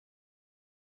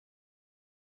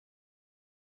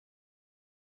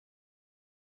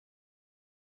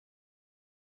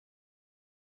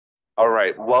All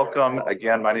right, welcome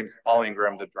again. My name is Paul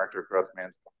Ingram, the Director of Growth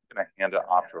Management. I'm going to hand it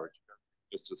off to her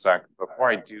just a second. Before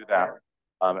I do that,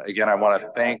 again, I want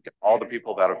to thank all the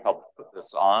people that have helped put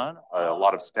this on, a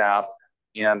lot of staff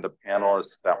and the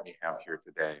panelists that we have here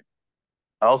today.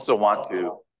 I also want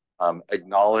to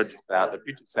acknowledge that the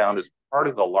Puget Sound is part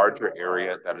of the larger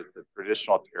area that is the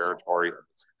traditional territory of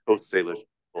the Coast Salish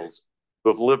peoples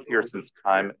who have lived here since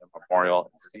time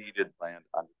immemorial and ceded land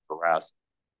under duress.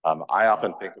 I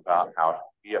often think about how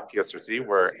we at PSRC,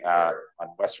 we're on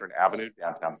Western Avenue,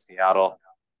 downtown Seattle.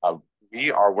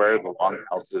 We are where the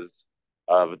longhouses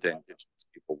of the indigenous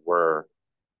people were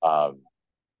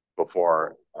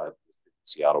before the city of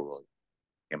Seattle really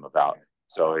came about.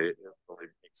 So it really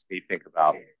makes me think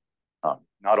about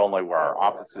not only where our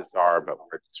offices are, but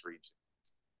where this region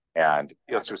is. And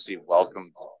PSRC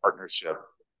welcomes partnership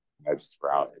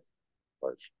throughout its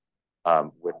village.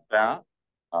 With that,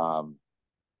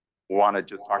 we want to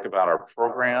just talk about our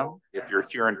program. If you're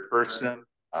here in person,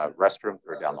 restrooms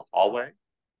are down the hallway.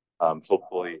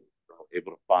 Hopefully, you're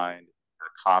able to find a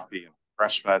coffee and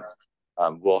refreshments.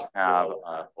 We'll have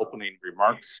opening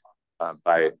remarks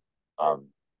by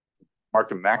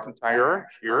Markham McIntyre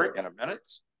here in a minute.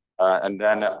 And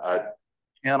then a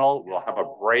panel, we'll have a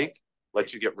break,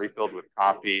 let you get refilled with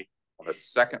coffee, have a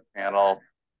second panel.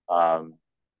 And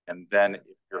then if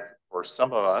you're, for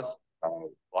some of us,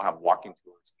 we'll have walking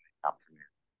tours in the afternoon.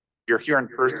 If you're here in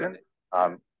person,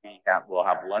 we'll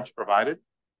have lunch provided,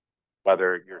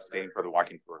 whether you're staying for the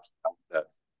walking tours,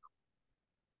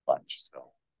 lunch.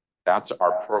 So that's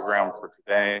our program for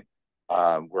today.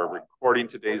 We're recording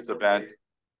today's event.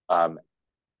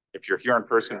 If you're here in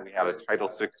person, we had a Title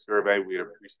VI survey. We'd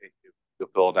appreciate you to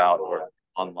fill it out or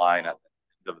online at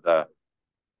the end of the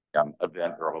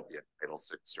event. There will be a Title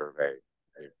VI survey.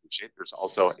 I appreciate. There's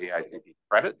also AICP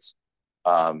credits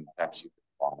that you can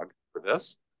log for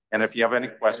this. And if you have any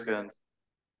questions,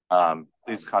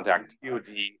 please contact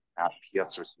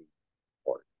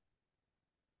TOD@PSRC.org.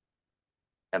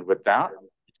 And with that, I'll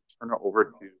turn it over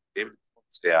to David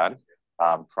Killenstad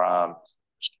from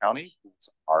Snohomish County, who's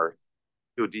our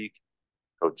TOD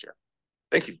co-chair.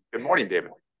 Thank you. Good morning,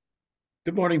 David.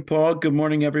 Good morning, Paul. Good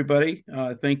morning, everybody.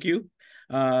 Thank you.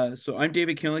 So I'm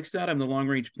David Killenstad. I'm the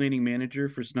long-range planning manager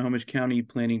for Snohomish County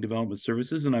Planning Development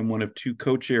Services, and I'm one of two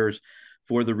co-chairs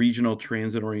for the Regional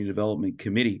Transit-Oriented Development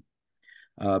Committee.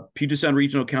 Puget Sound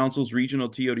Regional Council's Regional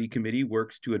TOD Committee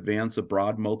works to advance a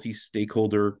broad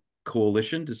multi-stakeholder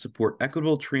coalition to support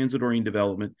equitable transit-oriented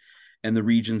development and the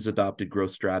region's adopted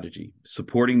growth strategy.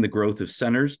 Supporting the growth of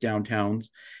centers, downtowns,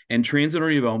 and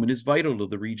transit-oriented development is vital to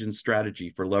the region's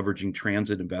strategy for leveraging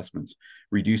transit investments,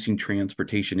 reducing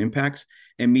transportation impacts,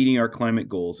 and meeting our climate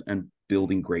goals and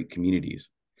building great communities.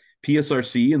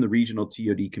 PSRC and the Regional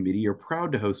TOD Committee are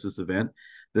proud to host this event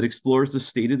that explores the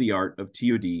state-of-the-art of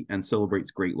TOD and celebrates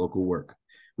great local work.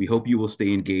 We hope you will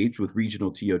stay engaged with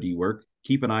regional TOD work.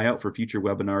 Keep an eye out for future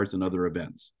webinars and other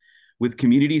events. With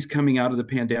communities coming out of the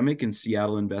pandemic and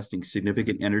Seattle investing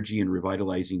significant energy in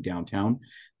revitalizing downtown,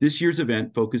 this year's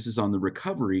event focuses on the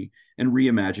recovery and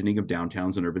reimagining of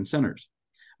downtowns and urban centers.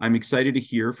 I'm excited to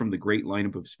hear from the great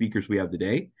lineup of speakers we have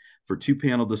today for two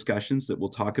panel discussions that will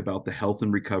talk about the health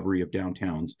and recovery of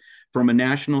downtowns from a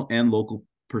national and local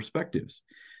perspectives.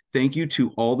 Thank you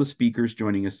to all the speakers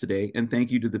joining us today, and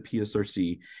thank you to the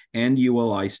PSRC and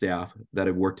ULI staff that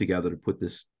have worked together to put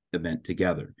this event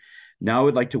together. Now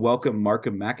I'd like to welcome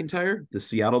Markham McIntyre, the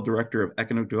Seattle Director of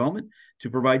Economic Development,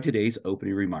 to provide today's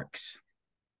opening remarks.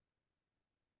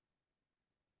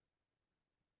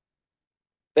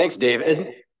 Thanks,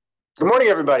 David. Good morning,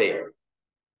 everybody. A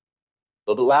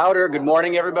little bit louder. Good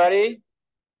morning, everybody.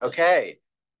 Okay.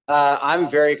 I'm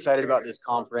very excited about this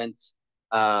conference,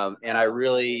 and I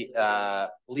really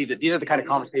believe that these are the kind of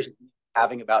conversations we're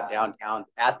having about downtowns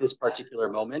at this particular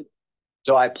moment.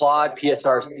 So I applaud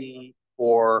PSRC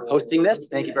for hosting this.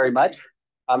 Thank you very much,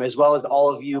 as well as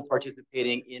all of you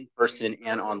participating in person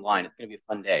and online. It's going to be a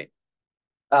fun day.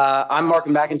 I'm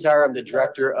Markham McIntyre. I'm the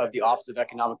Director of the Office of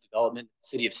Economic Development in the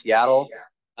City of Seattle.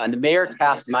 And the mayor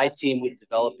tasked my team with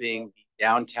developing the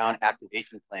Downtown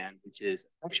Activation Plan, which is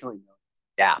affectionately known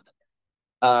as DAP.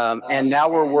 And now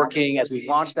we're working, as we've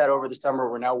launched that over the summer,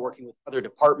 we're now working with other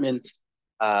departments,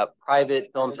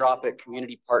 private, philanthropic,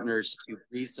 community partners to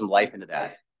breathe some life into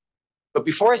that. But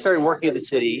before I started working at the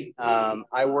city,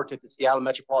 I worked at the Seattle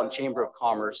Metropolitan Chamber of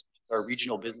Commerce, our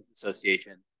regional business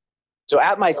association. So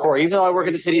at my core, even though I work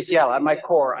at the city of Seattle, at my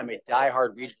core, I'm a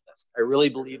diehard regionalist. I really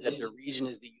believe that the region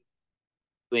is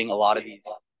doing a lot of these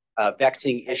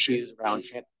vexing issues around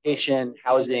transportation,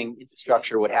 housing,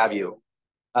 infrastructure, what have you.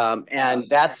 And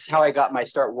that's how I got my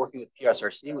start working with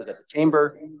PSRC, was at the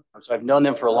chamber. So I've known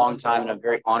them for a long time, and I'm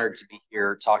very honored to be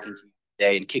here talking to you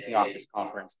today and kicking off this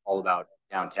conference all about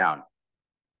downtown.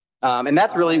 And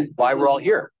that's really why we're all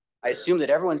here. I assume that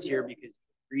everyone's here because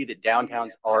we agree that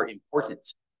downtowns are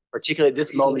important, particularly at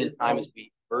this moment in time as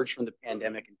we emerge from the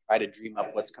pandemic and try to dream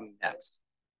up what's coming next.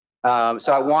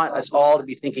 So I want us all to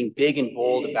be thinking big and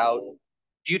bold about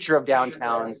future of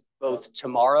downtowns, both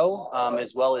tomorrow,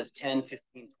 as well as 10,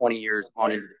 15, 20 years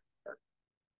on into the future.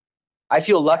 I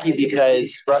feel lucky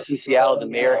because for us in Seattle, the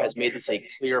mayor has made this a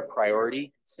clear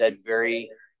priority, said very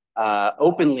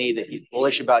openly that he's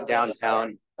bullish about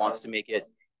downtown, wants to make it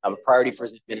a priority for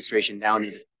his administration now.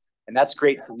 And that's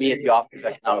great for me at the Office of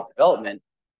Economic Development,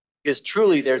 because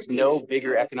truly there's no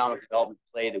bigger economic development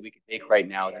play that we could make right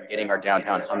now than getting our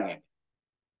downtown humming.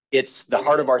 It's the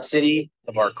heart of our city,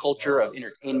 of our culture, of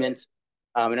entertainment.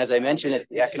 And as I mentioned, it's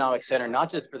the economic center,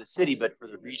 not just for the city, but for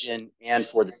the region and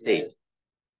for the state.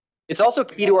 It's also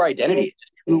key to our identity,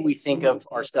 just who we think of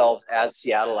ourselves as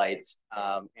Seattleites,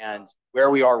 and where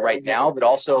we are right now, but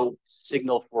also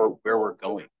signal for where we're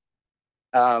going.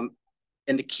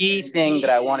 And the key thing that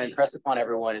I want to impress upon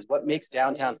everyone is what makes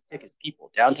downtowns tick is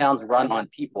people. Downtowns run on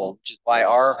people, which is why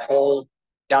our whole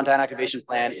downtown activation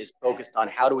plan is focused on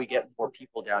how do we get more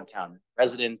people downtown,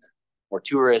 residents, more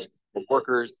tourists, more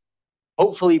workers,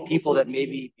 hopefully people that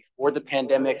maybe before the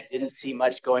pandemic didn't see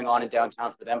much going on in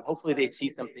downtown for them. Hopefully they see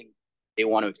something they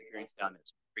want to experience down there,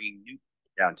 bringing new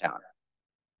people downtown.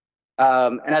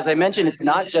 And as I mentioned, it's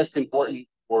not just important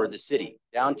for the city.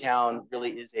 Downtown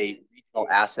really is a regional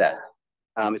asset.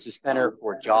 It's a center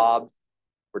for jobs,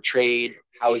 for trade,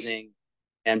 housing.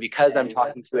 And because I'm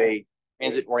talking to a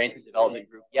transit-oriented development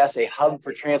group, yes, a hub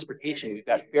for transportation. We've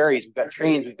got ferries, we've got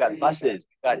trains, we've got buses,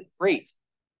 we've got freight,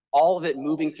 all of it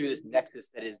moving through this nexus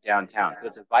that is downtown. So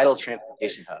it's a vital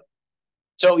transportation hub.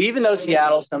 So even though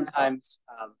Seattle sometimes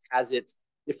has its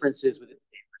differences with its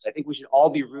neighbors, I think we should all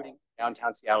be rooting for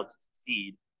downtown Seattle to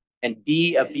succeed and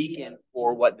be a beacon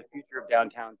for what the future of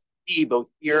downtowns be, both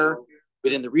here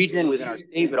within the region, within our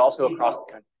state, but also across the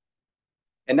country.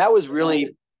 And that was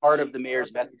really part of the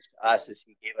mayor's message to us as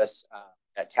he gave us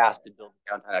that task to build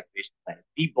the downtown activation plan.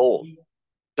 Be bold.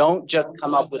 Don't just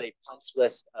come up with a punch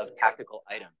list of tactical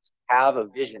items. Have a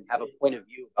vision, have a point of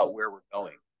view about where we're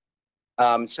going.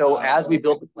 So as we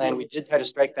built the plan, we did try to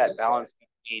strike that balance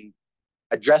between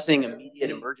addressing immediate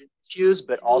emergent issues,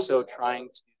 but also trying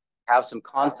to have some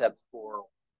concept for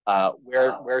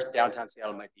where downtown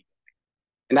Seattle might be going.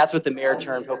 And that's what the mayor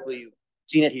termed, hopefully you've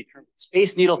seen it, he termed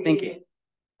space needle thinking.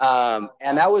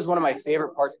 And that was one of my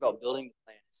favorite parts about building the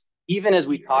plans. Even as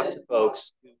we talked to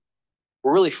folks who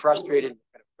were really frustrated with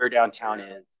kind of where downtown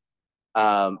is,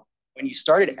 when you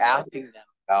started asking them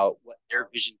about what their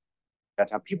vision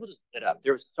downtown, people just lit up.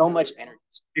 There was so much energy.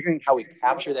 So figuring how we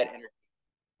capture that energy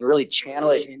and really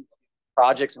channel it into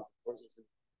projects and proposals, and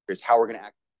here's how we're going to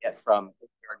actually get from where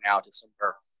we are now to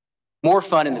somewhere more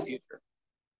fun in the future.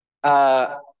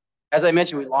 As I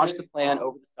mentioned, we launched the plan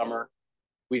over the summer.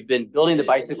 We've been building the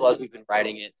bicycle as we've been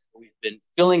riding it. So we've been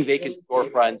filling vacant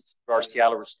storefronts through our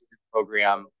Seattle Restored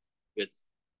program with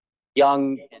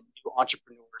young and new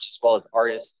entrepreneurs as well as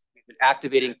artists. We've been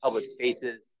activating public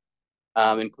spaces,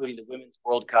 including the Women's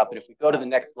World Cup. And if we go to the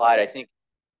next slide, I think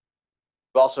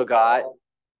we've also got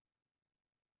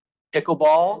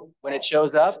pickleball when it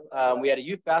shows up. We had a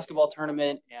youth basketball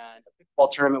tournament and a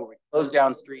pickleball tournament where we closed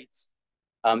down streets.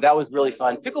 That was really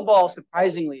fun. Pickleball,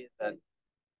 surprisingly, is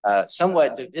a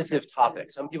somewhat divisive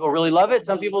topic. Some people really love it,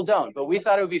 some people don't. But we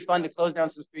thought it would be fun to close down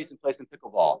some streets and play some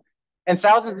pickleball. And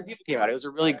thousands of people came out. It was a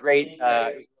really great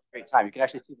time. You can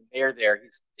actually see the mayor there.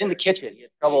 He's in the kitchen. He had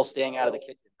trouble staying out of the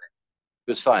kitchen. It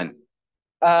was fun.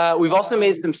 We've also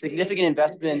made some significant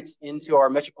investments into our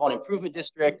Metropolitan Improvement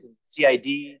District, and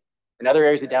CID, and other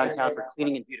areas of downtown for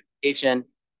cleaning and beautification.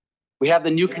 We have the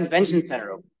new convention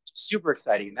center open, which is super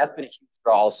exciting, and that's been a huge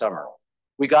draw all summer.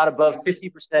 We got above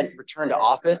 50% return to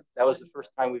office. That was the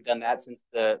first time we've done that since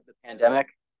the pandemic.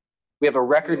 We have a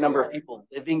record number of people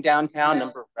living downtown,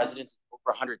 number of residents over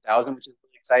 100,000, which is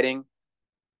really exciting.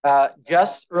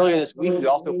 Just earlier this week, we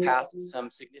also passed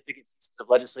some significant pieces of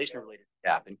legislation related to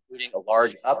DAP, including a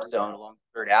large upzone along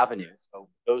 3rd Avenue. So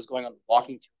those going on the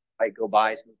walking tour might go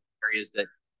by some areas that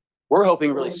we're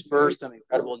hoping really spur some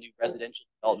incredible new residential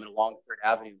development along 3rd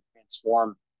Avenue and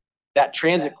transform that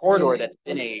transit corridor that's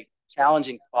been a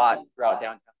challenging spot throughout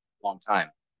downtown for a long time.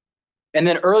 And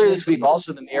then earlier this week,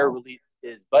 also the mayor released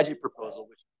his budget proposal,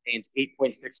 which contains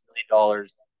 $8.6 million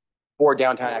for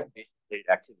downtown activation related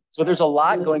activities. So there's a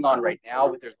lot going on right now,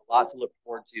 but there's a lot to look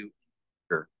forward to.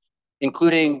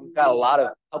 including we've got a lot of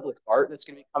public art that's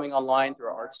going to be coming online through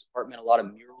our arts department, a lot of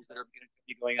murals that are going to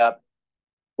be going up.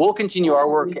 We'll continue our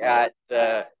work at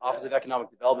the Office of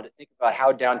Economic Development to think about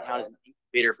how downtown is an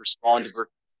incubator for small and diverse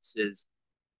businesses,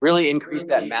 really increase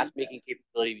that matchmaking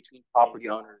capability between property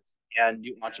owners and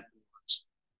new entrepreneurs,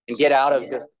 and get out of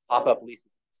just pop-up leases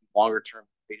and some longer-term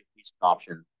creative leasing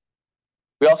options.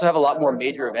 We also have a lot more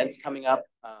major events coming up.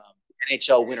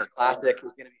 NHL Winter Classic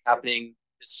is going to be happening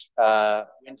this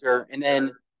winter. And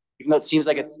then, even though it seems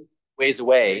like it's ways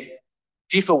away,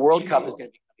 FIFA World Cup is going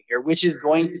to be coming here, which is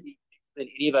going to be than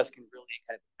any of us can really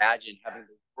kind of imagine, having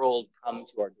the world come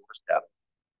to our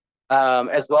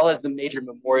doorstep, as well as the major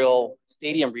Memorial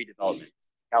Stadium redevelopment.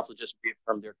 The council just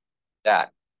reaffirmed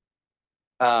that.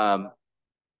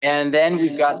 And then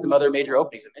we've got some other major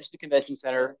openings. I mentioned the convention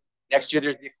center. Next year,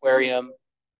 there's the aquarium.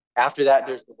 After that,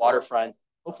 there's the waterfront.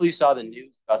 Hopefully you saw the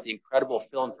news about the incredible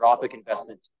philanthropic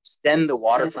investment to extend the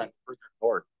waterfront further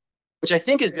north, which I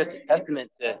think is just a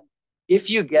testament to,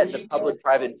 if you get the public,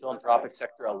 private, and philanthropic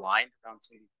sector aligned around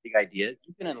some of these big ideas,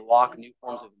 you can unlock new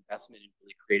forms of investment in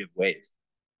really creative ways.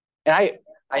 And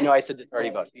I know I said this already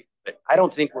about FIFA, but I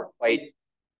don't think we're quite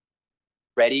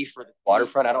ready for the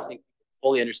waterfront. I don't think people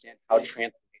fully understand how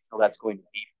transformational that's going to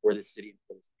be for this city and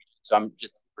for this region. So I'm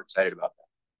just super excited about that.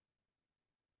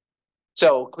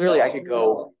 So clearly I could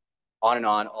go on and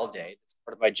on all day. That's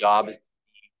part of my job is to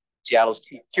be Seattle's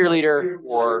chief cheerleader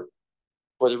for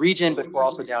the region, but for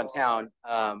also downtown.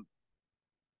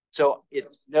 So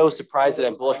it's no surprise that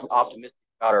I'm bullish and optimistic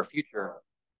about our future.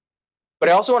 But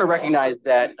I also want to recognize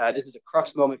that this is a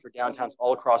crux moment for downtowns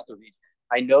all across the region.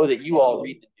 I know that you all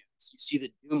read the news. You see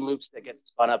the doom loops that get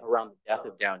spun up around the death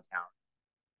of downtown.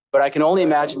 But I can only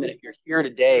imagine that if you're here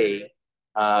today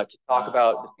to talk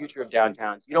about the future of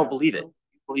downtowns, you don't believe it.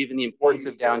 You believe in the importance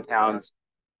of downtowns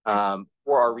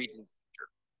for our region's future.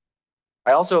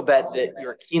 I also bet that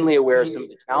you're keenly aware of some of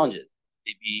the challenges.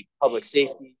 They be public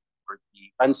safety, or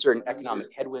the uncertain economic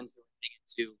headwinds that we're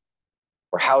getting into,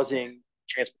 or housing,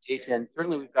 transportation.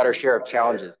 Certainly we've got our share of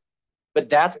challenges, but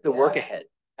that's the work ahead.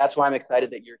 That's why I'm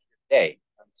excited that you're here today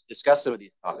to discuss some of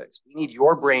these topics. We need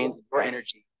your brains and your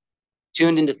energy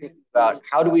tuned into thinking about,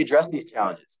 how do we address these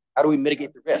challenges? How do we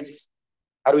mitigate the risks?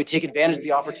 How do we take advantage of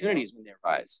the opportunities when they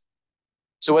arise?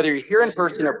 So whether you're here in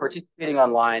person or participating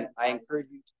online, I encourage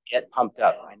you to get pumped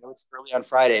up. I know it's early on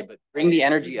Friday, but bring the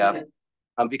energy up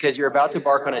because you're about to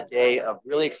embark on a day of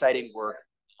really exciting work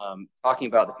talking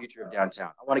about the future of downtown.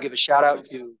 I want to give a shout out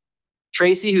to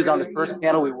Tracy, who's on the first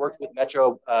panel. We worked with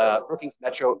Metro, Brookings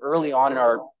Metro early on in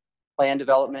our plan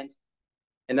development.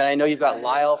 And then I know you've got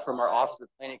Lyle from our Office of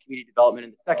Planning and Community Development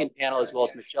in the second panel, as well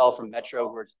as Michelle from Metro,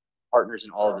 who are partners in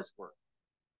all of this work.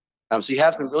 So you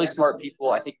have some really smart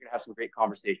people. I think you're gonna have some great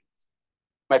conversations.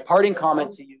 My parting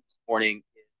comment to you this morning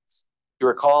is to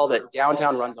recall that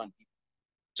downtown runs on people.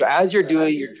 So as you're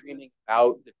dreaming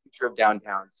about the future of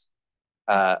downtowns,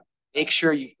 make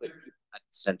sure you put people at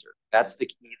the center. That's the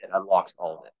key that unlocks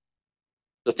all of it.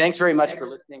 So thanks very much for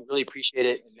listening. Really appreciate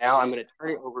it. And now I'm going to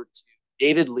turn it over to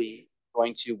David Lee,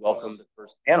 going to welcome the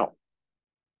first panel.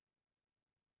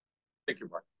 Thank you,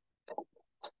 Mark.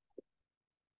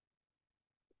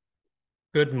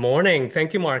 Good morning.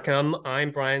 Thank you, Markham.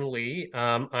 I'm Brian Lee.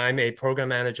 I'm a program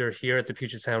manager here at the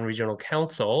Puget Sound Regional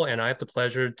Council, and I have the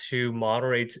pleasure to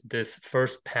moderate this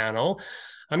first panel.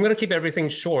 I'm going to keep everything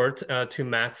short to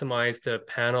maximize the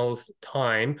panel's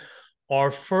time.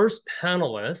 Our first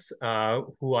panelist,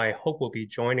 who I hope will be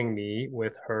joining me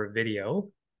with her video,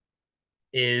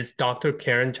 is Dr.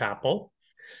 Karen Chappell.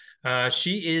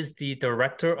 She is the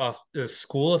director of the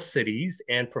School of Cities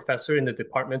and professor in the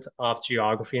Department of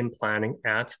Geography and Planning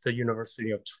at the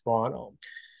University of Toronto.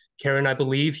 Karen, I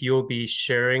believe you'll be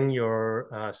sharing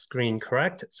your screen,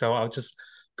 correct? So I'll just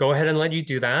go ahead and let you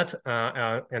do that,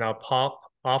 and I'll pop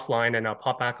offline and I'll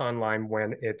pop back online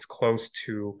when it's close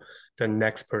to the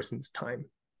next person's time.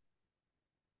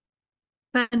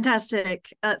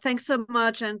 Fantastic. Thanks so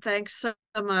much. And thanks so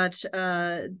much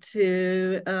to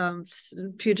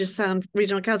Puget Sound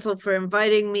Regional Council for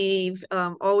inviting me.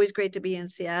 Always great to be in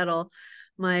Seattle,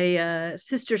 my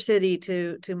sister city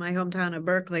to my hometown of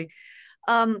Berkeley.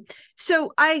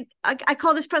 So I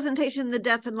call this presentation The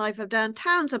Death and Life of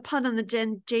Downtowns, a pun on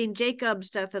the Jane Jacobs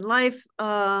Death and Life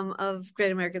of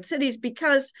Great American Cities,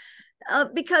 because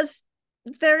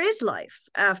there is life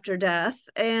after death,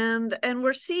 and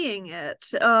we're seeing it,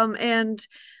 and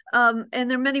there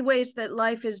are many ways that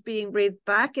life is being breathed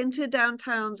back into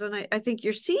downtowns, and I think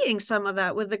you're seeing some of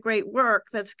that with the great work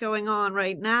that's going on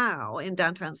right now in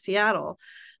downtown Seattle.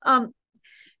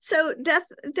 So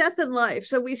death and life.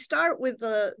 So we start with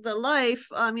the life.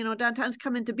 Downtown's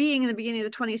come into being in the beginning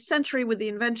of the 20th century with the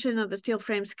invention of the steel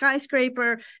frame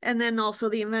skyscraper, and then also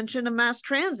the invention of mass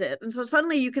transit. And so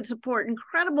suddenly you can support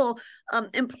incredible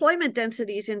employment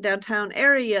densities in downtown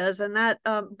areas, and that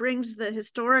brings the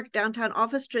historic downtown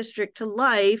office district to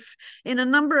life in a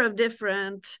number of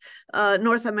different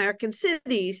North American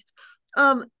cities.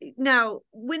 Now,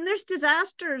 when there's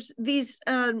disasters, these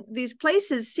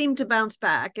places seem to bounce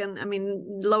back, and I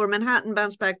mean, Lower Manhattan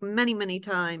bounced back many, many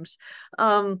times.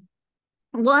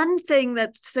 One thing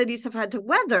that cities have had to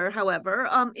weather, however,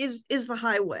 is the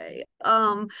highway,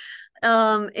 and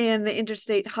the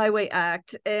Interstate Highway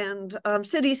Act, and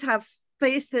cities have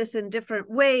face this in different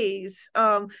ways.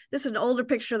 This is an older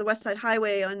picture of the West Side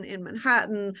Highway in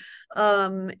Manhattan.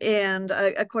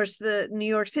 Of course, the New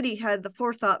York City had the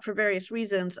forethought for various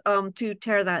reasons to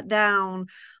tear that down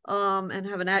and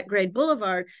have an at-grade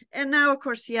boulevard. And now, of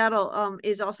course, Seattle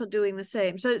is also doing the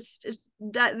same. So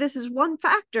this is one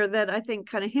factor that I think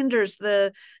kind of hinders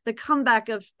the comeback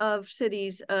of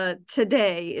cities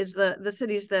today, is the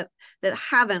cities that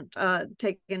haven't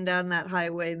taken down that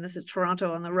highway. And this is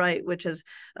Toronto on the right, which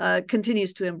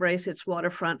continues to embrace its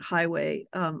waterfront highway,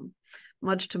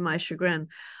 much to my chagrin.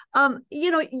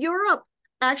 Europe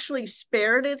actually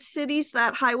spared its cities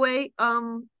that highway,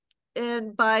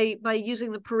 and by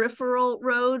using the peripheral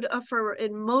road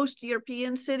in most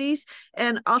European cities.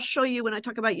 And I'll show you when I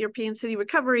talk about European city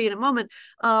recovery in a moment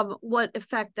what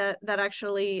effect that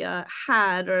actually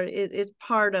had, or it's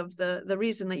part of the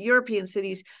reason that European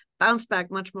cities bounce back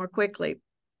much more quickly.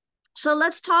 So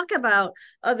let's talk about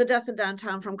the death of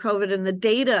downtown from COVID and the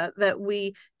data that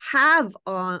we have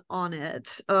on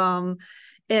it,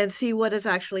 and see what has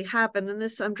actually happened. And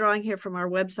this I'm drawing here from our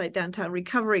website, Downtown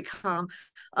Recovery.com.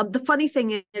 The funny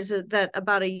thing is that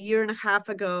about a year and a half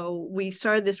ago, we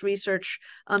started this research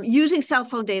using cell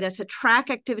phone data to track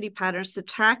activity patterns, to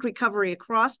track recovery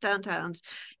across downtowns.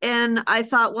 And I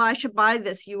thought, well, I should buy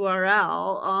this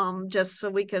URL just so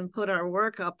we can put our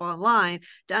work up online.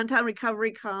 Downtown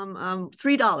Recovery.com,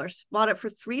 $3. Bought it for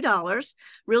 $3.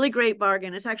 Really great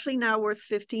bargain. It's actually now worth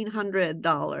 $1,500.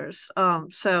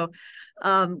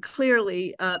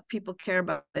 Clearly, people care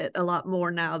about it a lot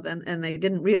more now and they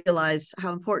didn't realize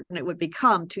how important it would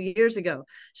become 2 years ago.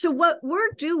 So what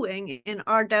we're doing in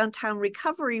our downtown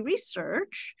recovery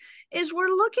research is we're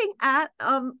looking at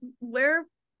where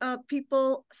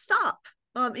people stop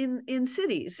in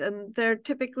cities, and they're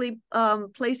typically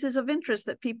places of interest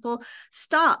that people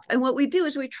stop. And what we do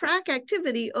is we track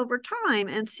activity over time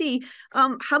and see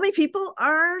how many people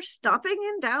are stopping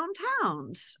in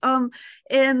downtowns.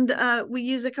 We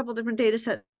use a couple different data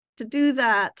sets to do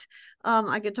that.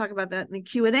 I could talk about that in the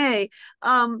Q&A,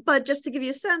 but just to give you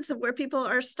a sense of where people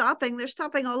are stopping, they're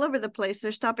stopping all over the place.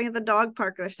 They're stopping at the dog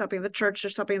park, they're stopping at the church,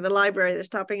 they're stopping at the library, they're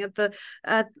stopping at the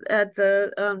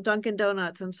Dunkin'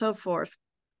 Donuts and so forth.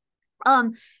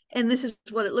 And this is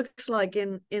what it looks like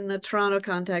in the Toronto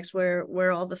context,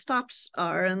 where all the stops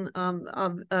are, and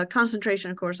concentration,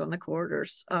 of course, on the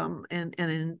corridors and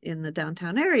in the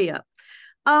downtown area.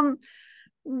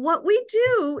 What we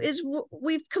do is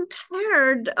we've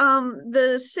compared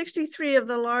the 63 of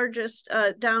the largest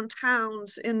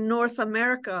downtowns in North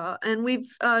America, and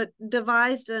we've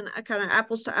devised a kind of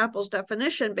apples to apples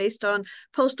definition based on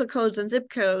postal codes and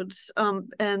zip codes,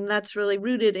 and that's really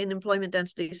rooted in employment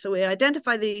density. So we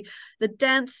identify the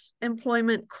dense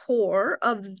employment core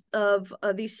of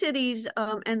these cities,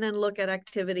 and then look at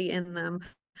activity in them.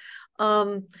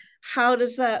 What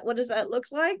does that look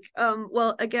like?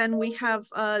 Well, again, we have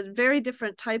very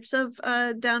different types of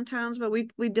downtowns, but we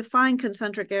define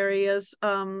concentric areas.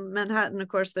 Manhattan, of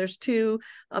course, there's two,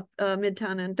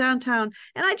 Midtown and downtown.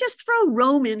 And I just throw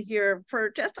Rome in here for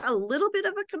just a little bit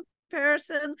of a comparison,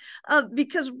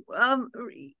 because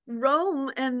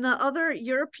Rome and the other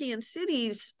European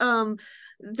cities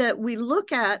that we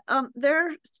look at,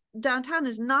 their downtown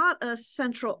is not a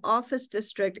central office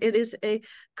district. It is a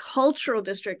cultural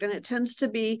district, and it tends to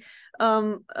be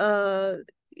have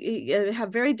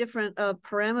very different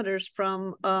parameters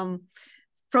from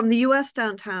the US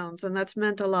downtowns, and that's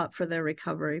meant a lot for their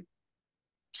recovery.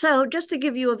 So just to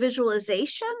give you a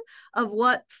visualization of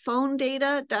what phone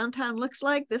data downtown looks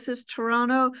like, this is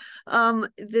Toronto.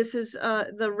 This is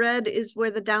the red is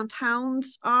where the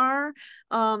downtowns are.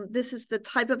 This is the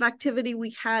type of activity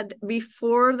we had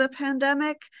before the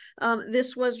pandemic.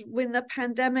 This was when the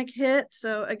pandemic hit.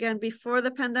 So again, before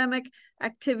the pandemic,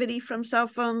 activity from cell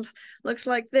phones looks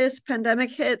like this.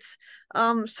 Pandemic hits,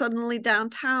 suddenly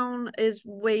downtown is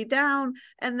way down.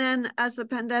 And then as the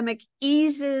pandemic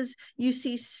eases, you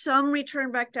see some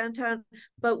return back downtown,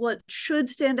 but what should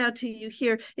stand out to you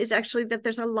here is actually that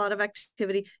there's a lot of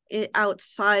activity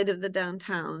outside of the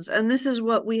downtowns. And this is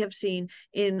what we have seen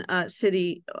in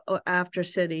city after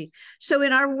city. So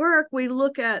in our work, we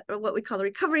look at what we call the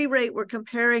recovery rate. We're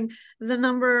comparing the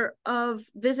number of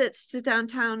visits to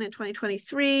downtown in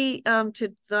 2023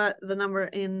 to the number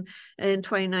in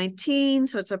 2019.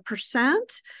 So it's a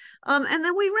percent. And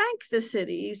then we rank the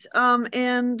cities.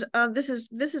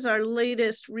 This is our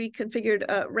latest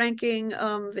reconfigured ranking.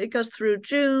 It goes through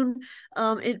June.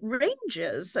 It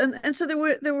ranges, and so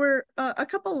there were a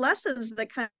couple lessons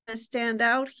that kind of stand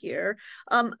out here.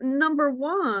 Number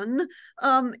one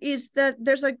is that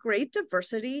there's a great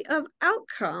diversity of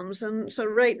outcomes, and so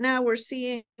right now we're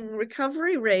seeing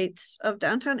recovery rates of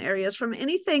downtown areas from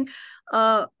anything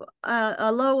a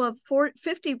low of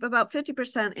about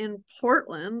 50% in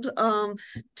Portland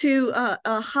to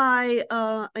a high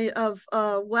of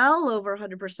well over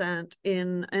 100%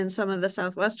 in some of the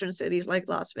southwestern cities like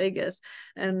Las Vegas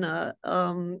and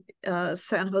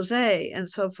San Jose and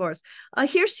so forth.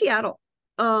 Here's Seattle.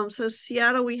 So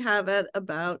Seattle, we have at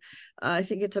about, I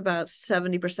think it's about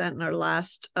 70% in our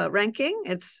last ranking.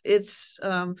 It's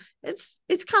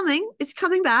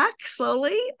coming back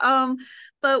slowly.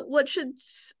 But what should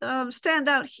stand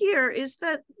out here is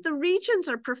that the regions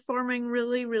are performing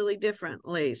really, really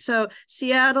differently. So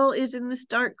Seattle is in this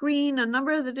dark green. A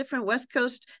number of the different West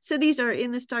Coast cities are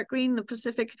in this dark green. The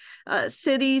Pacific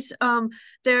cities,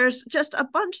 there's just a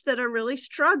bunch that are really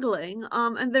struggling.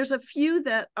 And there's a few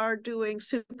that are doing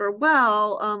super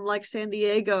well, like San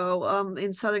Diego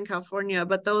in Southern California,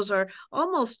 but those are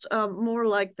almost more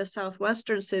like the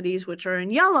southwestern cities, which are in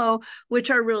yellow,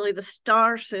 which are really the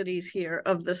star cities here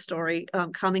of the story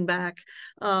coming back.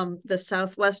 The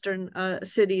southwestern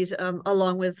cities,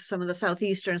 along with some of the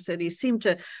southeastern cities, seem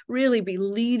to really be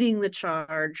leading the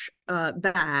charge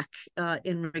back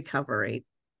in recovery.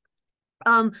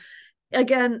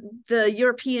 Again, the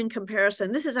European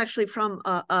comparison, this is actually from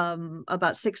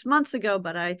about 6 months ago,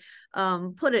 but I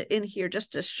put it in here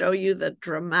just to show you the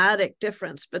dramatic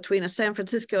difference between a San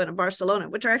Francisco and a Barcelona,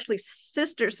 which are actually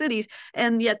sister cities,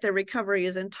 and yet their recovery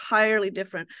is entirely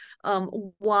different.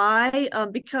 Why?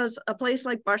 Because a place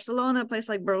like Barcelona, a place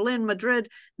like Berlin, Madrid,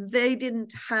 they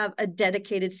didn't have a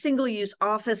dedicated single-use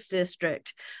office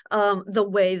district the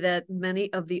way that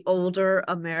many of the older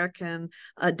American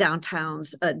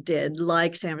downtowns did,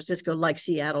 like San Francisco, like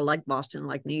Seattle, like Boston,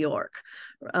 like New York.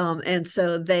 And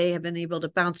so they have been able to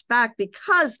bounce back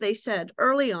because they said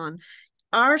early on,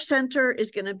 our center is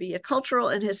going to be a cultural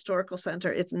and historical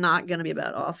center. It's not going to be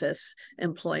about office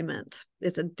employment.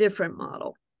 It's a different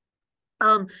model.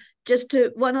 Just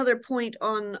to one other point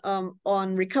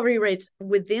on recovery rates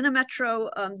within a metro,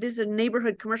 these are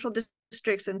neighborhood commercial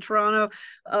districts in Toronto,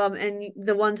 and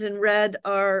the ones in red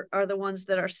are the ones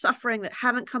that are suffering, that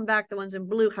haven't come back. The ones in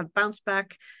blue have bounced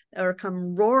back or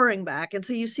come roaring back. And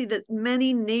so you see that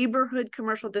many neighborhood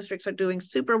commercial districts are doing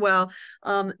super well.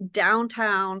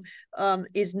 Downtown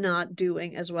is not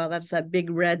doing as well. That's that big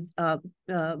red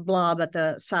blob at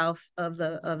the south of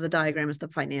the diagram is the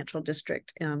financial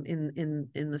district in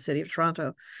the city of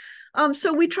Toronto.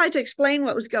 So we tried to explain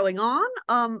what was going on,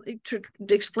 to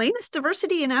explain this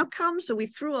diversity in outcomes. So we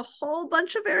threw a whole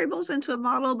bunch of variables into a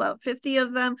model, about 50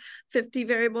 of them, 50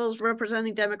 variables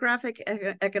representing demographic,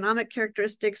 economic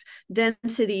characteristics,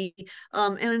 density,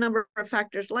 and a number of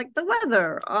factors like the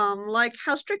weather, like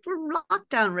how strict were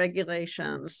lockdown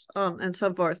regulations, and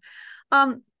so forth.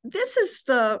 This is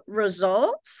the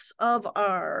results of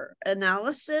our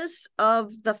analysis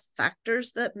of the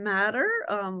factors that matter,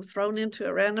 thrown into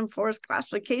a random forest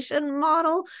classification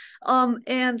model.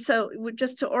 And so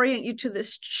just to orient you to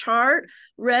this chart,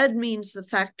 red means the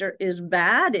factor is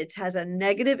bad. It has a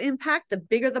negative impact. The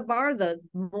bigger the bar, the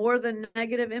more the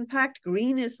negative impact.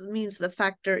 Green means the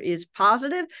factor is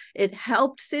positive. It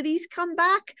helped cities come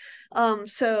back.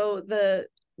 So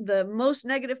the most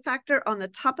negative factor on the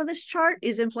top of this chart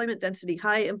is employment density.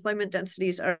 High employment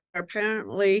densities are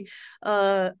apparently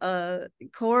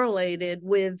correlated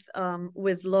with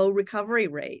low recovery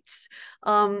rates.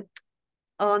 On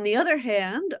the other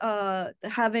hand,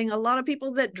 having a lot of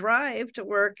people that drive to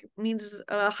work means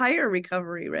a higher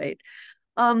recovery rate.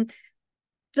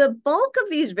 The bulk of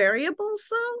these variables,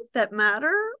 though, that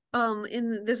matter,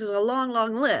 this is a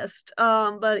long list,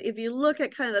 but if you look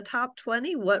at kind of the top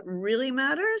 20, what really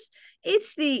matters,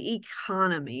 it's the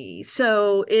economy.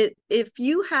 So if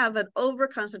you have an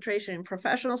overconcentration in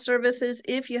professional services,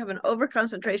 if you have an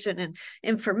overconcentration in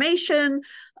information,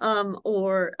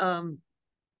 or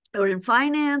or in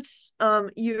finance,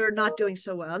 you're not doing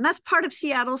so well. And that's part of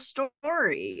Seattle's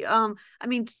story. I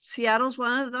mean, Seattle's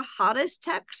one of the hottest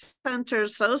tech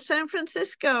centers, so San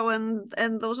Francisco,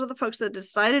 and those are the folks that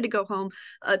decided to go home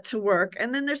to work.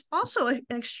 And then there's also an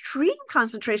extreme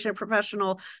concentration of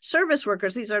professional service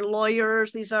workers. These are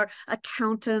lawyers, these are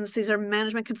accountants, these are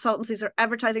management consultants, these are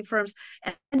advertising firms.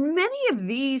 And many of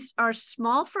these are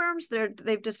small firms.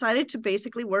 They've decided to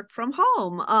basically work from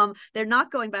home. They're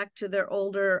not going back to their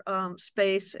older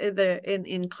space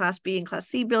in Class B and Class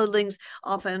C buildings,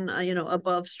 often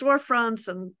above storefronts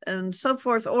and so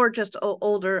forth, or just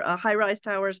older high-rise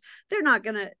towers. They're not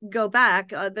going to go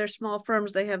back. They're small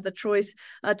firms. They have the choice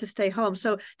to stay home.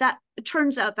 So that it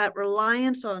turns out that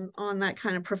reliance on that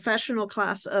kind of professional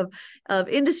class of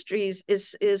industries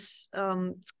is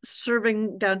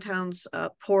serving downtowns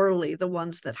poorly. The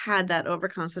ones that had that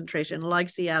overconcentration, like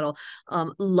Seattle,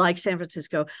 like San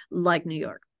Francisco, like New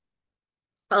York.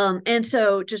 And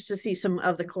so just to see some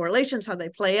of the correlations, how they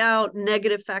play out,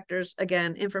 negative factors,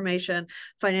 again, information,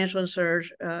 financial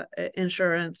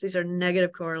insurance, these are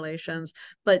negative correlations,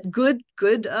 but good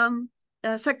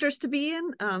sectors to be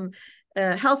in.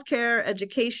 Healthcare,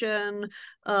 education,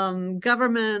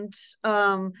 government,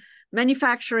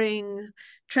 manufacturing,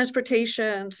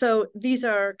 transportation. So these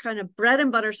are kind of bread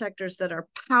and butter sectors that are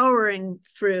powering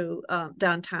through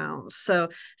downtowns. So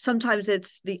sometimes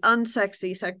it's the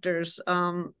unsexy sectors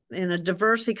in a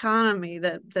diverse economy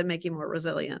that make you more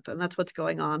resilient. And that's what's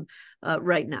going on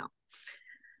right now.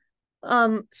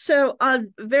 So I'll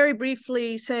very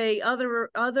briefly say other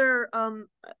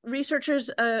researchers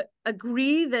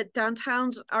agree that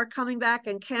downtowns are coming back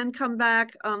and can come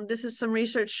back. This is some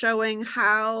research showing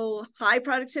how high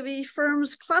productivity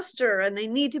firms cluster and they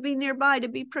need to be nearby to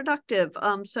be productive.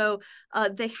 So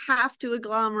they have to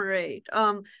agglomerate.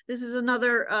 This is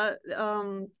another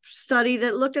study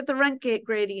that looked at the rent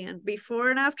gradient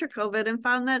before and after COVID and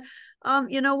found that,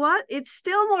 you know what, it's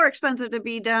still more expensive to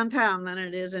be downtown than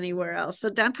it is anywhere else. So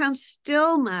downtowns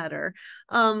still matter.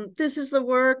 This is the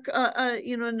work,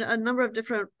 a number of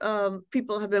different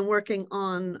people have been working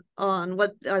on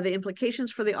what are the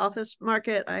implications for the office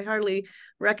market. I hardly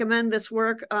recommend this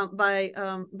work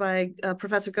by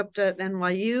Professor Gupta at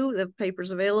NYU. The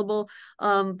paper's available,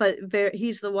 but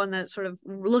he's the one that's sort of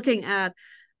looking at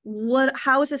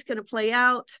how is this going to play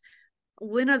out?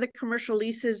 When are the commercial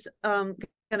leases going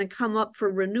to come up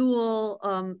for renewal?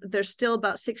 There's still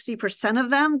about 60% of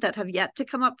them that have yet to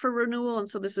come up for renewal, and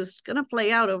so this is going to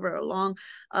play out over a long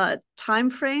time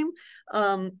frame.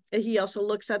 He also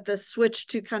looks at the switch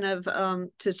to kind of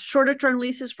to shorter term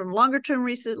leases from longer term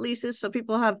leases, so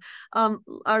people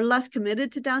are less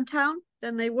committed to downtown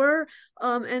than they were,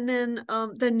 and then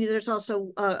there's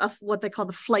also what they call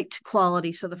the flight to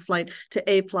quality, so the flight to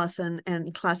A+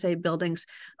 and Class A buildings,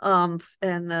 and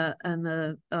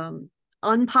the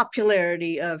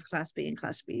unpopularity of Class B and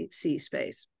Class C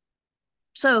space.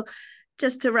 So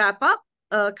just to wrap up,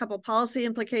 a couple policy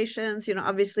implications.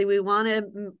 Obviously we want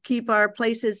to keep our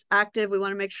places active. We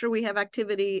want to make sure we have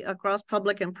activity across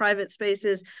public and private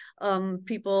spaces.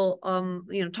 People,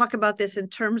 talk about this in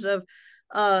terms of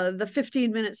the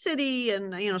 15-minute city,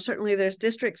 and certainly there's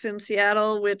districts in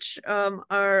Seattle which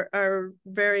are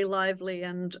very lively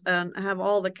and have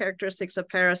all the characteristics of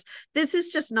Paris. This is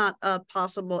just not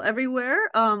possible everywhere.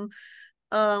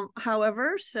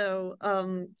 However,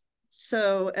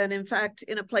 and in fact,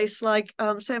 in a place like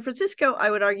San Francisco, I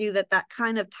would argue that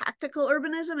kind of tactical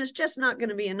urbanism is just not going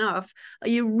to be enough.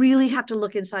 You really have to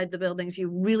look inside the buildings. You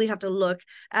really have to look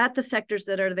at the sectors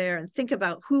that are there and think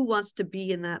about who wants to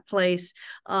be in that place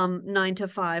 9 to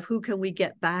 5. Who can we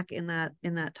get back in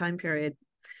that time period?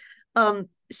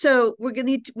 So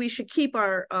we should keep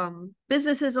our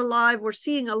businesses alive. We're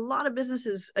seeing a lot of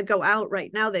businesses go out right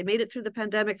now. They made it through the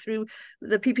pandemic, through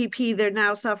the PPP. They're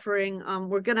now suffering.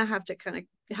 We're going to have to kind of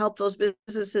help those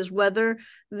businesses weather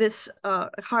this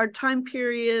hard time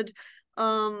period.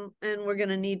 And we're going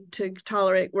to need to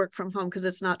tolerate work from home because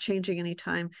it's not changing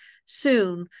anytime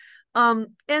soon. And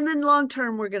then long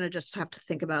term, we're going to just have to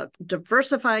think about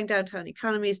diversifying downtown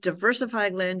economies,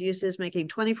 diversifying land uses, making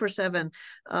 24/7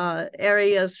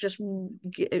 areas, just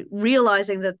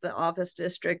realizing that the office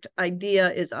district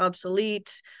idea is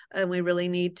obsolete, and we really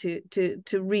need to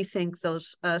rethink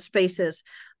those spaces.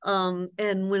 And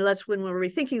when we're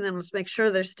rethinking them, let's make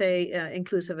sure they stay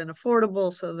inclusive and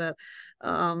affordable, so that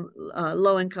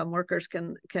low-income workers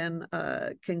can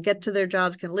get to their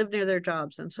jobs, can live near their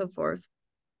jobs, and so forth.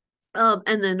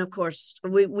 And then, of course,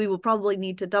 we will probably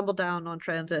need to double down on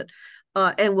transit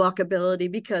and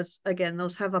walkability, because, again,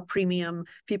 those have a premium.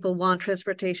 People want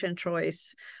transportation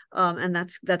choice, and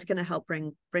that's going to help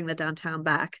bring the downtown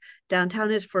back.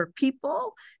 Downtown is for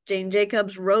people. Jane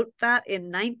Jacobs wrote that in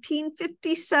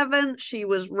 1957. She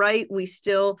was right. We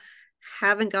still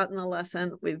haven't gotten the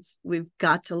lesson. We've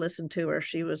got to listen to her.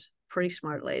 She was a pretty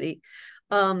smart lady.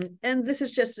 And this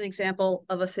is just an example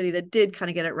of a city that did kind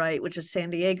of get it right, which is San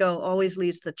Diego. Always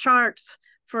leads the charts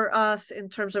for us in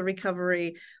terms of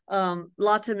recovery.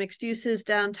 Lots of mixed uses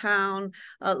downtown,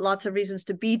 lots of reasons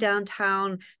to be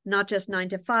downtown, not just 9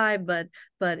 to 5,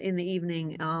 but in the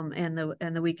evening and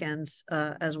the weekends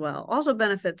as well. Also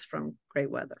benefits from great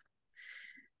weather.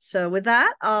 So with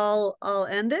that, I'll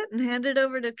end it and hand it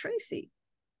over to Tracy.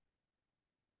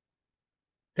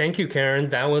 Thank you, Karen.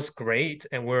 That was great.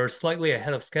 And we're slightly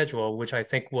ahead of schedule, which I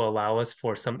think will allow us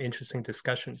for some interesting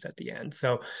discussions at the end.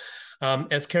 So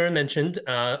as Karen mentioned,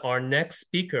 our next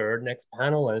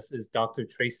panelist is Dr.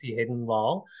 Tracy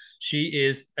Hayden-Law. She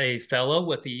is a fellow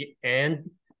with the Ann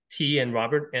T. and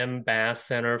Robert M. Bass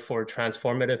Center for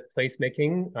Transformative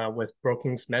Placemaking with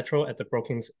Brookings Metro at the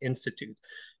Brookings Institute.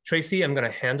 Tracy, I'm going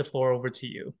to hand the floor over to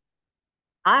you.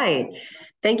 Hi,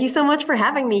 thank you so much for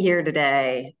having me here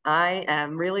today. I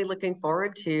am really looking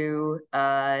forward to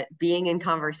being in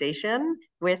conversation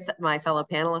with my fellow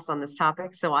panelists on this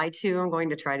topic. So I too am going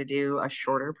to try to do a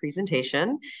shorter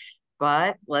presentation,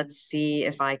 but let's see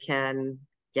if I can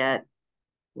get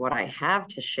what I have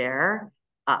to share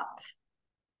up.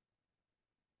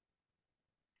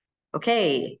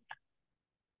 Okay,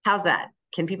 how's that?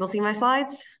 Can people see my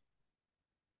slides?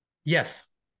 Yes.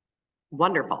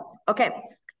 Wonderful. Okay,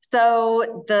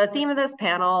 so the theme of this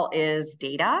panel is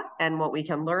data and what we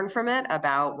can learn from it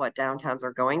about what downtowns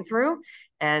are going through.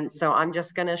 And so I'm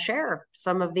just going to share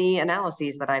some of the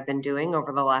analyses that I've been doing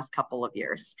over the last couple of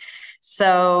years.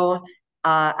 So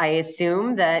I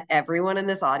assume that everyone in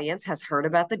this audience has heard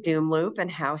about the doom loop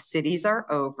and how cities are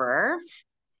over.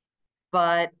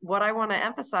 But what I want to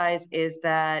emphasize is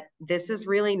that this is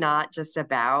really not just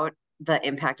about the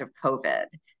impact of COVID.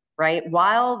 Right?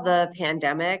 While the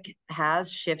pandemic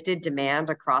has shifted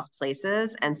demand across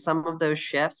places, and some of those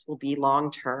shifts will be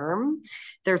long-term,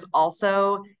 there's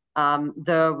also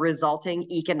the resulting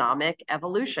economic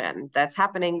evolution that's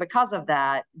happening because of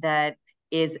that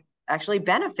is actually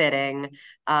benefiting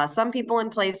some people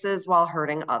in places while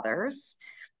hurting others.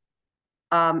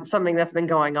 Something that's been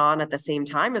going on at the same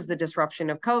time as the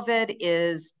disruption of COVID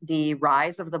is the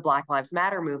rise of the Black Lives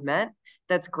Matter movement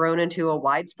that's grown into a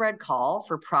widespread call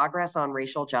for progress on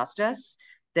racial justice.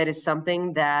 That is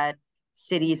something that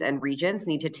cities and regions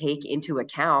need to take into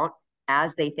account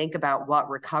as they think about what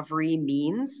recovery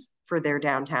means for their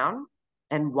downtown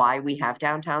and why we have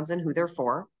downtowns and who they're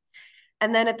for.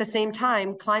 And then at the same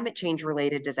time, climate change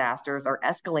related disasters are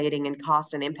escalating in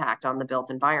cost and impact on the built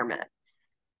environment,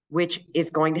 which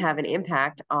is going to have an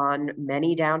impact on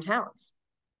many downtowns.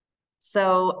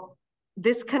 So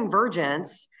this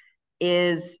convergence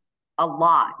is a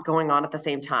lot going on at the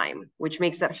same time, which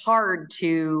makes it hard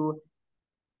to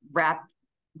wrap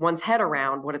one's head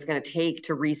around what it's going to take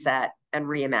to reset and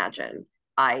reimagine.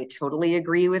 I totally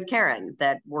agree with Karen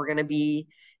that we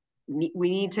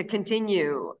need to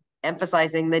continue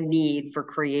emphasizing the need for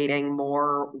creating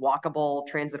more walkable,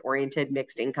 transit-oriented,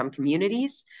 mixed-income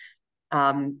communities.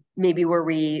 Maybe where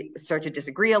we start to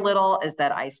disagree a little is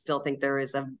that I still think there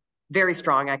is a very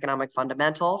strong economic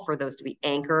fundamental for those to be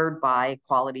anchored by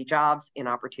quality jobs in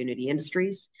opportunity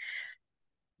industries.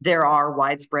 There are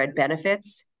widespread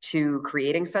benefits to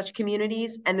creating such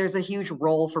communities, and there's a huge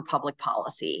role for public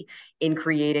policy in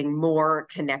creating more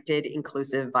connected,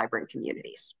 inclusive, vibrant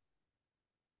communities.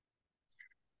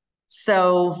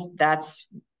 So that's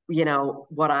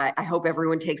what I hope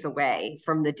everyone takes away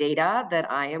from the data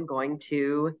that I am going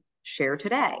to share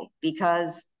today,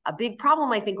 because a big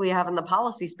problem I think we have in the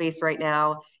policy space right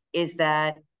now is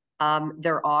that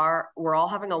we're all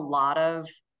having a lot of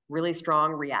really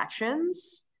strong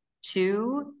reactions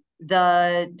to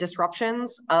the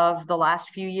disruptions of the last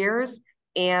few years,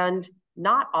 and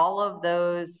not all of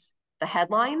the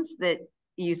headlines that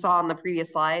you saw on the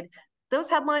previous slide, those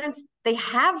headlines, they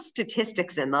have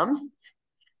statistics in them,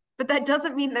 but that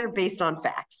doesn't mean they're based on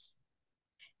facts.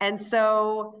 And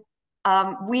so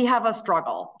we have a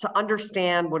struggle to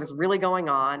understand what is really going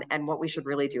on and what we should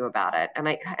really do about it.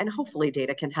 And hopefully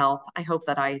data can help. I hope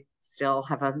that I still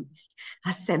have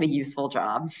a semi-useful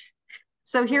job.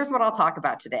 So here's what I'll talk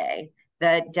about today: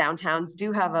 that downtowns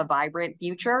do have a vibrant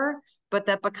future, but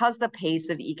that because the pace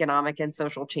of economic and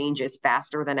social change is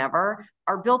faster than ever,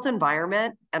 our built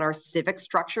environment and our civic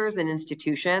structures and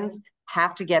institutions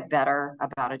have to get better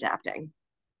about adapting.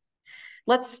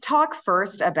 Let's talk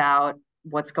first about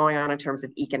what's going on in terms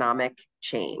of economic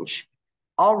change.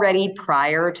 Already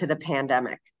prior to the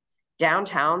pandemic,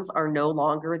 downtowns are no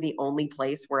longer the only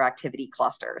place where activity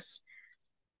clusters.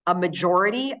 A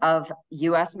majority of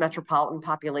US metropolitan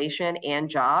population and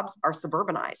jobs are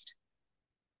suburbanized.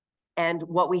 And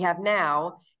what we have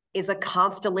now is a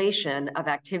constellation of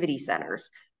activity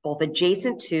centers, both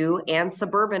adjacent to and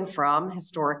suburban from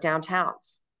historic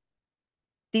downtowns.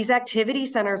 These activity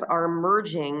centers are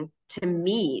emerging to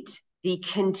meet the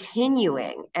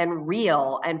continuing and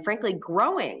real and frankly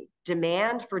growing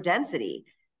demand for density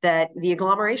that the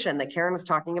agglomeration that Karen was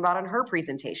talking about in her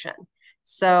presentation.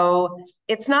 So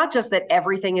it's not just that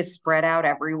everything is spread out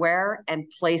everywhere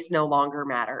and place no longer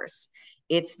matters.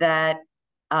 It's that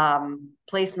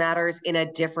place matters in a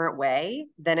different way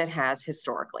than it has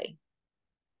historically.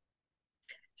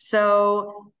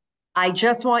 So I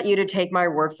just want you to take my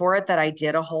word for it that I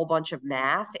did a whole bunch of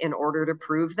math in order to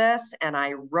prove this, and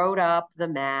I wrote up the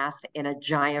math in a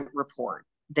giant report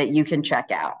that you can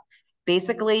check out.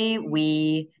 Basically,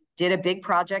 we did a big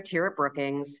project here at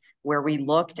Brookings where we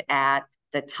looked at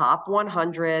the top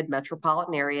 100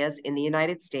 metropolitan areas in the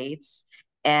United States,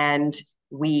 and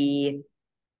we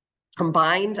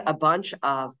combined a bunch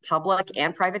of public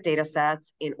and private data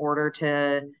sets in order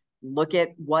to look at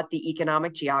what the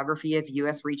economic geography of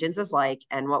US regions is like.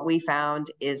 And what we found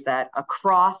is that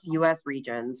across US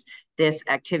regions, this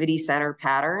activity center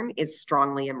pattern is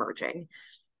strongly emerging.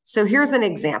 So here's an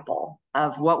example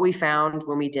of what we found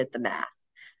when we did the math.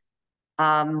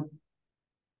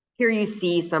 Here you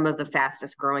see some of the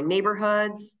fastest growing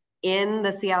neighborhoods in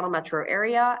the Seattle metro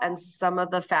area and some of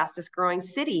the fastest growing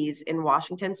cities in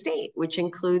Washington state, which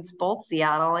includes both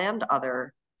Seattle and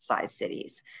other size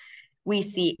cities. We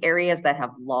see areas that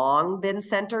have long been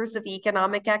centers of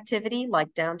economic activity,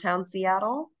 like downtown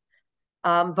Seattle.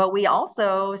 But we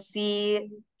also see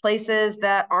places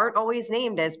that aren't always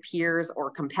named as peers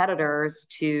or competitors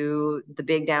to the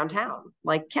big downtown,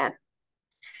 like Kent.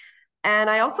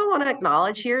 And I also want to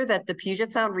acknowledge here that the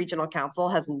Puget Sound Regional Council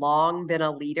has long been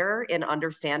a leader in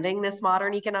understanding this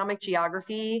modern economic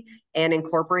geography and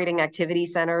incorporating activity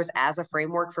centers as a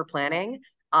framework for planning.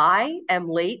 I am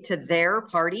late to their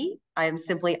party. I am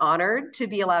simply honored to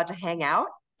be allowed to hang out.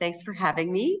 Thanks for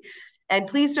having me. And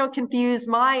please don't confuse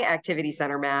my activity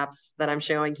center maps that I'm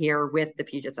showing here with the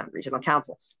Puget Sound Regional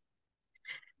Council's.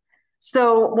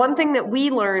 So one thing that we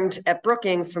learned at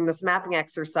Brookings from this mapping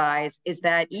exercise is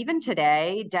that even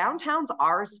today, downtowns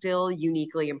are still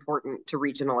uniquely important to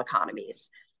regional economies.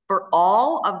 For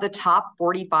all of the top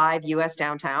 45 US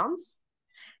downtowns,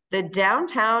 the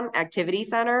downtown activity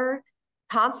center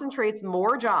concentrates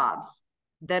more jobs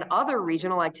than other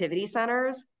regional activity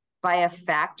centers by a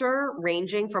factor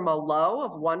ranging from a low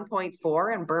of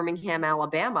 1.4 in Birmingham,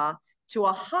 Alabama, to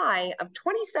a high of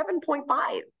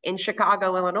 27.5 in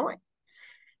Chicago, Illinois.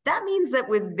 That means that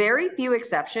with very few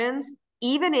exceptions,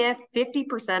 even if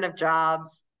 50% of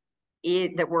jobs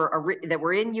that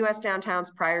were in US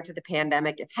downtowns prior to the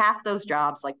pandemic, if half those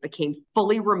jobs became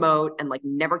fully remote and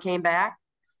never came back,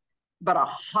 but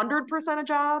 100% of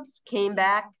jobs came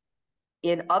back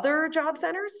in other job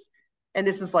centers. And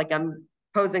this is I'm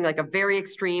posing a very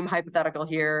extreme hypothetical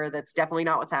here. That's definitely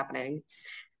not what's happening.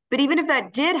 But even if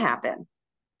that did happen,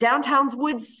 downtowns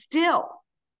would still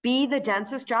be the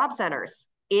densest job centers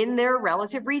in their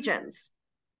relative regions.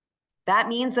 That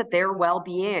means that their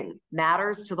well-being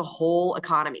matters to the whole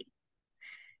economy.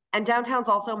 And downtowns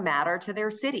also matter to their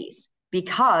cities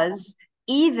because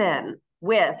even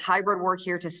with hybrid work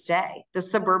here to stay, the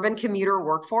suburban commuter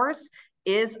workforce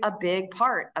is a big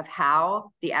part of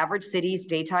how the average city's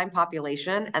daytime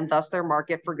population and thus their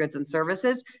market for goods and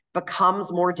services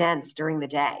becomes more dense during the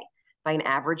day by an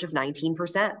average of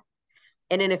 19%.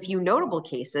 And in a few notable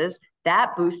cases,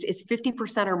 that boost is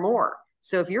 50% or more.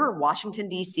 So if you're in Washington,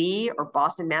 D.C. or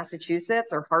Boston,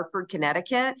 Massachusetts or Hartford,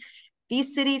 Connecticut,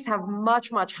 these cities have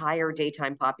much, much higher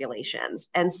daytime populations.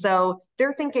 And so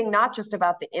they're thinking not just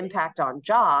about the impact on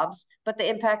jobs, but the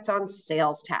impact on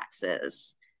sales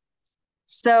taxes.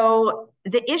 So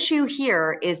the issue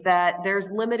here is that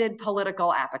there's limited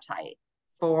political appetite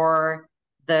for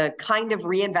the kind of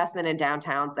reinvestment in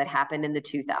downtowns that happened in the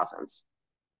 2000s.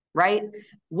 Right?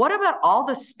 What about all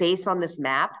the space on this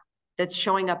map that's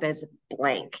showing up as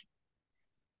blank?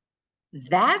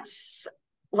 That's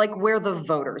where the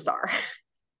voters are.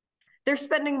 They're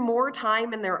spending more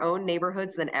time in their own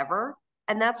neighborhoods than ever,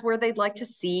 and that's where they'd like to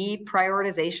see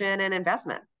prioritization and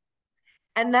investment.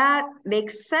 And that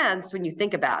makes sense when you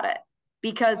think about it,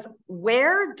 because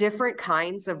where different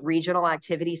kinds of regional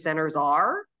activity centers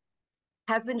are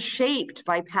has been shaped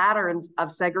by patterns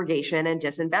of segregation and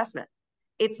disinvestment.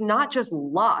 It's not just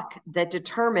luck that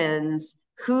determines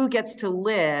who gets to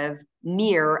live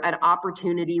near an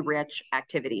opportunity-rich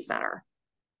activity center.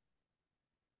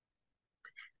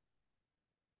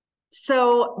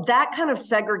 So that kind of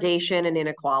segregation and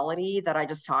inequality that I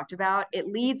just talked about, it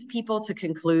leads people to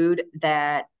conclude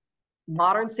that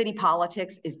modern city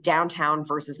politics is downtown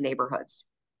versus neighborhoods.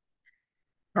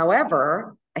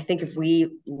 However, I think if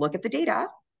we look at the data,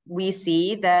 we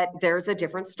see that there's a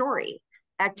different story.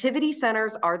 Activity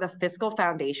centers are the fiscal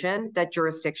foundation that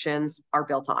jurisdictions are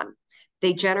built on.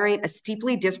 They generate a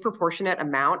steeply disproportionate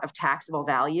amount of taxable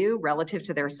value relative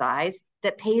to their size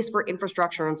that pays for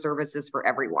infrastructure and services for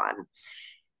everyone.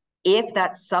 If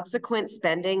that subsequent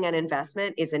spending and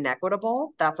investment is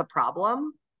inequitable, that's a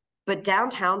problem. But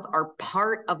downtowns are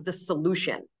part of the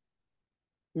solution,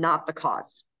 not the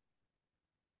cause.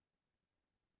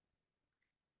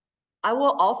 I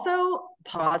will also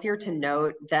pause here to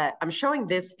note that I'm showing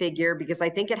this figure because I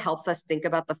think it helps us think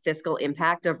about the fiscal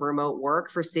impact of remote work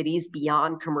for cities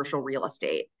beyond commercial real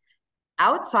estate.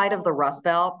 Outside of the Rust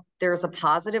Belt, there's a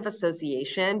positive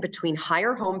association between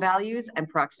higher home values and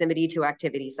proximity to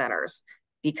activity centers.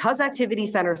 Because activity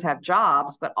centers have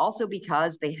jobs, but also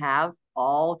because they have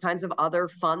all kinds of other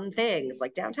fun things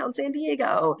like downtown San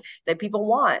Diego that people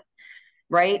want.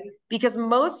 Right? Because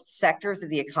most sectors of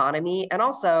the economy and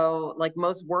also like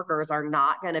most workers are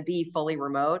not going to be fully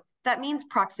remote. That means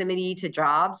proximity to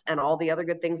jobs and all the other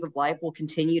good things of life will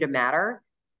continue to matter.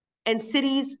 And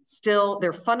cities still,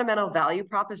 their fundamental value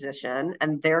proposition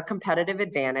and their competitive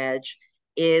advantage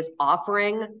is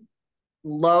offering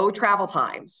low travel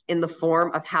times in the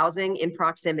form of housing in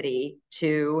proximity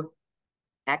to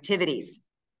activities,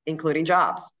 including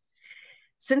jobs.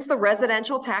 Since the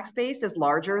residential tax base is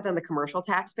larger than the commercial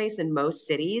tax base in most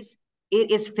cities, it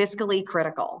is fiscally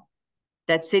critical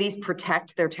that cities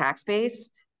protect their tax base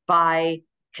by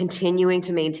continuing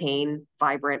to maintain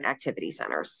vibrant activity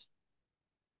centers.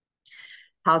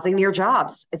 Housing near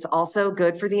jobs, it's also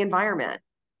good for the environment.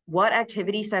 What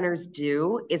activity centers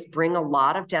do is bring a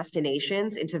lot of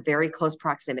destinations into very close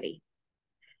proximity,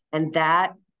 and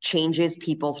that changes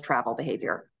people's travel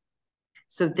behavior.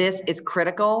 So this is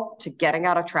critical to getting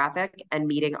out of traffic and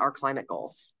meeting our climate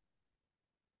goals.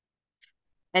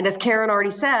 And as Karen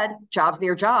already said, jobs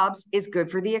near jobs is good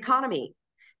for the economy.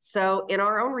 So in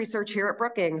our own research here at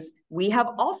Brookings, we have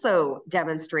also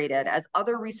demonstrated, as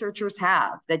other researchers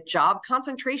have, that job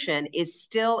concentration is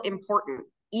still important,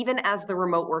 even as the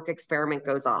remote work experiment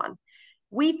goes on.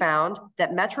 We found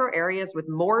that metro areas with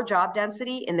more job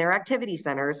density in their activity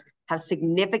centers have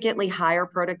significantly higher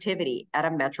productivity at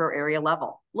a metro area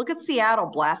level. Look at Seattle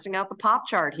blasting out the pop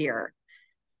chart here.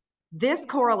 This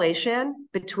correlation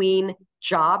between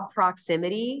job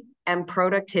proximity and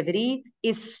productivity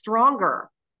is stronger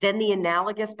than the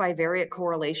analogous bivariate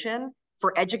correlation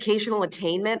for educational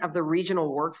attainment of the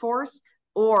regional workforce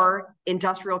or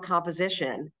industrial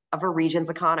composition of a region's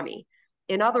economy.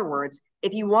 In other words,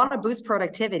 if you want to boost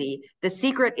productivity, the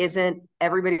secret isn't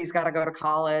everybody's got to go to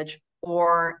college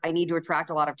or I need to attract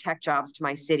a lot of tech jobs to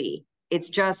my city. It's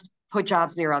just put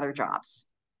jobs near other jobs.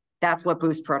 That's what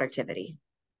boosts productivity.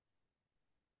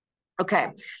 Okay,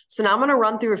 so now I'm going to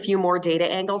run through a few more data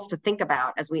angles to think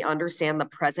about as we understand the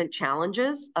present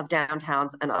challenges of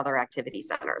downtowns and other activity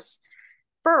centers.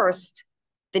 First,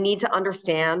 the need to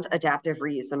understand adaptive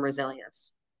reuse and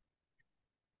resilience.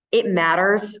 It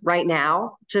matters right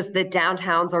now just that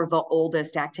downtowns are the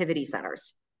oldest activity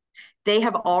centers. They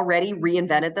have already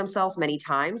reinvented themselves many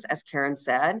times, as Karen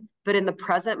said, but in the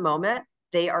present moment,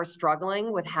 they are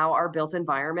struggling with how our built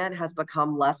environment has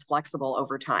become less flexible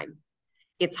over time.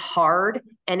 It's hard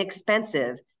and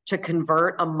expensive to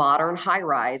convert a modern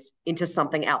high-rise into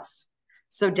something else.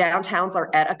 So downtowns are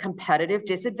at a competitive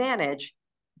disadvantage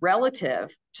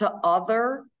relative to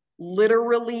other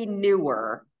literally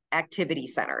newer activity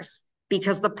centers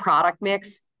because the product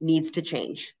mix needs to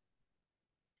change.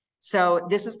 So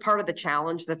this is part of the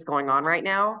challenge that's going on right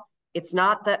now. It's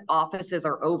not that offices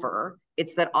are over,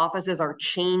 it's that offices are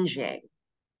changing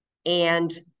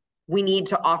and we need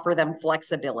to offer them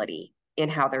flexibility in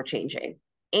how they're changing.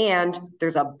 And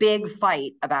there's a big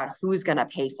fight about who's going to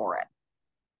pay for it.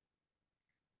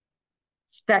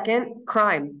 Second,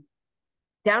 crime.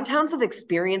 Downtowns have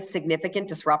experienced significant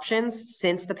disruptions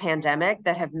since the pandemic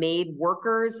that have made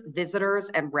workers, visitors,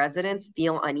 and residents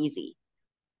feel uneasy.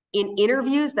 In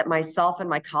interviews that myself and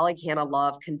my colleague Hannah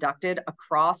Love conducted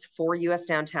across 4 US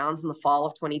downtowns in the fall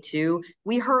of 22,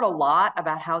 we heard a lot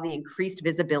about how the increased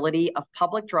visibility of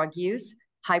public drug use,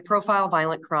 high-profile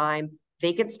violent crime,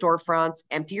 vacant storefronts,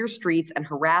 emptier streets, and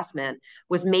harassment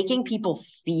was making people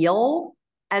feel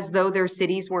as though their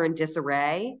cities were in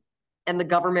disarray and the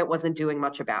government wasn't doing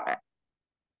much about it.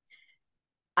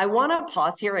 I want to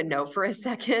pause here and note for a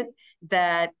second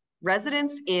that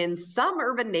residents in some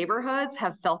urban neighborhoods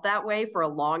have felt that way for a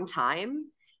long time.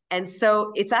 And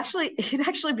so it can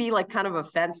actually be like kind of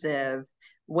offensive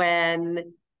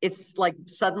when it's like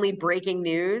suddenly breaking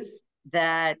news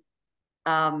that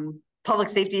public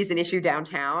safety is an issue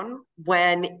downtown,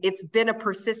 when it's been a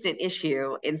persistent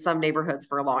issue in some neighborhoods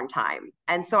for a long time.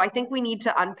 And so I think we need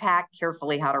to unpack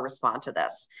carefully how to respond to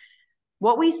this.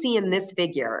 What we see in this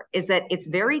figure is that it's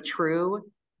very true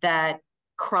that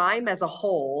crime as a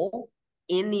whole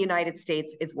in the United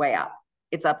States is way up.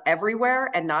 It's up everywhere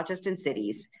and not just in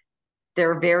cities. There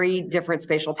are very different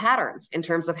spatial patterns in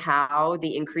terms of how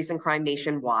the increase in crime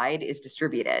nationwide is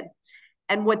distributed.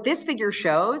 And what this figure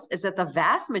shows is that the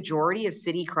vast majority of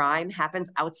city crime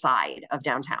happens outside of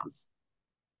downtowns.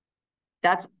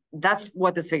 That's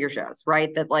what this figure shows,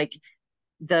 right? That like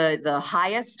the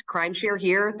highest crime share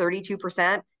here,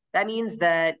 32%, that means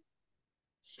that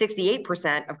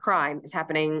 68% of crime is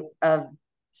happening, of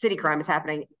city crime is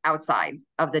happening outside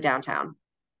of the downtown.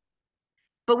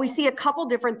 But we see a couple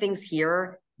different things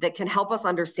here that can help us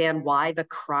understand why the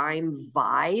crime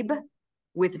vibe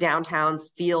with downtowns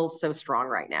feels so strong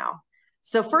right now.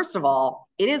 So first of all,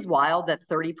 it is wild that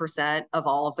 30% of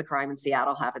all of the crime in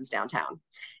Seattle happens downtown.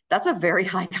 That's a very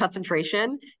high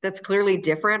concentration that's clearly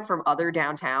different from other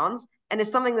downtowns, and is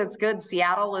something that's good.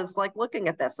 Seattle is like looking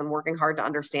at this and working hard to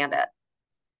understand it.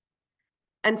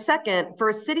 And second, for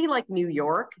a city like New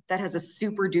York that has a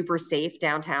super duper safe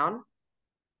downtown,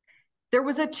 there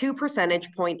was a 2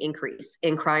 percentage point increase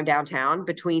in crime downtown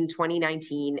between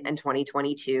 2019 and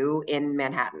 2022 in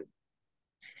Manhattan.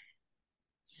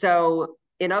 So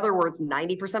in other words,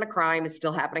 90% of crime is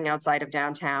still happening outside of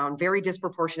downtown, very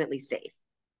disproportionately safe.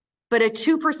 But a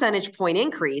 2 percentage point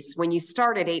increase when you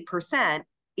start at 8%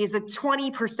 is a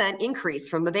 20% increase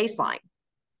from the baseline,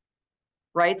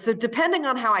 right? So depending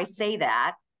on how I say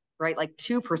that, right, like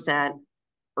 2%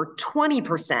 or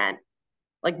 20%,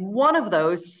 like one of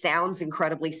those sounds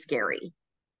incredibly scary.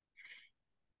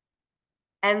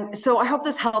 And so I hope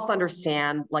this helps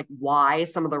understand like why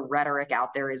some of the rhetoric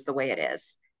out there is the way it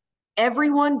is.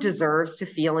 Everyone deserves to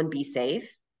feel and be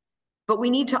safe, but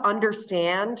we need to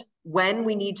understand when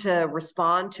we need to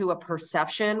respond to a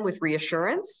perception with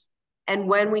reassurance and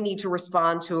when we need to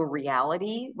respond to a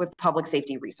reality with public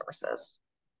safety resources.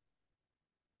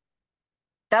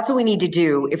 That's what we need to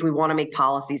do if we want to make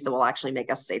policies that will actually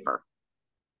make us safer.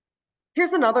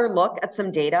 Here's another look at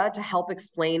some data to help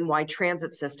explain why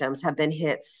transit systems have been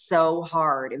hit so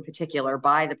hard, in particular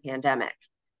by the pandemic.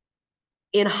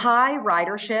 In high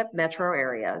ridership metro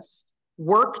areas,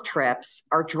 work trips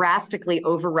are drastically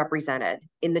overrepresented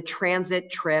in the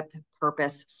transit trip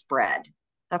purpose spread.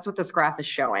 That's what this graph is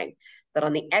showing, that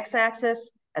on the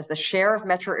x-axis, as the share of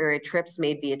metro area trips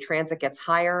made via transit gets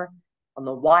higher, on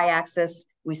the y-axis,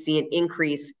 we see an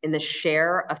increase in the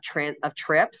share of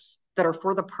trips that are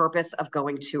for the purpose of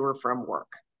going to or from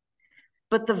work.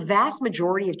 But the vast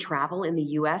majority of travel in the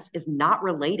US is not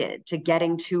related to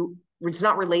getting to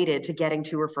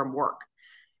or from work.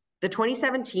 The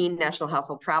 2017 National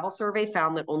Household Travel Survey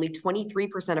found that only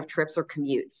 23% of trips are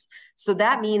commutes. So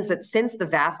that means that since the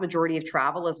vast majority of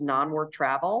travel is non-work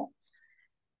travel,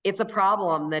 it's a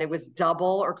problem that it was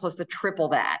double or close to triple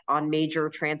that on major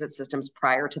transit systems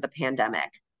prior to the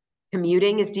pandemic.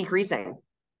 Commuting is decreasing.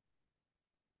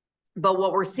 But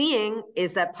what we're seeing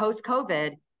is that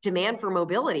post-COVID, demand for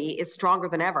mobility is stronger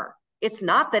than ever. It's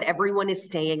not that everyone is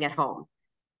staying at home.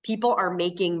 People are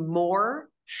making more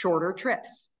shorter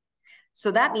trips.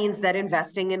 So that means that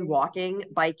investing in walking,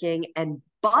 biking, and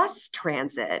bus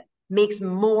transit makes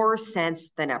more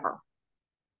sense than ever.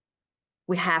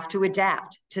 We have to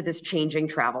adapt to this changing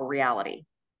travel reality.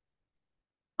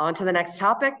 On to the next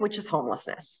topic, which is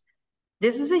homelessness.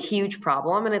 This is a huge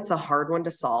problem and it's a hard one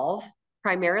to solve,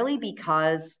 primarily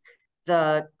because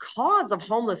the cause of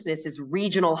homelessness is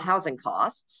regional housing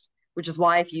costs, which is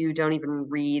why if you don't even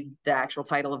read the actual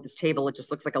title of this table, it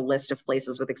just looks like a list of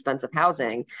places with expensive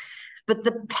housing. But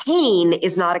the pain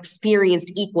is not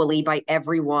experienced equally by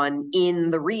everyone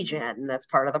in the region. That's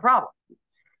part of the problem.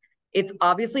 It's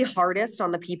obviously hardest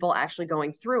on the people actually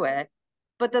going through it,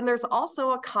 but then there's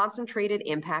also a concentrated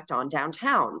impact on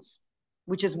downtowns,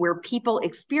 which is where people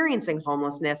experiencing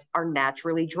homelessness are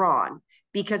naturally drawn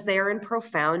because they are in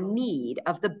profound need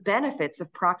of the benefits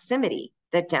of proximity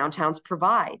that downtowns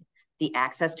provide, the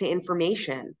access to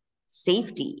information,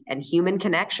 safety, and human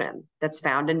connection that's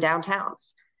found in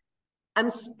downtowns. I'm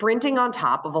sprinting on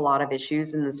top of a lot of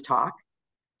issues in this talk.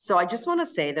 So I just want to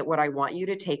say that what I want you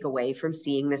to take away from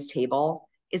seeing this table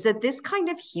is that this kind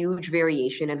of huge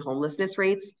variation in homelessness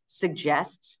rates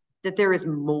suggests that there is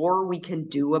more we can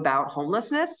do about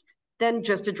homelessness than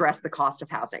just address the cost of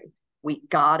housing. We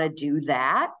gotta do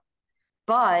that,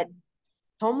 but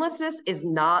homelessness is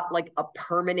not like a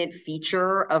permanent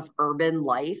feature of urban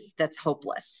life that's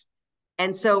hopeless.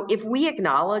 And so if we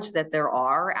acknowledge that there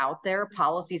are out there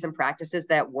policies and practices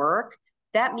that work,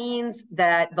 that means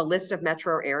that the list of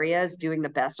metro areas doing the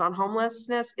best on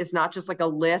homelessness is not just like a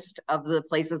list of the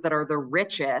places that are the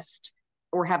richest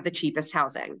or have the cheapest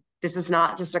housing. This is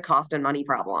not just a cost and money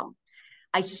problem.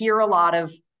 I hear a lot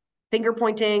of finger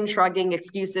pointing, shrugging,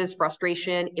 excuses,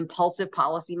 frustration, impulsive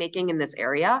policymaking in this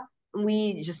area.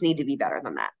 We just need to be better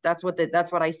than that. That's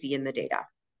what I see in the data.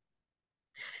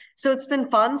 So it's been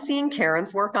fun seeing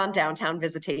Karen's work on downtown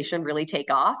visitation really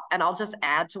take off. And I'll just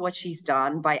add to what she's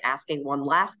done by asking one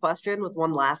last question with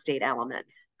one last data element.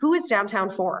 Who is downtown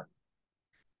for?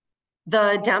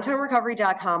 The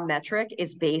downtownrecovery.com metric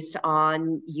is based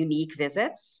on unique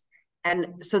visits.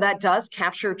 And so that does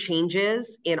capture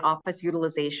changes in office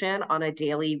utilization on a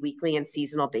daily, weekly, and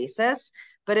seasonal basis.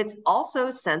 But it's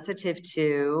also sensitive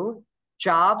to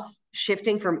jobs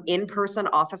shifting from in-person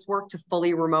office work to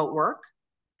fully remote work,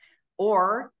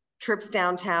 or trips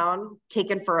downtown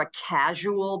taken for a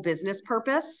casual business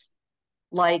purpose.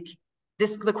 Like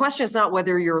this, the question is not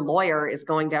whether your lawyer is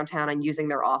going downtown and using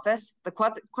their office. The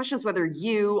question is whether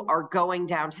you are going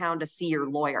downtown to see your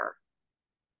lawyer.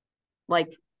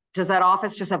 Like, does that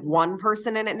office just have one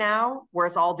person in it now,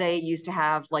 whereas all day it used to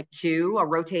have like two, a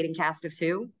rotating cast of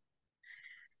two?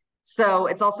 So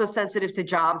it's also sensitive to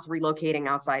jobs relocating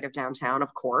outside of downtown,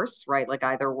 of course, right? Like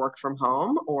either work from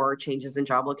home or changes in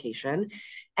job location,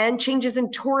 and changes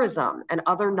in tourism and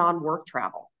other non-work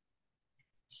travel.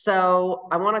 So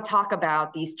I want to talk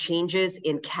about these changes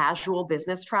in casual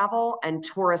business travel and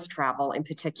tourist travel in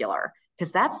particular,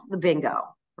 because that's the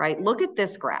bingo, right? Look at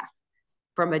this graph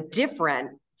from a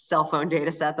different cell phone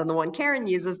data set than the one Karen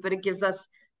uses, but it gives us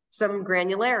some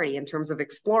granularity in terms of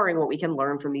exploring what we can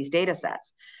learn from these data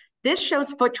sets. This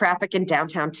shows foot traffic in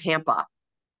downtown Tampa,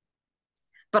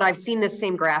 but I've seen this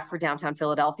same graph for downtown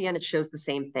Philadelphia, and it shows the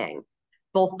same thing.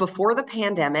 Both before the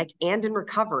pandemic and in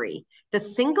recovery, the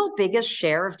single biggest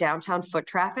share of downtown foot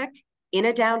traffic in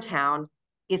a downtown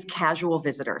is casual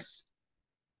visitors,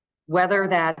 whether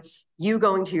that's you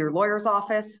going to your lawyer's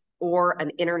office or an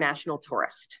international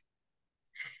tourist.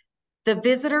 The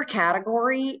visitor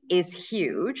category is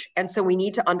huge, and so we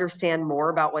need to understand more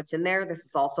about what's in there. This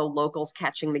is also locals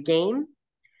catching the game.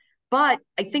 But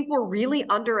I think we're really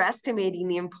underestimating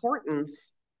the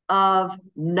importance of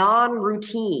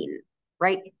non-routine,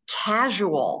 right?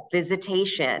 Casual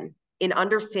visitation in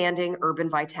understanding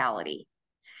urban vitality.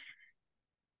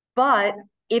 But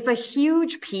if a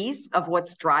huge piece of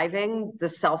what's driving the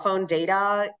cell phone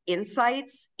data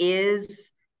insights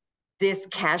is this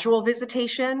casual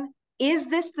visitation, is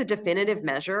this the definitive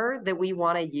measure that we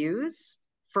want to use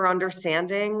for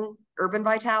understanding urban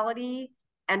vitality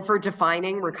and for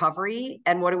defining recovery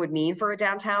and what it would mean for a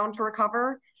downtown to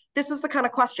recover? This is the kind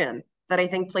of question that I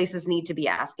think places need to be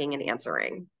asking and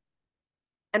answering.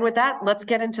 And with that, let's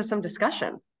get into some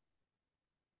discussion.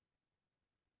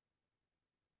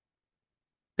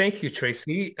 Thank you,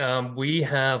 Tracy. We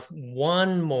have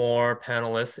one more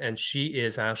panelist, and she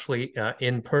is actually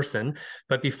in person.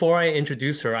 But before I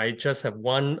introduce her, I just have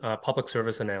one public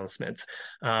service announcement.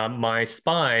 My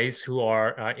spies who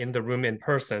are in the room in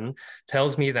person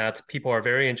tells me that people are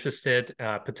very interested,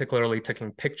 particularly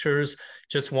taking pictures.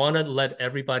 Just want to let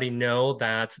everybody know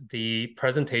that the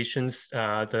presentations,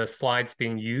 the slides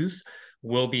being used,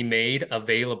 will be made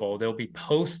available. They'll be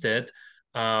posted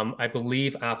I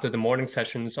believe after the morning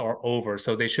sessions are over.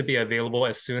 So they should be available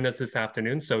as soon as this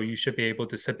afternoon. So you should be able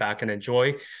to sit back and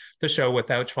enjoy the show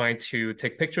without trying to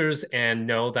take pictures, and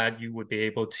know that you would be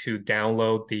able to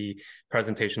download the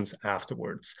presentations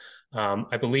afterwards.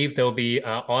 I believe they'll be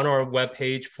on our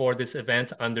webpage for this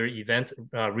event under event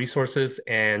resources.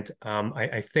 And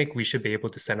I think we should be able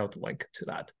to send out the link to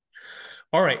that.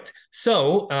 All right,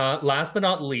 so last but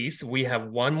not least, we have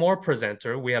one more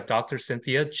presenter. We have Dr.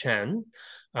 Cynthia Chen,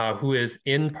 who is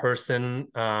in person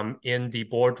in the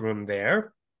boardroom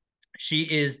there. She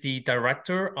is the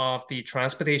director of the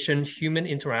Transportation, Human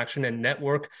Interaction, and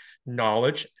Network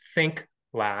Knowledge Think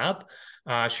Lab.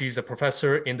 She's a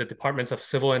professor in the Department of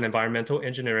Civil and Environmental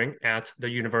Engineering at the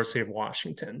University of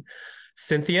Washington.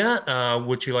 Cynthia,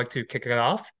 would you like to kick it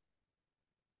off?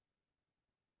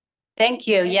 Thank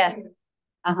you, yes.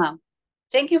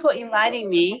 Thank you for inviting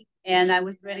me, and I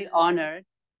was really honored.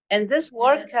 And this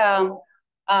work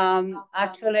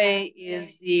actually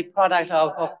is the product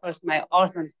of course, my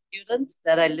awesome students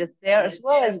that I list there, as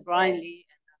well as Brian Lee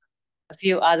a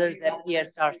few others at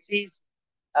PSRC's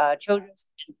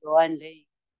Children's and Joanne Lee,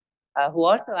 who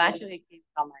also actually came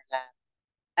from my lab.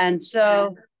 And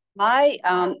so my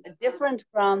different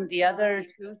from the other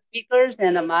two speakers,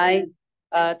 and my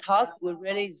talk will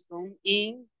really zoom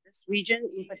in this region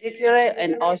in particular,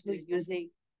 and also using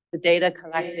the data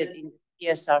collected in the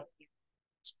PSRC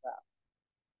as well.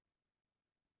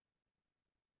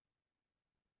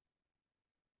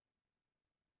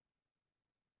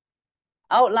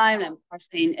 Outline and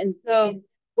parsing. And so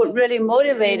what really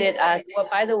motivated us, well,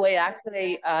 by the way,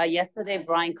 actually, yesterday,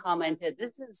 Brian commented,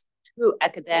 this is too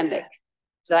academic.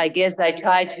 So I guess I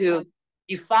try to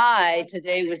defy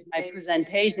today with my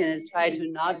presentation is try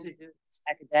to not to do this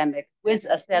academic with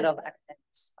a set of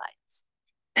academic slides.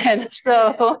 And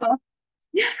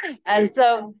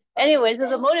so anyway, so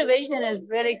the motivation is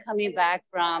really coming back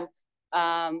from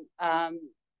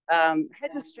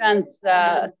Heckenstrand's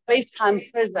space-time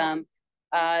prism.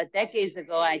 Decades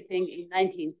ago, I think in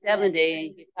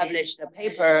 1970, he published a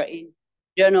paper in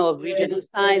Journal of Regional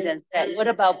Science and said, what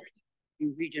about people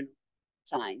in regional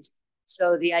science?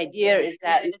 So the idea is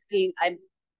that I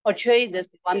portray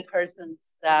this one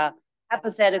person's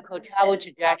hypothetical travel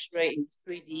trajectory in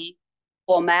 3D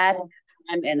format,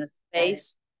 time, and a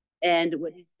space. And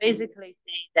what he's basically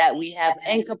saying that we have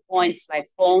anchor points like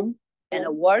home and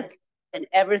a work, and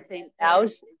everything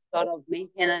else is sort of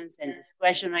maintenance and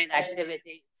discretionary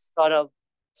activity sort of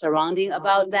surrounding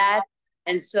about that.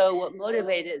 And so what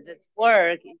motivated this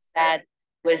work is that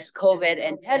with COVID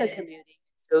and telecommuting,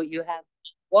 so you have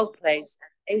workplace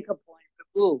and anchor point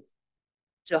removed.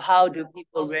 So how do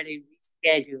people really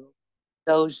reschedule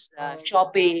those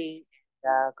shopping,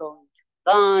 going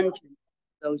to lunch, and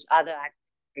those other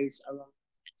activities around?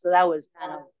 So that was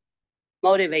kind of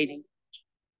motivating.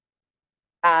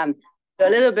 So a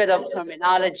little bit of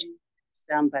terminology is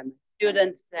done by my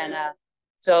students. And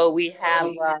so we have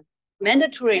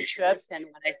mandatory trips, and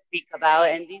what I speak about,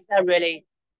 and these are really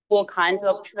 4 kinds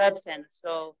of trips. And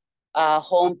so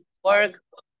home to work,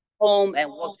 home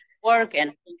and work to work,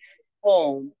 and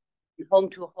home. And home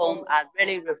to home are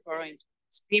really referring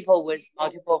to people with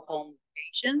multiple home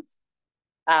locations.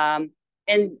 And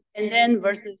then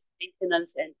versus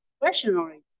maintenance and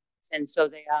discretionary. And so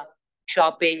they are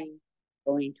shopping,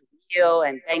 going to meal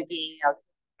and banking,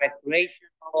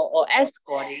 recreational or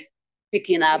escorting,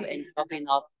 picking up and dropping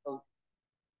off.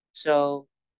 So,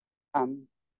 and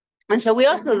so we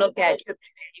also look at trip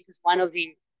training, because one of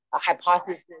the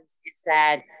hypotheses is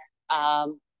that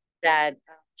how the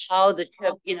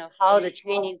trip, how the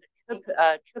training, trip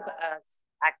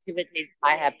activities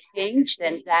might have changed,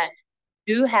 and that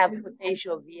do have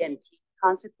potential VMT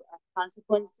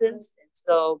consequences. And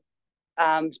so,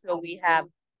 so we have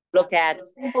look at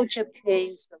simple trip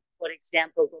chains. So for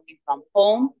example, going from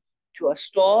home to a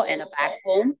store and a back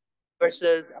home,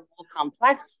 versus a more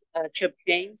complex trip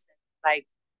chains like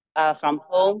from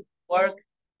home, work,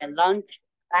 and lunch,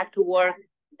 back to work,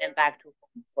 and then back to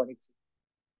home, for example.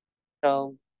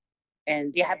 So,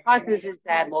 and the hypothesis is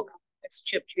that more complex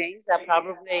trip chains are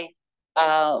probably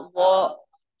more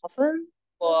often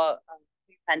for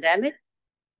pre-pandemic.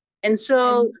 And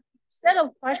so set of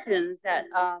questions that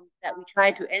that we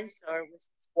try to answer with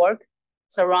this work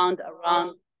surround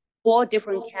around 4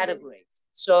 different categories.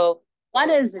 So one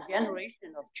is the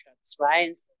generation of trips, right?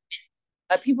 And so,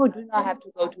 people do not have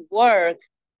to go to work.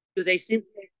 Do they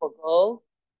simply forego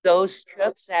those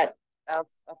trips that are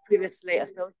previously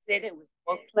associated with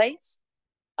workplace?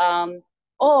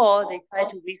 Or they try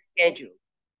to reschedule.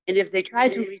 And if they try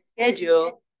to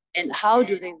reschedule, and how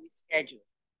do they reschedule?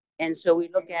 And so we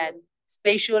look at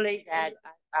spatially that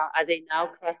are they now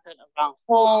clustered around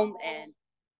home, and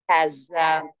has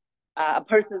a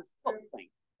person's footprint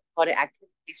or the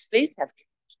activity space has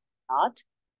changed or not?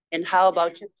 And how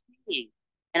about trip training?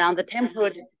 And on the temporal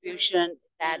distribution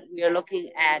that we are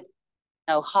looking at,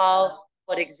 how,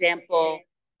 for example,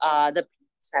 the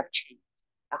peaks have changed,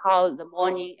 how the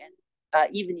morning and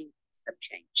evening peaks have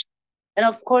changed. And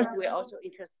of course, we're also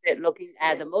interested in looking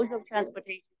at the mode of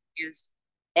transportation used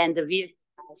and the vehicle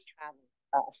travel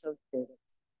associated.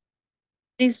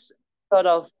 This sort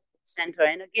of center,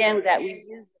 and again, that we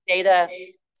use the data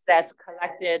sets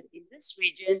collected in this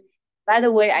region. By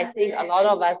the way, I think a lot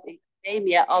of us in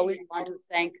academia always want to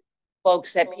thank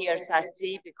folks at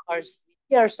PSRC, because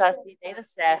the PSRC data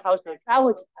set, household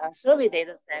travel survey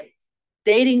data set,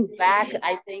 dating back,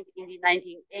 I think, in the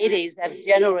 1980s, have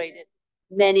generated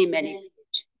many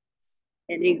pictures,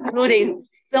 and including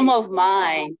some of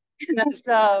mine.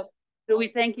 So we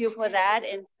thank you for that.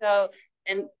 And so,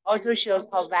 and also shows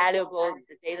how valuable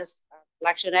the data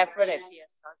collection effort at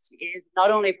PSRC is, not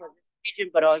only for this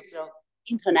region, but also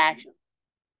international.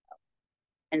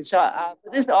 And so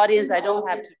for this audience, I don't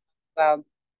have to,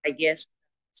 I guess,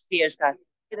 spheres that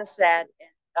data set.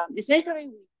 And essentially,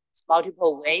 we use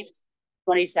multiple waves,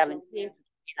 2017 to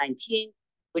 2019,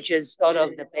 which is sort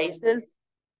of the basis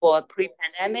for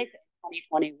pre-pandemic,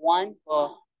 2021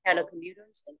 for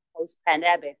telecommuters, and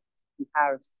post-pandemic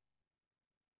comparison.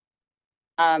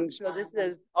 So this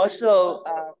is also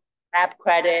lab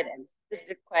credit and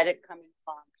statistic credit coming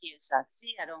from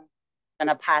PSRC. I don't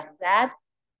gonna pass that.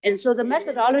 And so the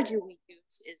methodology we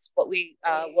use is what we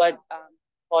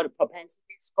call the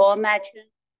propensity score matching.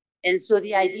 And so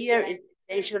the idea is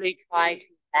essentially try to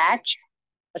match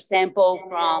a sample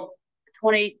from the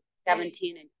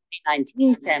 2017 and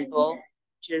 2019 sample,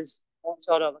 which is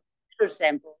sort of a computer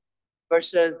sample,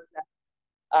 versus the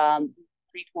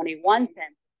 2021 sample,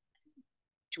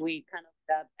 which we kind of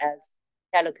dub as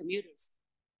telecommuters,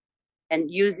 and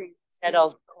using a set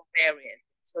of covariates.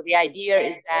 So the idea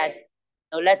is that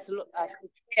let's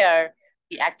compare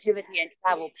the activity and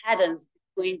travel patterns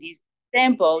between these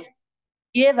samples,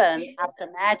 given after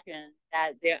matching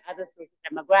that their other social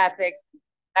demographics,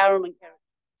 environment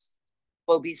characteristics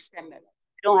will be similar.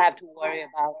 We don't have to worry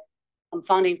about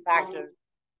confounding factors,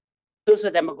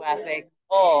 social demographics,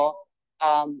 or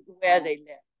where they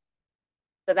live.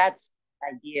 So that's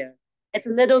the idea. It's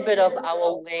a little bit of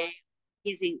our way of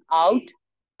teasing out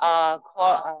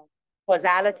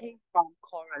causality from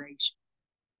correlation.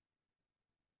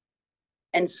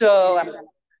 And so I'm going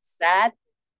to pass that.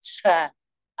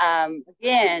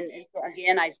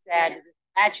 Again, I said the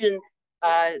matching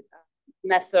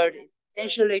method is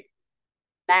essentially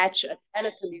match a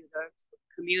telecommuter to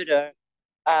a commuter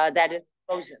that is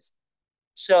closest.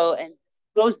 So, and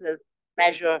closest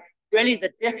measure really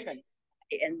the distance,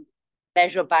 right? And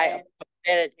measure by a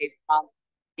probability from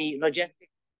the logistic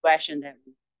regression that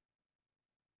we.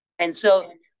 And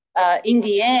so, in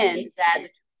the end, that the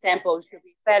two samples should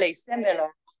be fairly similar,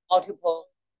 multiple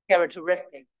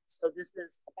characteristics. So this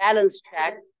is a balance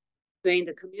check between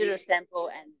the commuter sample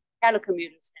and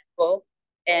telecommuter sample,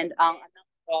 and a number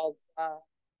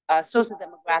of social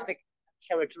demographic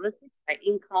characteristics like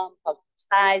income, household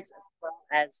size, as well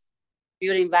as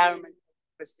built environment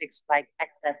characteristics like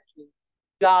access to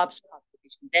jobs,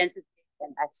 population density,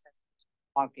 and access to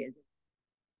markets.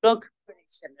 Look pretty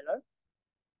similar.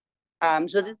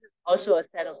 So this is also a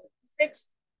set of statistics,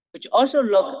 which also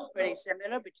look pretty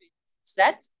similar between the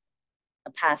sets.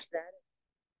 I'll pass that.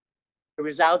 The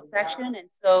result section. And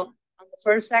so on the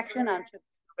first section on trip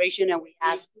duration, and we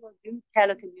ask, do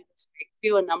telecommuters make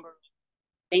fewer number of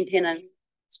maintenance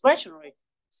discretionary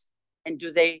trips? And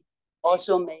do they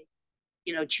also make,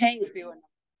 change fewer number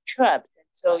of trips? And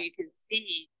so you can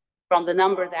see from the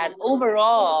number that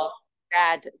overall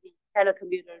that the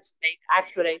telecommuters make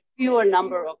actually fewer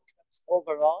number of trips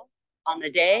overall on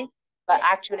a day, but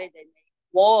actually they make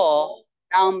more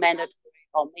non-mandatory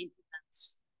or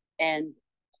maintenance and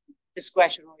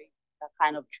discretionary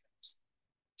kind of trips.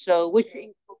 So which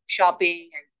include shopping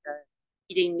and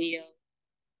eating meals.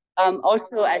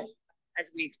 Also, as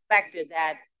we expected,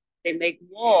 that they make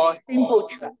more simple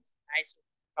trips, right? So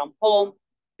from home,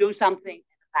 do something,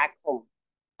 and back home,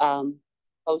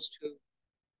 opposed to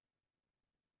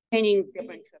painting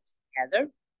different trips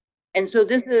together. And so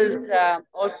this is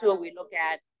also, we look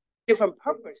at different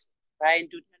purposes, right?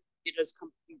 Do telecommuters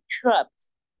complete trips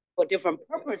for different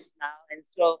purposes now? And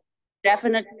so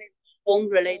definitely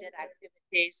home-related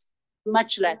activities,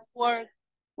 much less work,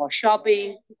 more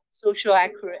shopping, social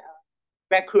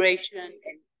recreation,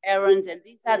 and errands. And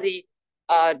these are the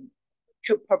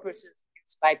trip purposes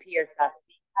used by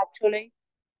PSRC, actually.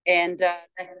 And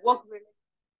work related.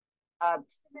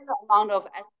 Similar amount of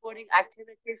escorting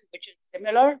activities, which is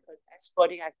similar, because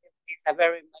escorting activities are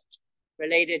very much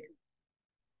related.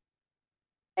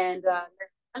 And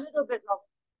a little bit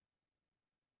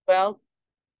of,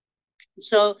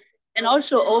 so, and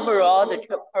also overall, the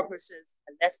trip purposes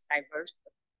are less diverse.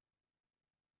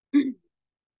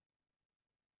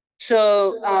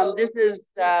 So this is,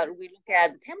 we look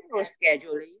at temporal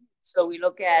scheduling. So we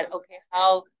look at, okay,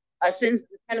 how, since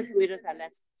the telecommuters are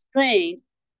less constrained,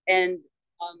 and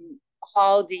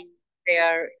how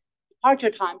their departure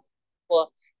times for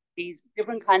these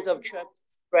different kinds of trips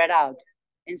spread out.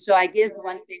 And so I guess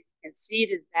one thing we can see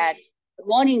is that the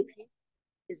morning peak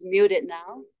is muted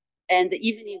now, and the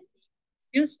evening peak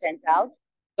still stands out,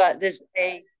 but there's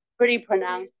a pretty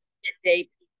pronounced midday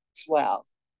peak as well,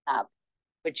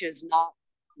 which is not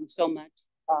so much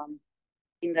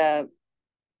in the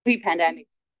pre-pandemic.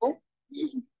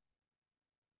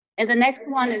 And the next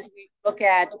one is we look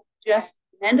at just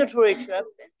mandatory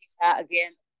trips, and these are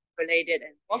again related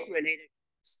and work-related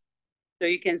trips. So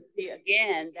you can see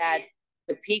again that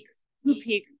the peaks two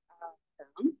peaks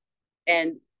down,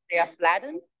 and they are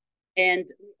flattened. And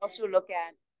we also look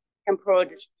at temporal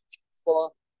distribution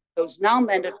for those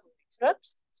non-mandatory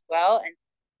trips as well. And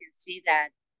you can see that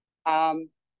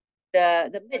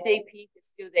the midday peak is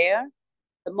still there.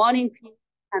 The morning peak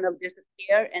kind of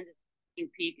disappear, and the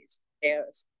evening peak is there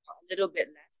as well, a little bit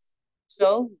less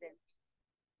so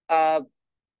than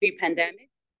pre-pandemic.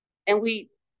 And we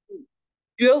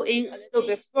drill in a little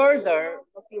bit further,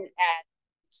 looking at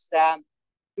some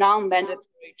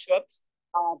non-mandatory trips,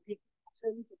 peak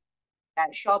patterns,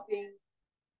 at shopping,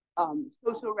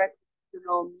 social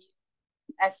recreational,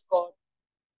 escort,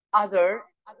 other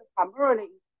primarily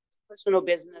personal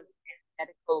business and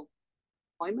medical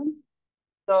appointments.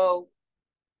 So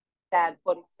that,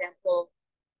 for example,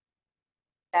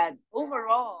 that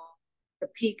overall the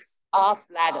peaks are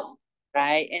flattened,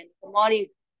 right? And the morning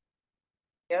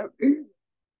there,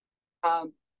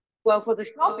 well, for the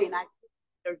shopping, I think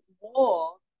there's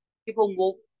more people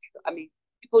move. I mean,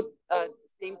 people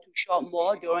seem to shop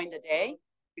more during the day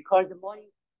because the morning,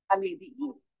 I mean,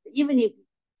 the evening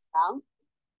is down,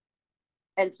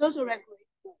 and social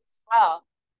recreation as well.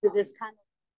 So this kind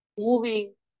of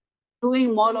moving,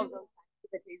 doing more of those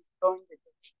activities during the day.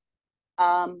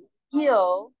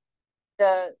 Here,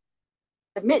 the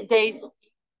midday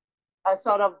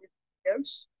sort of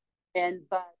disappears, and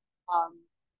but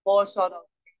more sort of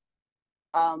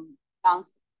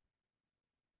bounce.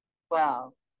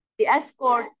 Well, the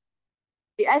escort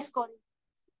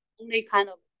only kind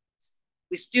of,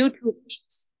 we still two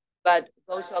peaks, but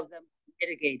both of them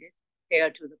mitigated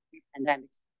compared to the pre-pandemic.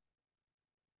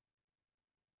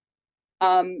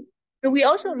 So we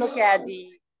also look at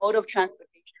the mode of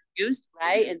transportation used,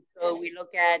 right? And so we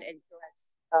look at, and so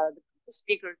as the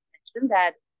speaker mentioned,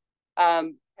 that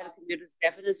telecommuters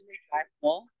definitely drive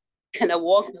more and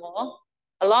walk more,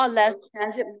 a lot less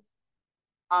transit.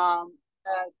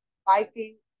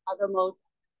 Biking, other modes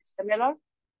similar.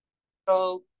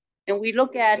 So, and we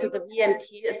look at the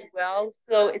VMT as well.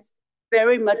 So it's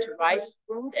very much rice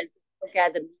food, and look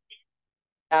at the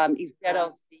instead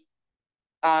of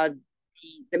the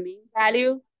mean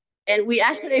value. And we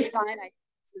actually find,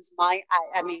 this is I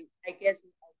mean, I guess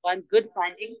one good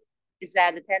finding is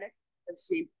that the telecommuters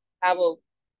seem to travel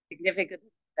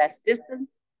significantly less distance,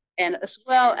 and as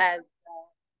well as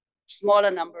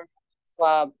smaller number of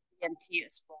VMT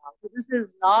as well. So this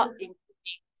is not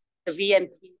including the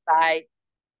VMT by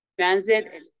transit,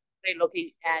 and we're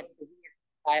looking at the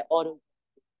VMT by auto.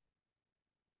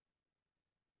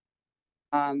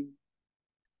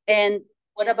 And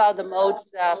what about the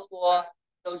modes for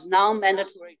those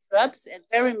non-mandatory trips? And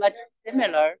very much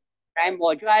similar, right?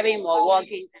 More driving, more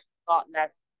walking, and a lot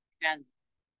less transit.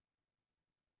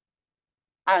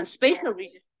 Spatial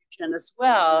redistribution as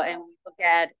well, and we look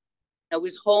at,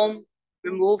 with home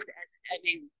removed,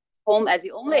 home as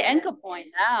the only anchor point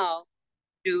now,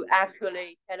 to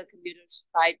actually telecommuters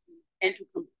try to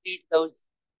complete those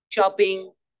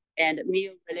shopping and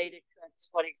meal related trips,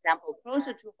 for example,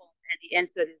 closer to home, and the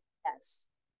answer is yes.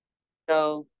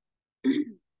 So,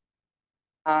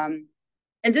 and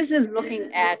this is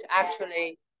looking at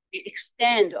actually the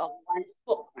extent of one's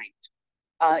footprint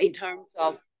in terms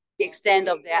of the extent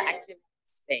of their activity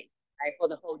space, right, for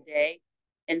the whole day.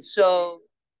 And so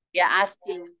we are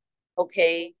asking,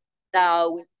 okay, now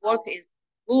with work is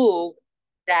moved,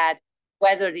 that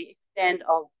whether the extent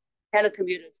of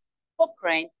telecommuters'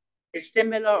 footprint is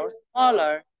similar or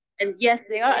smaller. And yes,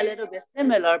 they are a little bit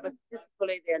similar, but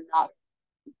statistically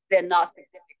they're not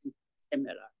significantly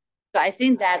similar. So I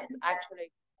think that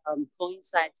actually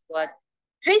coincides what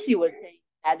Tracy was saying,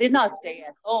 that they did not stay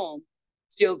at home,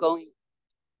 still going,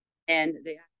 and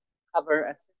they cover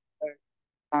a similar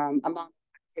amount of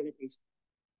activities.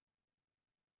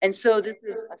 And so this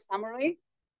is a summary,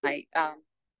 right?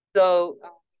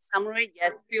 Summary,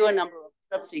 yes, fewer number of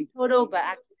trips in total, but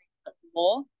actually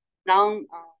more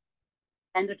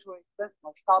non-mandatory trips,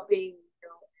 more shopping,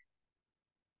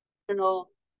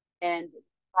 and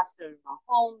faster in our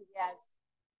home, yes.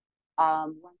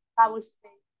 One travel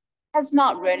space has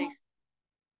not really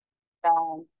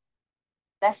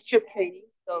less trip training,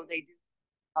 so they do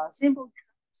simple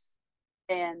trips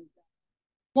and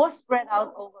more spread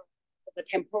out over the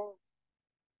temporal.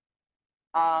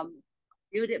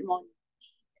 Muted morning,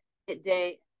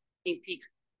 midday, in peaks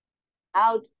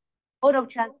out, mode of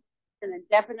transportation, and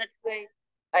definitely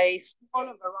a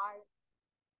smaller variety,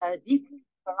 a decreased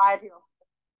variety of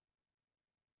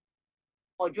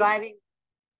or driving,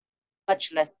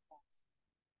 much less.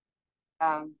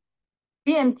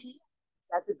 BMT,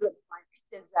 that's a good point,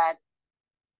 is that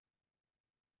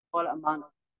all amount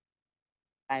of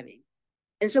driving.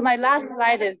 And so my last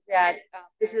slide is that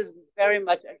this is very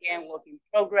much, again, work in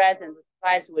progress, and the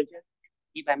slides were just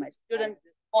made by my students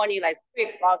this morning, like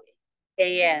 3:00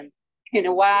 a.m.,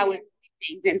 while I was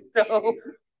sleeping. And so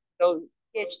those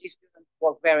PhD students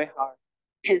work very hard.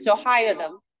 And so hire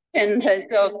them. And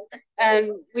so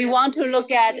we want to look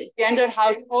at gendered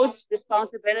households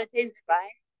responsibilities,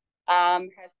 right?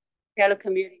 Has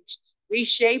telecommuting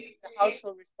reshaped the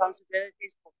household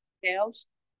responsibilities for females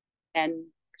and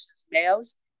versus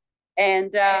males?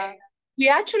 And we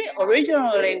actually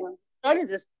originally, when we started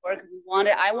this work,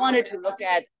 I wanted to look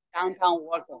at downtown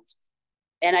workers.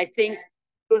 And I think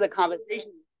through the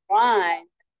conversation with Brian,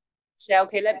 say,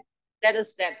 okay, let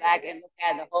us step back and look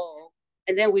at the whole,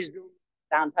 and then we zoom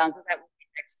downtown. So that will be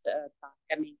next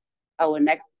time. Our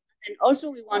next. And also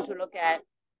we want to look at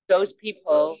those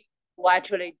people who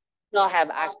actually do not have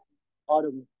access to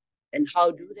automobile, and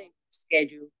how do they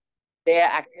schedule their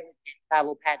activity and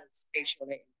travel patterns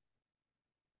spatially.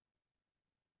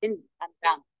 I'm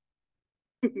done.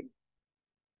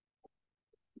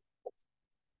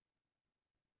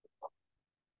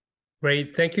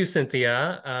 Great. Thank you,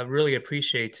 Cynthia. Really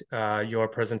appreciate your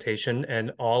presentation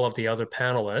and all of the other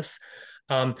panelists.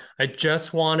 I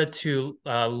just wanted to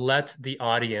let the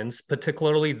audience,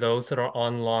 particularly those that are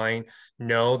online,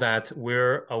 know that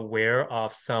we're aware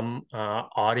of some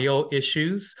audio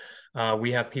issues.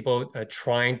 We have people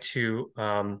trying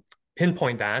to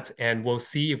pinpoint that, and we'll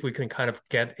see if we can kind of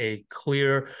get a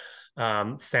clear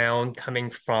sound coming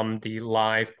from the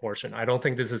live portion. I don't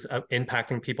think this is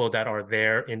impacting people that are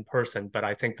there in person, but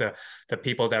I think the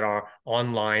people that are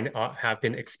online have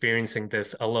been experiencing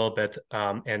this a little bit.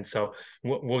 And so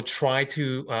we'll try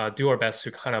to do our best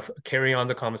to kind of carry on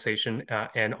the conversation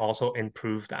and also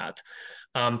improve that.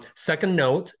 Second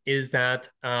note is that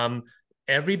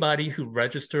everybody who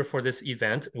registered for this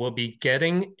event will be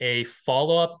getting a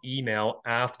follow-up email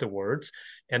afterwards,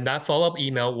 and that follow-up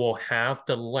email will have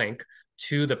the link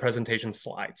to the presentation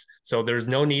slides. So there's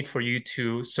no need for you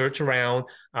to search around.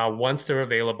 Once they're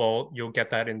available, you'll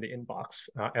get that in the inbox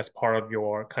as part of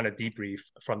your kind of debrief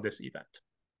from this event.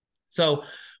 So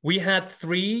we had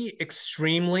 3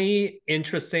 extremely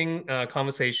interesting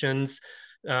conversations.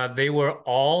 They were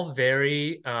all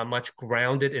very much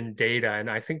grounded in data. And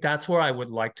I think that's where I would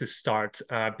like to start,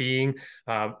 being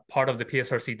part of the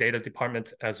PSRC data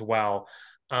department as well.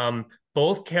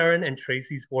 Both Karen and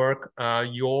Tracy's work,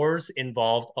 yours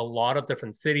involved a lot of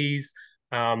different cities.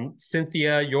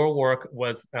 Cynthia, your work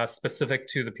was specific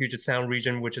to the Puget Sound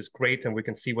region, which is great, and we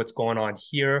can see what's going on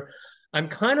here. I'm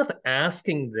kind of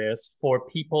asking this for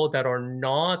people that are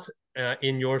not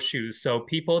in your shoes. So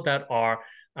people that are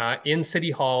in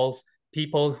city halls,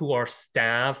 people who are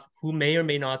staff, who may or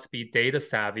may not be data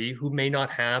savvy, who may not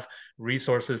have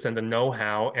resources and the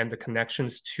know-how and the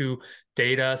connections to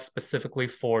data specifically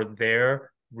for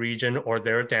their region or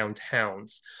their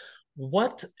downtowns.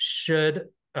 What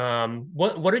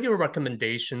are your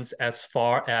recommendations as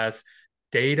far as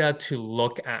data to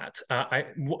look at?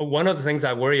 One of the things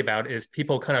I worry about is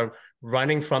people kind of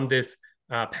running from this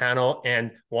panel and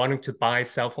wanting to buy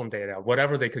cell phone data,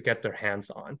 whatever they could get their hands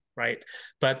on, right?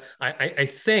 But I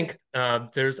think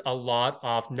there's a lot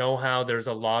of know-how, there's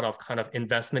a lot of kind of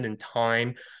investment in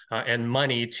time and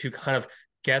money to kind of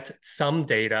get some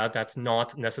data that's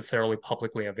not necessarily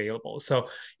publicly available. So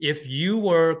if you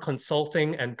were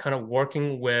consulting and kind of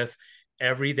working with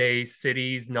everyday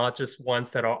cities, not just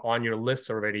ones that are on your list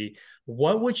already,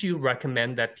 what would you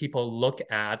recommend that people look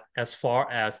at as far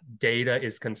as data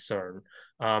is concerned?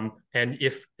 And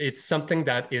if it's something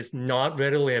that is not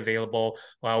readily available,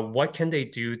 what can they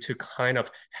do to kind of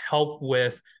help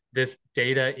with this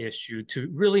data issue to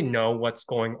really know what's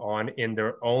going on in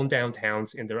their own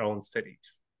downtowns, in their own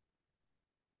cities?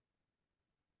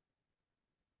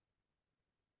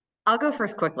 I'll go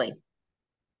first quickly.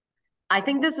 I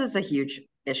think this is a huge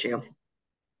issue.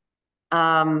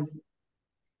 The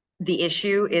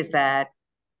issue is that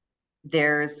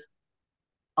there's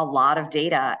a lot of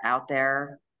data out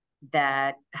there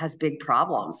that has big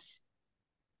problems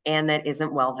and that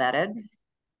isn't well vetted.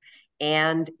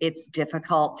 And it's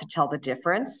difficult to tell the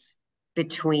difference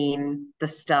between the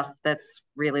stuff that's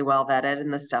really well vetted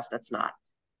and the stuff that's not.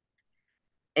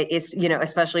 It's,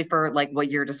 especially for like what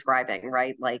you're describing,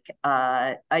 right? Like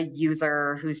a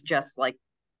user who's just like,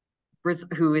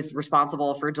 who is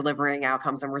responsible for delivering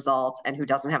outcomes and results and who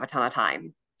doesn't have a ton of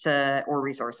time or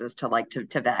resources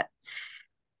to vet.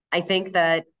 I think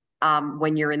that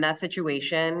when you're in that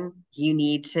situation, you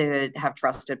need to have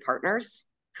trusted partners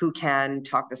who can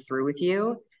talk this through with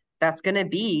you. That's going to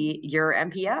be your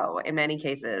MPO in many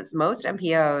cases. Most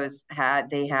MPOs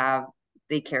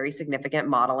they carry significant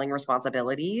modeling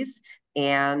responsibilities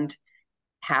and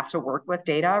have to work with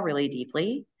data really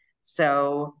deeply.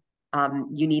 So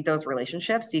you need those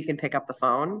relationships so you can pick up the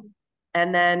phone.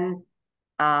 And then,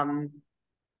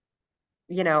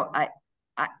 you know, I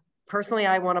personally,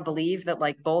 I want to believe that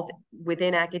like both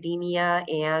within academia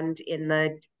and in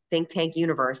the think tank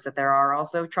universe, that there are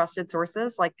also trusted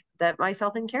sources like that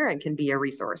myself and Karen can be a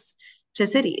resource to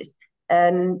cities.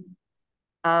 And,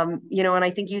 you know, and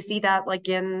I think you see that like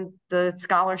in the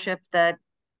scholarship that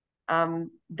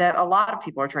that a lot of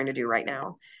people are trying to do right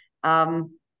now.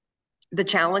 The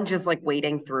challenge is like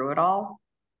wading through it all.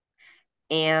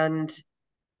 And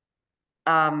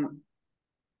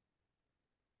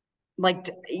like,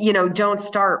 you know, don't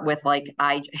start with like,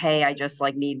 hey, I just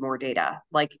like need more data.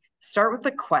 Like start with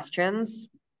the questions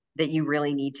that you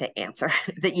really need to answer,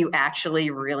 that you actually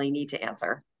really need to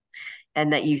answer,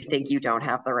 and that you think you don't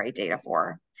have the right data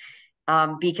for.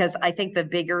 Because I think the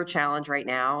bigger challenge right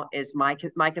now is my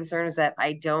concern is that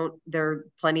there are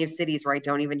plenty of cities where I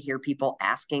don't even hear people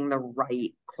asking the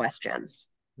right questions.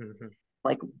 Mm-hmm.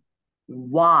 Like,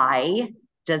 why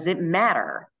does it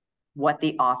matter what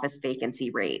the office vacancy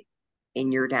rate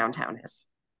in your downtown is,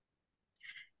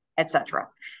 etc.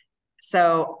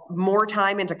 So more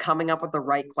time into coming up with the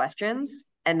right questions,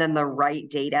 and then the right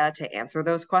data to answer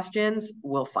those questions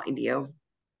will find you.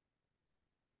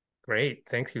 Great.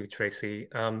 Thank you, Tracy.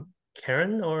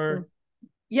 Karen or?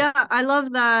 Yeah, I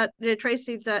love that.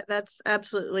 Tracy, that's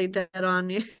absolutely dead on.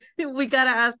 We got to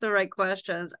ask the right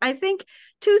questions. I think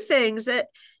two things that,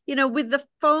 you know, with the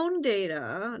phone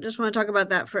data, I just want to talk about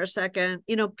that for a second.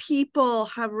 You know, people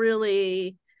have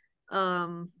really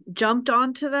jumped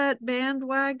onto that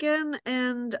bandwagon,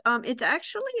 and it's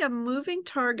actually a moving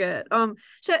target.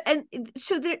 So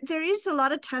there is a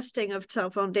lot of testing of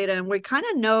cell phone data, and we kind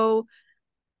of know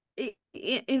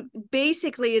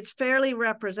basically it's fairly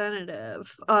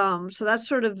representative. So that's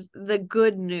sort of the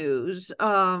good news.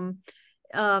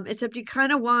 Except you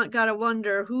kind of gotta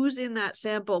wonder who's in that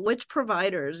sample, which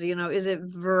providers, you know, is it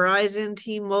Verizon,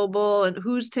 T-Mobile, and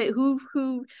who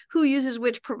uses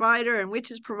which provider, and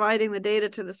which is providing the data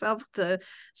to the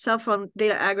cell phone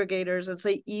data aggregators. And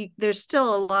so there's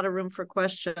still a lot of room for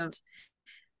questions.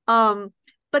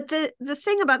 But the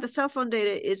thing about the cell phone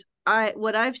data is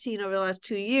what I've seen over the last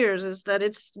 2 years is that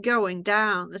it's going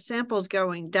down. The sample's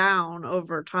going down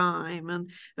over time. And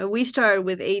we started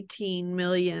with 18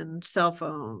 million cell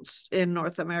phones in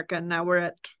North America, and now we're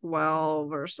at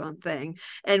 12 or something.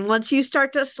 And once you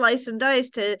start to slice and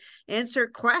dice to answer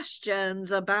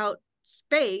questions about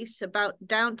space, about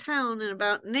downtown, and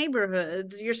about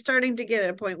neighborhoods, you're starting to get at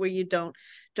a point where you don't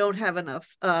have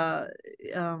enough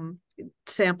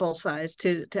sample size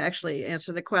to actually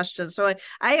answer the question. So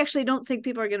I actually don't think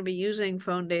people are going to be using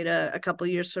phone data a couple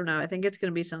of years from now. I think it's going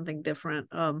to be something different.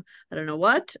 I don't know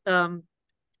what,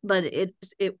 but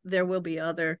there will be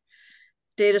other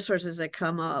data sources that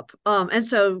come up. And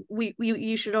so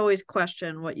you should always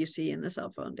question what you see in the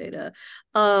cell phone data.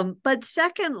 But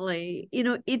secondly, you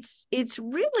know, it's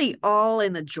really all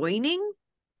in the joining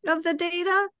of the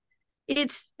data.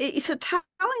 So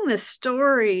telling the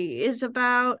story is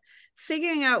about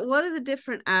figuring out what are the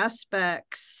different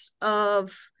aspects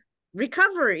of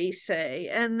recovery, say,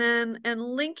 and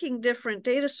linking different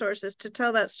data sources to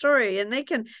tell that story. And they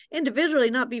can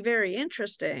individually not be very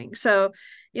interesting. So,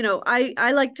 you know,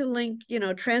 I like to link, you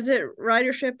know, transit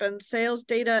ridership and sales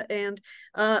data and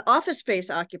office space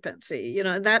occupancy, you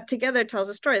know, and that together tells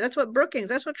a story. That's what Brookings,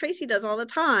 that's what Tracy does all the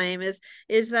time,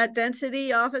 is that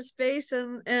density, office space,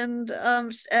 and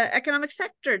economic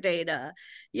sector data,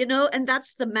 you know, and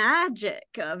that's the magic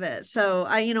of it. So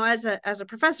I, you know, as a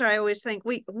professor, I always think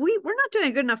we're not doing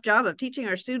a good enough job of teaching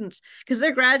our students, because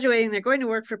they're graduating, they're going to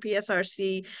work for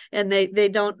PSRC, and they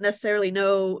don't necessarily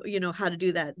know, you know, how to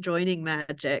do that joining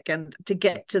magic and to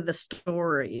get to the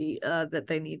story that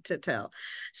they need to tell.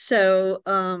 So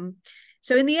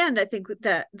so in the end, I think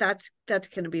that's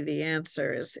going to be the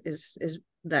answer, is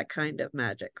that kind of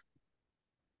magic.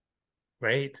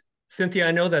 Great. Cynthia,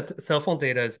 I know that cell phone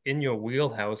data is in your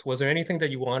wheelhouse. Was there anything that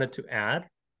you wanted to add?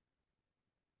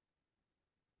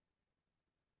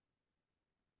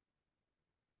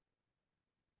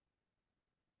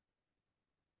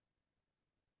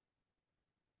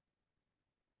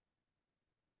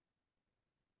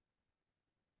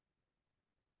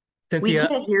 Cynthia? We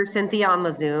can't hear Cynthia on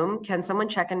the Zoom. Can someone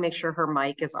check and make sure her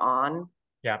mic is on?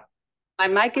 Yeah. My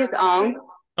mic is on.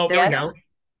 Oh, yes.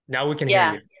 Now we can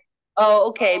hear you. Oh,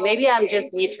 okay. Maybe I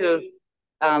just need to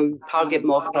target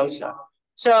more closer.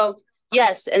 So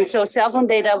yes, and so cell phone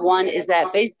data, one is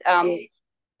that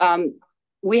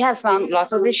we have found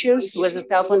lots of issues with the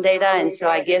cell phone data, and so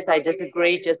I guess I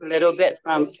disagree just a little bit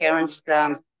from Karen's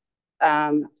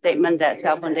statement that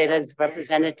cell phone data is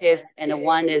representative, and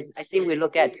one is, I think we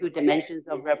look at two dimensions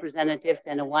of representatives,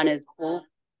 and one is who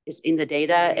is in the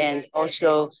data, and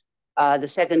also the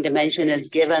second dimension is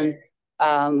given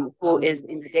who is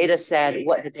in the data set,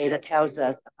 what the data tells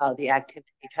us about the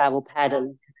activity travel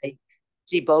pattern. I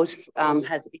see both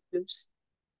has issues.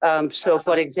 So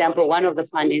for example, one of the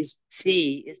findings we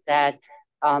see is that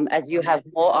as you have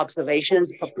more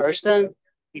observations per person,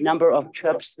 the number of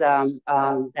trips that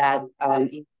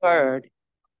inferred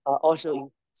also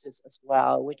increases as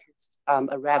well, which is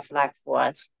a red flag for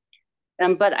us.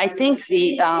 But I think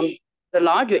the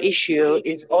larger issue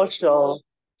is also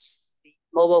the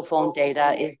mobile phone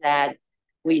data, is that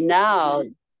we now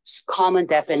use common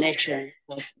definition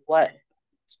of what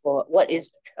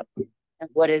is a trip and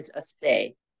what is a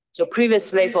stay. So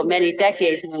previously, for many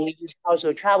decades, when we used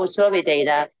household travel survey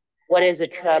data, what is a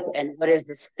trip and what is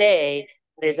the stay,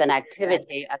 what is an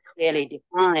activity, are clearly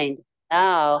defined.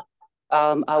 Now,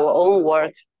 our own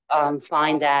work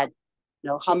find that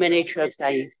how many trips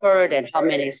are inferred and how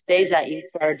many stays are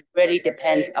inferred really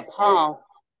depends upon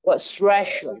what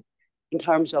threshold in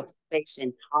terms of space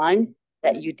and time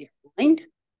that you defined.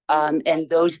 And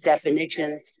those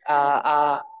definitions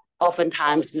are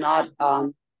oftentimes not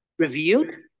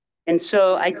reviewed. And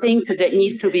so I think there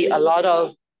needs to be a lot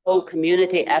of whole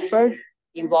community effort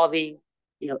involving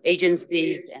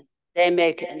agencies and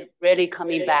academic, and really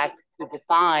coming back to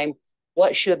define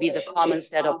what should be the common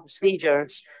set of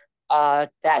procedures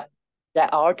that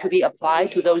are to be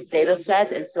applied to those data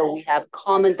sets. And so we have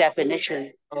common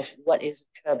definitions of what is a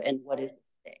trip and what is a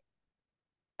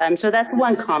stay. So that's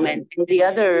one comment. And the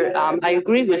other, I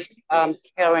agree with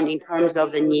Karen in terms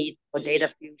of the need for data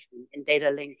fusion and data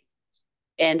linking.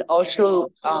 And also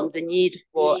the need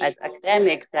for, as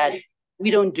academics, that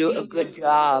we don't do a good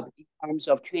job in terms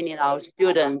of training our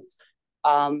students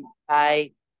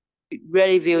by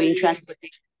really viewing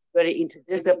transportation as really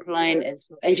interdiscipline. And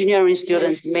so engineering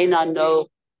students may not know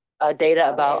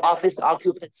data about office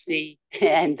occupancy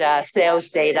and sales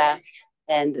data.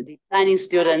 And the planning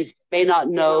students may not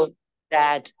know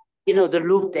that, the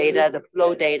loop data, the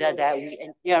flow data that we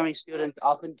engineering students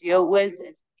often deal with,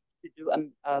 and to do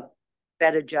a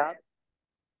better job.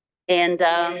 And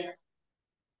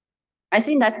I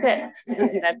think that's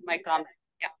it. That's my comment.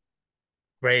 Yeah.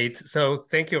 Great. So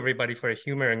thank you, everybody, for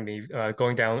humoring me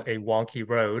going down a wonky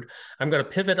road. I'm going to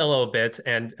pivot a little bit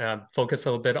and focus a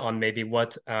little bit on maybe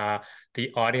what the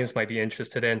audience might be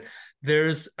interested in.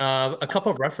 There's a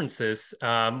couple of references.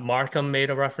 Markham made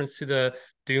a reference to the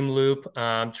doom loop.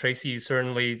 Tracy, you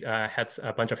certainly had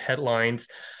a bunch of headlines.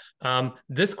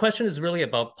 This question is really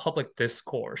about public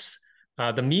discourse.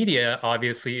 The media,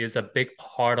 obviously, is a big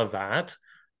part of that.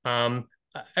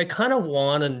 I kind of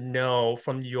want to know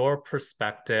from your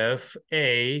perspective,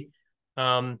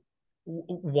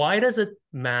 why does it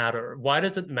matter? Why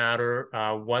does it matter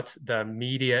what the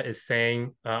media is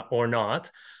saying or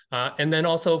not? And then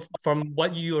also from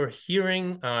what you are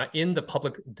hearing in the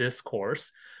public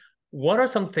discourse, what are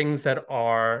some things that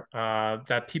are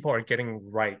that people are getting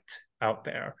right out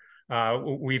there?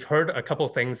 We've heard a couple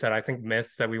of things that I think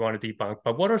myths that we want to debunk,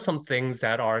 but what are some things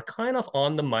that are kind of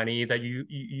on the money that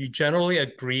you generally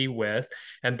agree with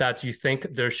and that you think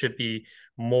there should be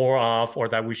more of, or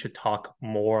that we should talk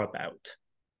more about?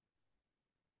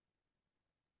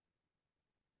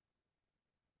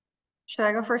 Should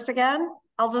I go first again?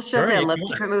 I'll just jump in. Let's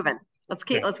keep it moving. Let's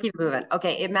keep it moving.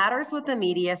 Okay, it matters what the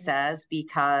media says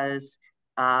because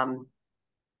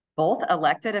both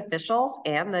elected officials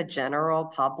and the general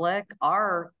public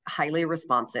are highly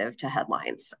responsive to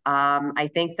headlines. I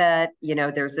think that,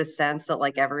 there's this sense that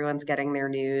like everyone's getting their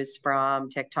news from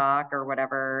TikTok or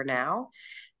whatever now.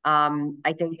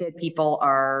 I think that people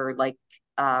are like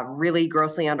really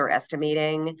grossly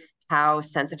underestimating how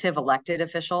sensitive elected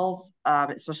officials,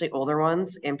 especially older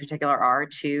ones in particular, are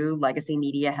to legacy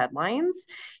media headlines.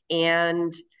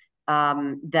 And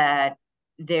that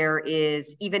there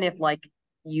is, even if like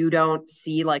you don't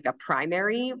see like a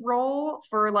primary role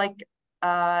for like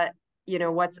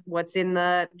what's in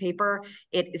the paper,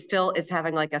 it still is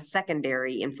having like a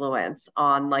secondary influence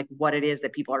on like what it is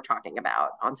that people are talking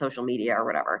about on social media or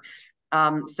whatever.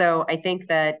 So I think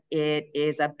that it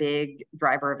is a big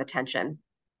driver of attention,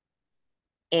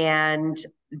 and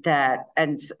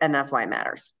that's why it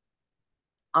matters.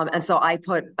 And so I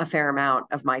put a fair amount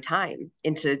of my time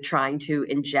into trying to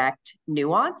inject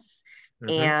nuance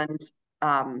and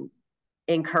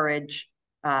encourage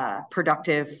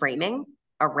productive framing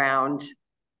around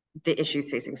the issues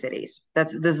facing cities.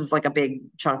 This is like a big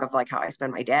chunk of like how I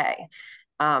spend my day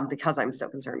because I'm so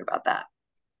concerned about that.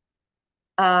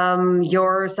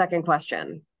 Your second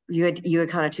question. You had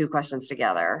kind of two questions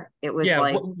together. It was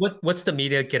like, what's the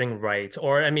media getting right?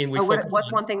 Or I mean,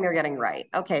 what's one thing they're getting right?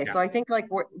 Okay, Yeah. so I think like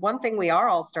one thing we are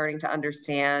all starting to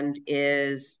understand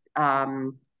is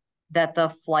that the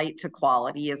flight to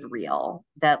quality is real.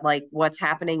 That like what's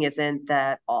happening isn't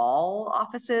that all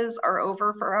offices are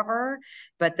over forever,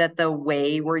 but that the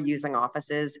way we're using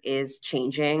offices is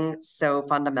changing so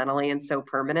fundamentally and so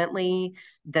permanently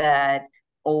that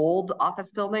old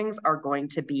office buildings are going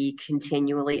to be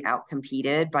continually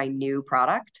outcompeted by new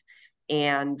product.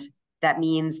 And that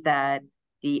means that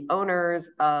the owners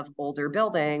of older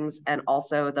buildings and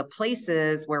also the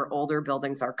places where older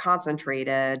buildings are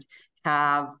concentrated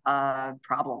have a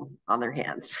problem on their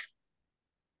hands.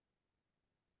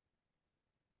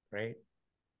 Right.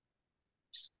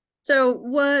 So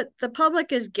what the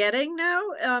public is getting now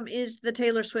is the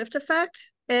Taylor Swift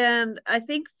effect. And I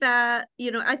think that,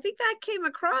 I think that came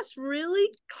across really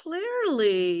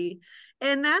clearly.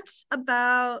 And that's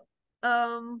about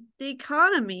the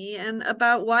economy and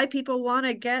about why people want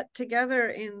to get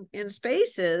together in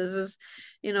spaces,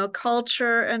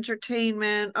 culture,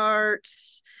 entertainment,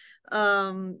 arts,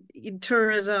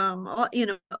 tourism,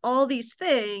 all these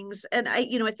things. And I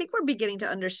think we're beginning to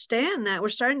understand that. We're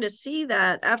starting to see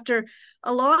that after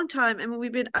a long time. I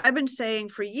mean, I've been saying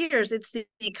for years, it's the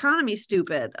economy,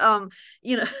 stupid.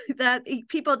 That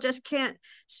people just can't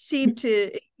seem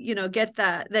to, get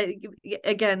that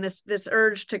again, this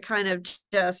urge to kind of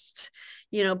just,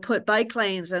 put bike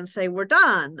lanes and say, we're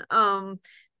done.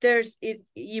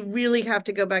 You really have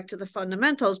to go back to the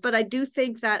fundamentals. But I do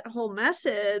think that whole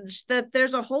message that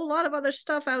there's a whole lot of other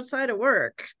stuff outside of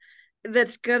work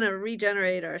that's going to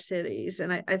regenerate our cities.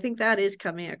 And I think that is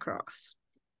coming across.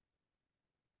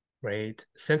 Great.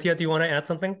 Cynthia, do you want to add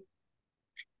something?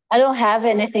 I don't have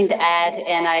anything to add,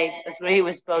 and I agree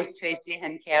with both Tracy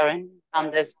and Karen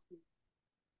on this.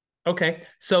 Okay,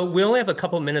 so we only have a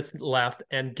couple minutes left,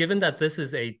 and given that this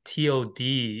is a TOD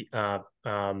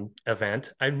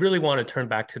event, I really want to turn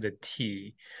back to the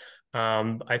T.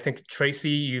 I think,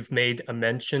 Tracy, you've made a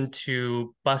mention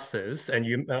to buses, and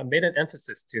you made an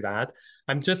emphasis to that.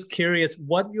 I'm just curious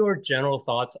what your general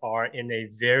thoughts are in a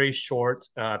very short,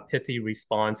 pithy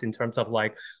response in terms of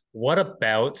like, what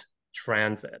about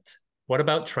transit? What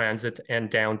about transit and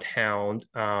downtown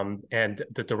and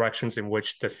the directions in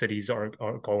which the cities are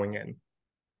going in?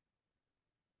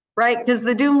 Right, because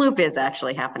the doom loop is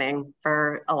actually happening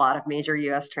for a lot of major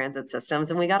US transit systems,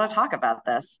 and we got to talk about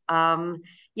this.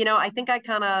 I think I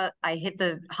hit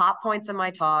the hot points in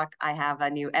my talk. I have a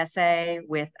new essay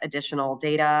with additional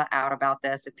data out about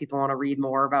this if people want to read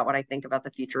more about what I think about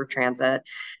the future of transit.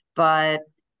 But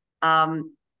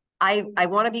I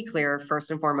want to be clear,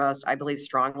 first and foremost, I believe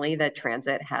strongly that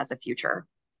transit has a future.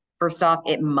 First off,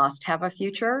 it must have a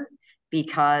future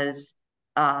because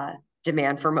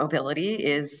demand for mobility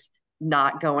is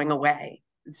not going away.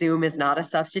 Zoom is not a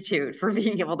substitute for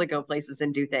being able to go places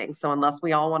and do things. So unless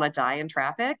we all want to die in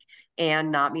traffic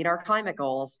and not meet our climate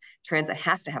goals, transit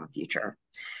has to have a future.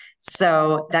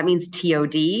 So that means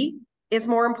TOD is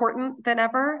more important than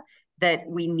ever, that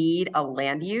we need a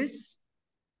land use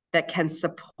that can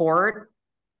support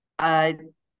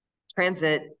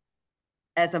transit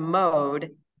as a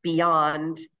mode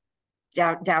beyond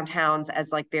downtowns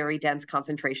as like very dense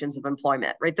concentrations of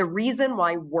employment, right? The reason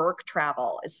why work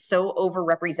travel is so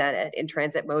overrepresented in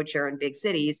transit mode share in big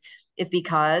cities is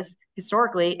because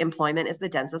historically employment is the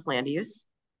densest land use.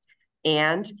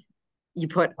 And you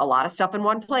put a lot of stuff in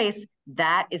one place,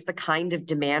 that is the kind of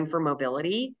demand for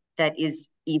mobility that is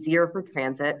easier for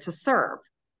transit to serve.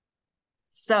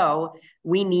 So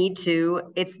we need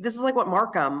to, this is like what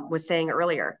Markham was saying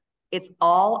earlier. It's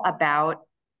all about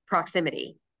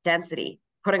proximity, density,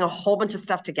 putting a whole bunch of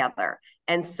stuff together.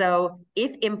 And so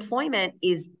if employment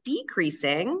is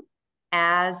decreasing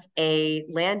as a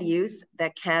land use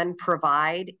that can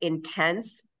provide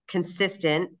intense,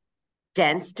 consistent,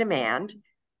 dense demand,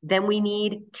 then we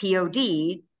need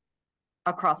TOD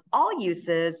across all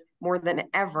uses more than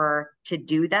ever to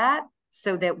do that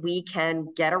so that we can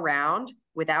get around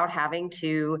without having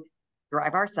to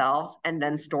drive ourselves and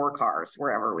then store cars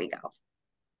wherever we go.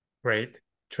 Great.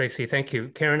 Tracy, thank you.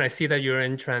 Karen, I see that you're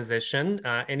in transition.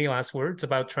 Any last words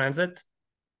about transit?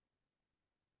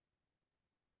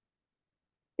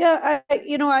 Yeah,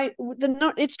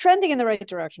 it's trending in the right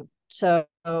direction. So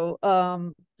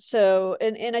and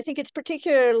I think it's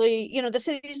particularly, the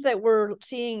cities that were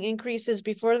seeing increases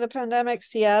before the pandemic,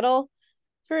 Seattle,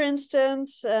 for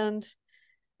instance, and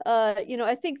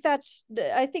I think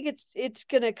it's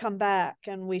going to come back,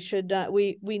 and we should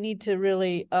we need to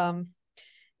really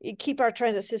keep our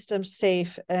transit systems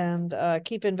safe and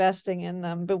keep investing in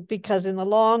them, but because in the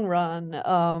long run,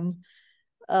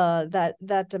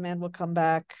 that demand will come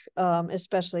back,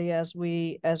 especially as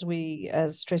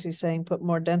Tracy's saying, put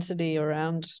more density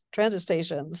around transit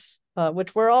stations,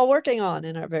 which we're all working on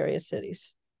in our various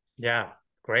cities. Yeah,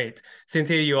 great.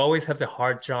 Cynthia, you always have the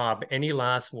hard job. Any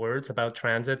last words about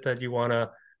transit that you want to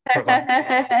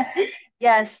provide?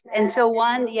 Yes, and so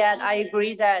one, yeah, I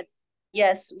agree that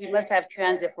yes, we must have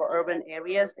transit for urban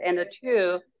areas, and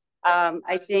two,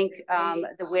 I think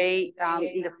the way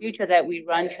in the future that we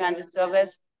run transit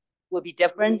service will be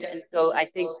different, and so I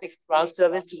think fixed route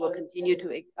service will continue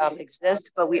to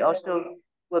exist, but we also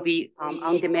will be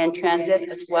on-demand transit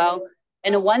as well.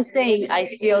 And one thing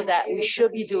I feel that we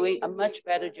should be doing a much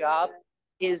better job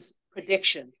is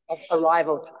prediction of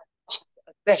arrival time,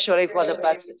 especially for the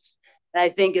buses. And I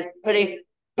think it's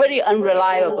pretty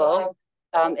unreliable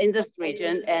in this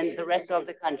region and the rest of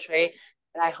the country.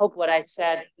 And I hope what I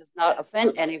said does not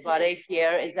offend anybody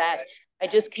here, is that I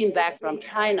just came back from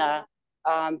China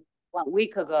 1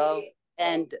 week ago,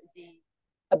 and the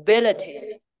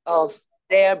ability of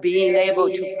their being able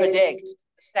to predict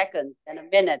a second and a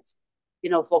minute, you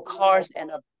know, for cars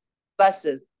and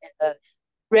buses and the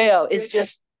rail is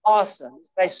just awesome.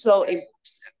 It's like so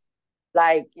impressive.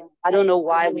 Like, you know, I don't know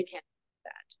why we can't do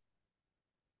that.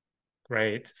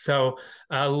 Great. So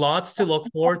lots to look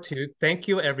forward to. Thank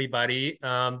you, everybody.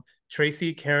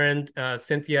 Tracy, Karen,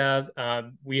 Cynthia,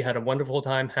 we had a wonderful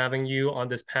time having you on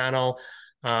this panel.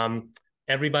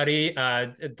 Everybody,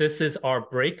 this is our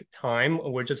break time.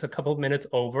 We're just a couple of minutes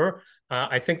over.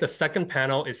 I think the second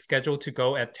panel is scheduled to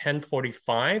go at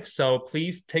 10:45. So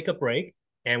please take a break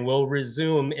and we'll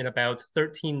resume in about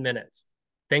 13 minutes.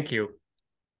 Thank you.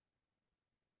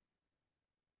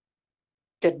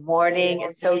 Good morning.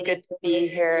 It's so good to be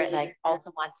here. And I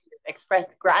also want to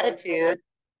express gratitude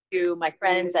to my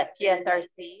friends at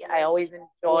PSRC. I always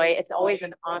enjoy, it's always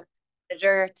an honor,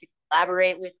 pleasure to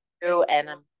collaborate with you. And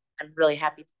I'm really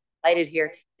happy to be invited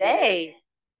here today.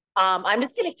 I'm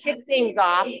just going to kick things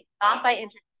off, not by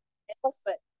introducing myself,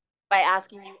 but by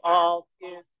asking you all to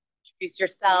introduce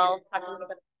yourself, talk a little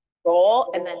bit about the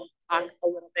role, and then talk a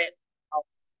little bit about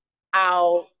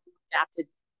how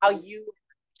you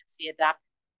adapted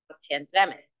to the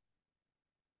pandemic.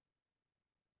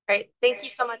 Great. Thank you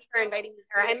so much for inviting me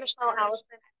here. I'm Michelle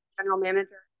Allison, General Manager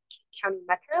of County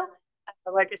Metro,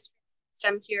 the largest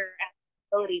system here at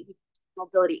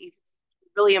Mobility Agency.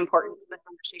 Really important to the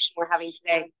conversation we're having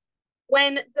today.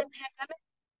 When the pandemic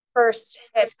first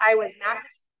hit, I was not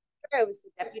I was the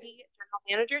Deputy General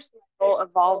Manager, so my role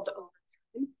evolved over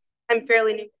time. I'm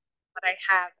fairly new to what I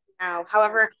have now.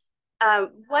 However,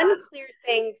 one clear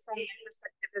thing from my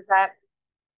perspective is that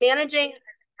managing a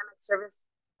dynamic service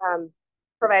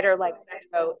provider like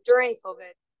Metro during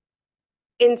COVID,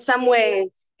 in some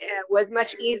ways, was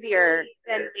much easier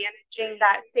than managing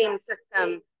that same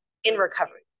system in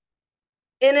recovery.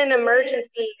 In an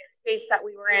emergency space that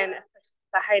we were in, especially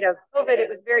at the height of COVID, it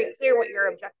was very clear what your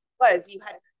objective was. You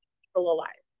had to keep people alive.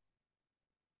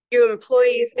 Your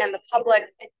employees and the public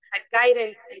had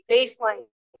guidance and baseline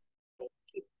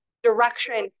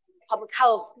directions, public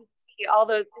health, CDC, all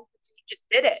those things. You just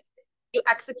did it. You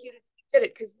executed, you did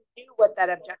it because you knew what that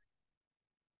objective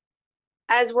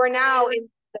was. As we're now in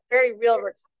the very real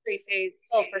recovery phase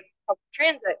still for public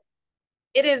transit,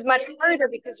 it is much harder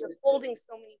because you're holding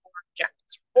so many more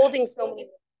objectives, you're holding so many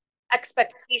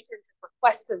expectations and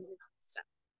requests of your system.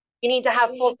 You need to have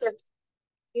full service.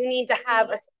 You need to have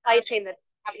a supply chain that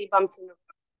doesn't have any bumps in the road.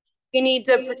 You need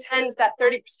to pretend that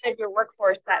 30% of your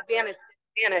workforce that vanished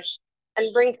didn't vanish,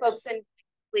 and bring folks in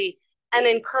quickly and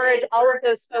encourage all of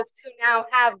those folks who now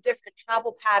have different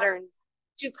travel patterns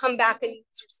to come back and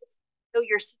use your system. So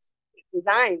your system is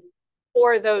designed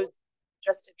for those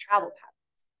adjusted travel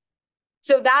patterns.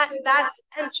 So that's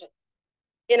tension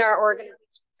in our organization,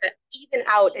 to even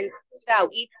out and smooth out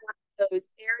each one of those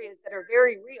areas that are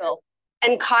very real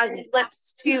and cause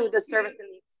blips to the service and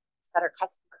the experience that our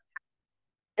customers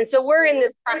have. And so we're in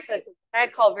this process of what I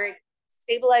call very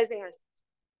stabilizing our system,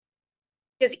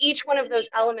 because each one of those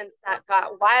elements that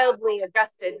got wildly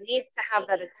adjusted needs to have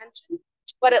that attention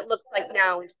to what it looks like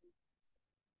now.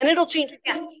 And it'll change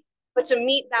again. But to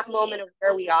meet that moment of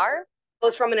where we are,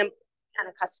 both from an employee and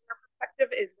a customer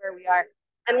perspective, is where we are.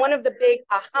 And one of the big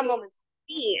aha moments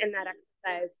for me in that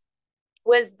exercise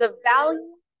was the value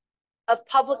of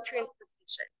public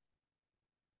transportation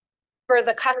for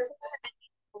the customer and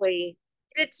the employee.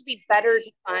 Needed to be better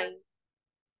defined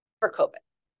for COVID.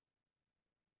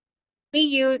 We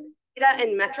use data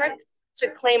and metrics to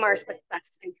claim our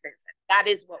success in transit. That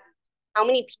is what we do. How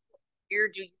many people here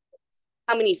do you use?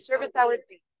 How many service hours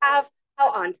do you have?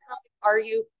 How on time are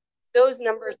you? Those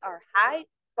numbers are high. You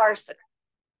are successful.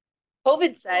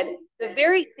 COVID said the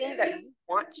very thing that you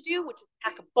want to do, which is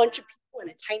pack a bunch of people in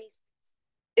a tiny space,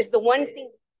 is the one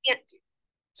thing you can't do.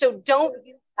 So don't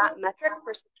use that metric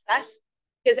for success,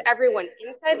 because everyone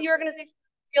inside the organization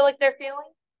feel like they're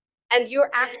failing. And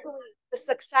you're actually, the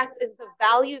success is the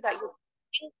value that you're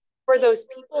bringing for those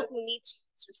people who need to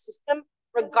use your system,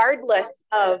 regardless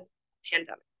of the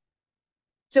pandemic.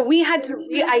 So we had to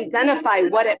re-identify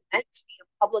what it meant to be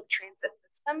a public transit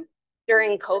system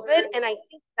during COVID. And I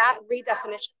think that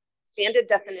redefinition, expanded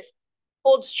definition,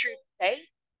 holds true today,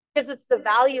 because it's the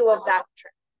value of that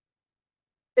trip.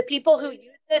 The people who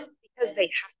use it because they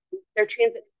have to, they're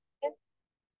transit.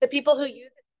 The people who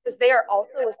use it because they are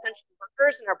also essential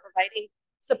workers and are providing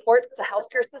supports to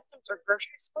healthcare systems or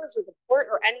grocery stores or the port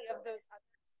or any of those other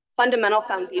fundamental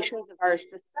foundations of our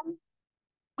system.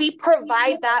 We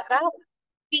provide that value.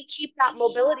 We keep that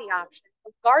mobility option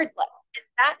regardless. And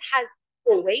that has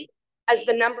equal weight as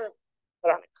the number of people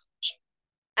put on a coach.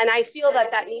 And I feel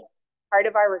that that needs to be part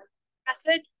of our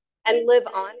message and live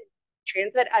on in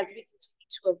transit as we continue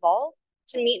to evolve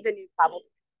to meet the new travel.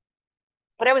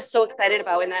 What I was so excited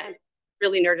about, and that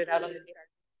really nerded out on the data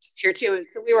here too.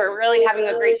 So we were really having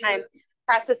a great time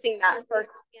processing that first,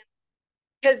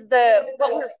 because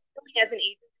what we're feeling as an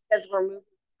agency as we're moving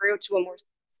through to a more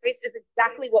space is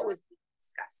exactly what was being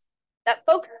discussed. That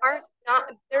folks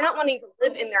they're not wanting to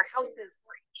live in their houses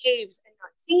or in caves and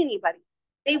not see anybody.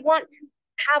 They want to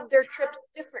have their trips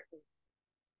differently.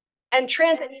 And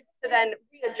transit needs to then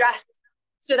readjust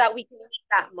so that we can meet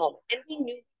that moment. And we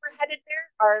knew we were headed there.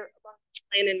 Our launch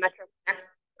plan in Metro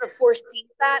Next sort of foresees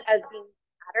that as being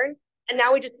a pattern. And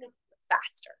now we just need to do it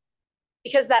faster.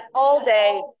 Because that all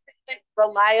day,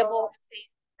 reliable, safe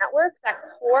network, that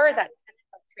core, that tenet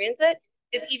of transit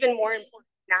is even more important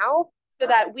now, so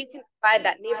that we can provide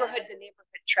that neighborhood to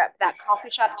neighborhood trip, that coffee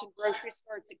shop to grocery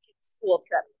store to kids' school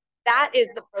trip. That is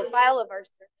the profile of our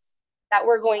service that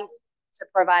we're going to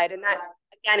provide. And that,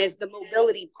 again, is the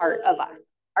mobility part of us.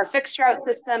 Our fixed route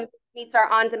system meets our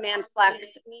on-demand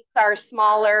flex, meets our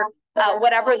smaller,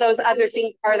 whatever those other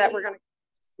things are that we're going to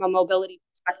use from a mobility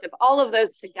perspective. All of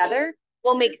those together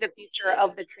will make the future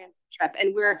of the transit trip.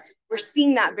 And we're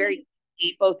seeing that very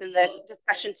clearly, both in the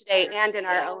discussion today and in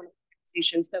our own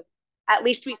organization. So at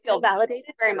least we feel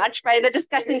validated very much by the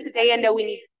discussion today and know we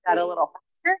need to do that a little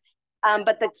faster.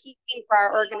 But the key thing for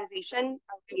our organization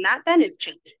in that then is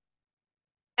change.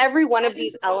 Every one of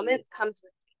these elements comes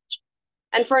with change.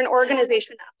 And for an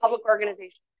organization, a public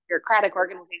organization, bureaucratic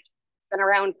organization that's been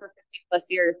around for 50 plus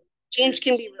years, change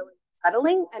can be really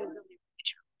unsettling and really, really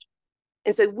challenging.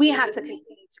 And so we have to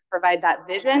continue to provide that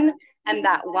vision and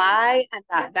that why and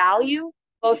that value,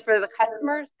 both for the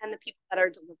customers and the people that are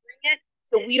delivering it,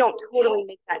 so we don't totally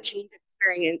make that change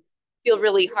experience feel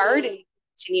really hard and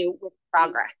continue with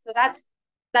progress. So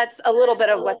that's a little bit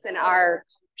of what's in our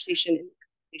conversation and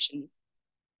conversations.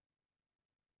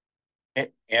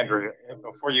 Andrew,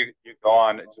 before you go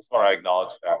on, I just want to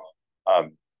acknowledge that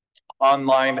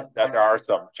online that there are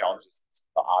some challenges with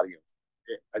the audience.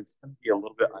 It's going to be a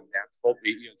little bit unnatural.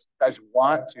 You guys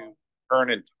want to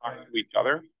turn and talk to each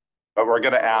other, but we're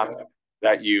going to ask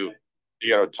that you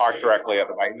talk directly at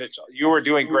the mic. Michelle, you were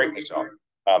doing great, Michelle,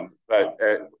 but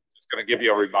just going to give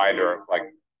you a reminder of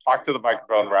talk to the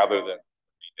microphone rather than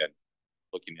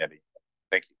looking at each other.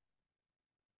 Thank you.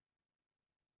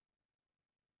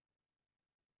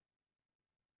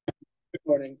 Good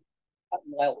morning. I'm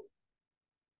Lyle.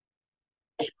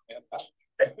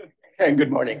 And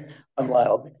good morning. I'm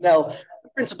Lyle. Now, the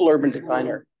principal urban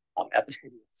designer at the City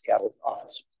of Seattle's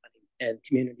Office of Planning and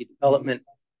Community Development,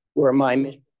 where my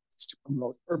mission is to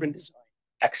promote urban design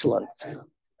excellence throughout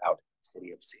the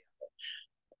City of Seattle.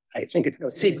 I think it's no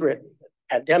secret that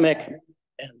the pandemic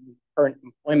and the current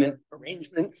employment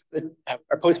arrangements that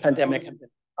are post-pandemic have been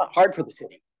hard for the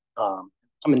city.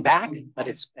 Coming back, but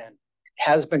it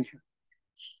has been.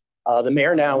 The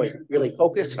mayor now is really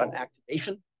focused on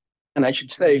activation. And I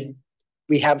should say,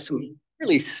 we have some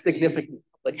really significant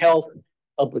public health,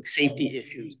 public safety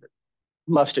issues that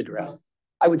we must address.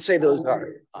 I would say those are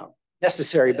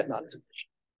necessary, but not sufficient.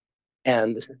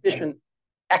 And the sufficient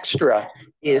extra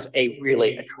is a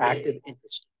really attractive,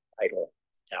 interesting title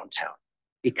downtown,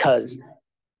 because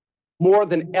more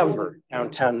than ever,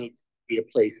 downtown needs to be a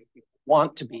place that people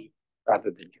want to be rather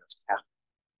than just have.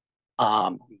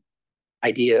 The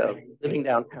idea of living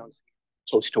downtown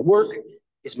close to work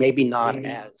is maybe not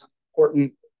as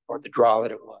important or the draw that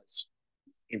it was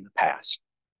in the past.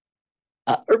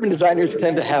 Urban designers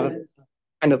tend to have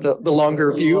kind of the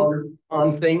longer view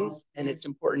on things, and it's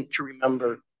important to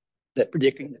remember that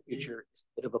predicting the future is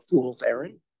a bit of a fool's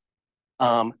errand.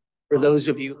 For those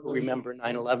of you who remember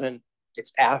 9/11,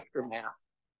 its aftermath,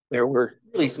 there were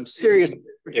really some serious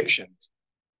predictions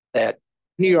that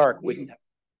New York wouldn't have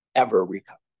ever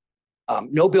recover.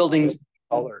 No buildings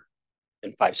taller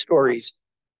than 5 stories,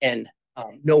 and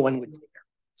no one would take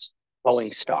airplanes,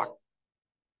 rolling stock.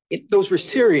 Those were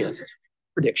serious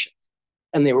predictions,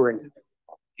 and they were in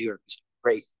New York is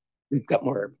great. We've got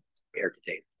more air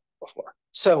today than before.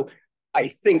 So I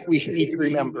think we need to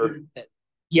remember that,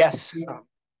 yes,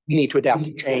 we need to adapt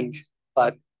to change,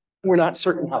 but we're not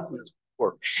certain how things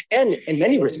work. And in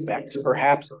many respects,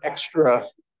 perhaps extra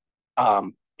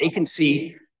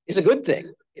vacancy is a good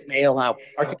thing. It may allow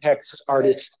architects,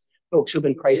 artists, folks who've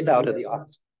been priced out of the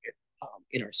office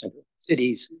in our central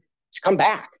cities to come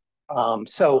back.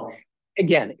 So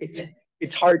again,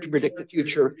 it's hard to predict the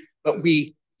future, but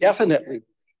we definitely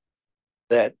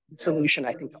that the solution,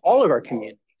 I think, to all of our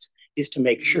communities is to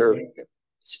make sure that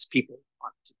this is people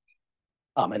want to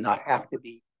be and not have to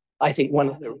be. I think one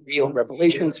of the real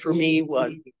revelations for me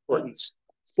was the importance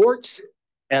of sports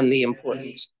and the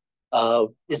importance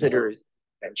of visitors'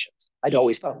 conventions. I'd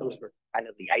always thought those were kind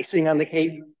of the icing on the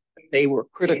cake. But they were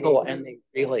critical, and they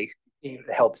really continue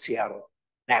to help Seattle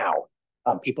now.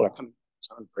 People are coming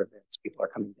down for events. People are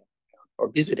coming down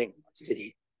or visiting our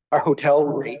city. Our hotel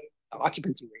rate,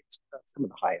 occupancy rates, some of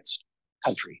the highest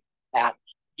country. That,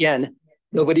 again,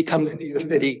 nobody comes into your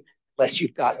city unless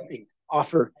you've got things to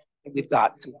offer, and we've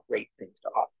got some great things to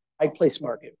offer. Hyde Place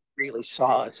Market really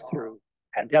saw us through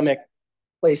the pandemic.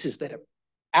 Places that have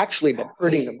actually been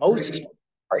hurting the most,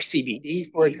 our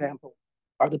CBD, for example,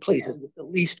 are the places with the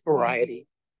least variety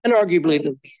and arguably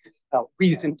the least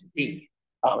reason to be,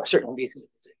 a certain reason to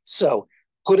visit. So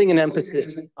putting an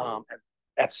emphasis, and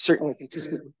that's certainly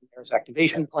consistent with the mayor's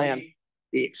activation plan.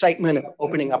 The excitement of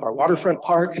opening up our waterfront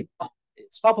park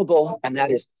is palpable, and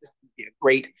that is a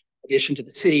great addition to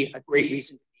the city, a great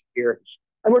reason to be here.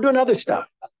 And we're doing other stuff.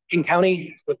 King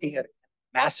County is looking at a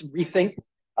massive rethink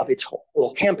of its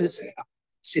whole campus. The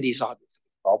city's obviously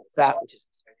involved with that, which is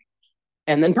exciting.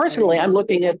 And then personally, I'm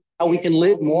looking at how we can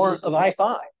live more of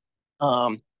I-5,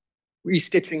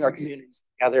 restitching our communities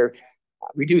together,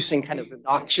 reducing kind of the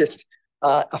noxious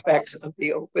effects of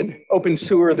the open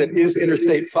sewer that is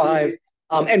Interstate 5,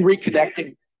 and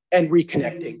reconnecting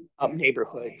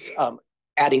neighborhoods,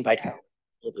 adding vitality,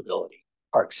 livability,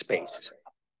 park space,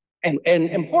 and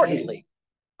importantly,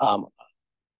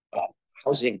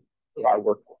 housing for our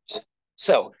workforce.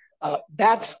 So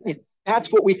that's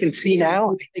what we can see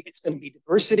now. I think it's going to be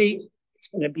diversity. It's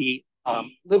going to be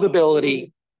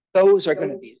livability. Those are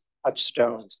going to be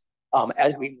touchstones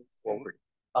as we move forward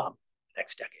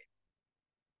next decade.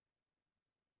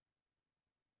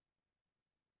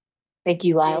 Thank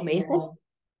you, Lyle Mason.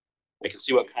 I can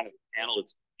see what kind of panel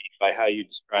it's by how you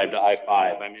described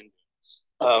I-5. I'm in,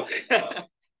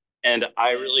 and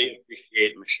I really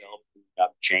appreciate Michelle bringing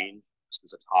up change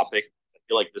as a topic. I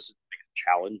feel like this is the biggest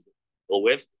challenge to deal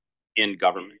with in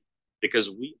government, because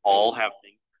we all have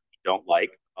things we don't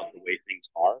like about the way things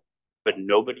are, but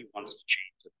nobody wants to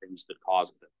change the things that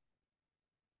cause them.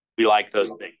 We like those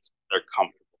things. They're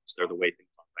comfortable. They're the way things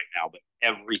are right now, but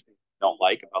everything we don't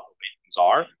like about the way things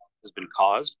are has been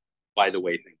caused by the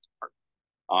way things are.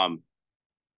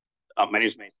 My name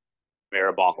is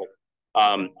Mayor Bochel.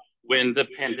 When the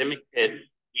pandemic hit,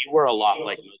 we were a lot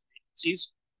like most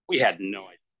agencies. We had no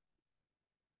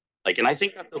idea. And I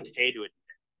think that's okay to admit,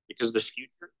 because the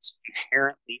future is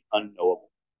inherently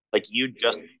unknowable. You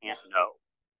just can't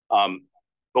know.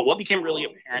 But what became really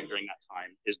apparent during that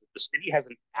time is that the city has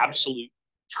an absolute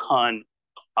ton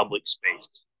of public space.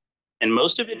 And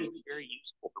most of it is very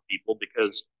useful for people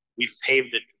because we've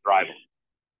paved it to drive on.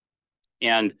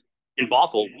 And in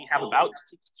Bothell, we have about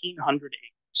 1,600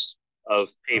 acres of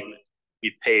pavement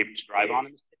we've paved to drive on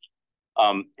in the city.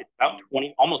 It's about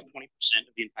almost 20%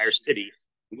 of the entire city.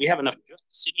 And we have enough just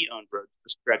city-owned roads to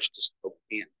stretch to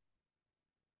Spokane.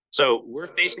 So we're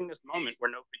facing this moment where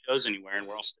nobody goes anywhere and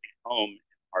we're all staying home in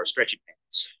our stretchy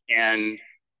pants. And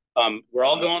we're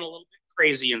all going a little bit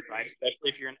crazy inside,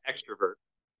 especially if you're an extrovert.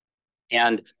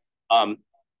 And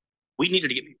we needed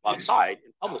to get people outside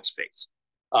in public space.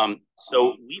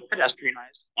 So we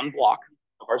pedestrianized one block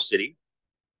of our city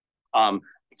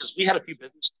because we had a few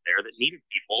businesses there that needed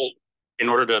people in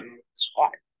order to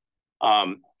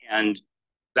survive. And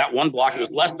that one block, it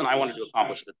was less than I wanted to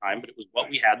accomplish at the time, but it was what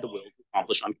we had the will to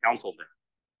accomplish on council there.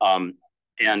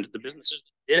 And the businesses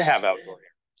that did have outdoor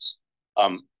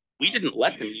areas, we didn't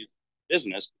let them use the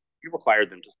business. We required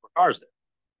them to store cars there.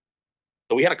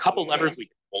 So we had a couple levers we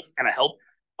could pull to kind of help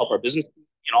our business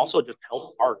and also just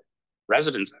help our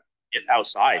residents get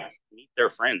outside, meet their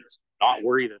friends, not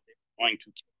worry that they're going to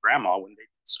kill grandma when they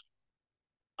do so.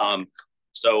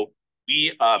 So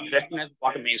we pedestrianized the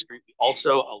block of Main Street. We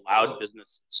also allowed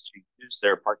businesses to use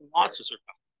their parking lots to serve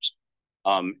customers.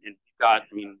 And we've got,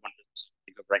 I mean, one business I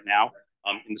think of right now,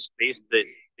 in the space that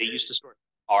they used to store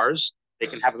cars, they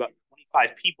can have about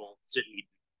 25 people sit and eat.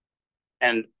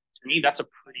 And to me, that's a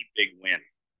pretty big win.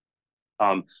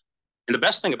 And the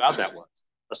best thing about that was,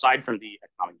 aside from the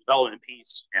economic development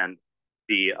piece and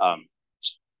the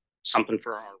something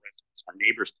for our residents, our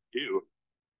neighbors to do,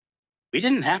 we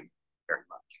didn't have very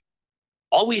much.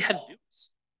 All we had to do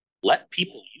was let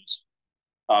people use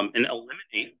it, and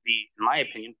eliminate the, in my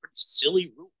opinion, pretty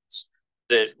silly rules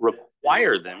that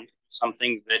require them to do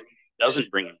something that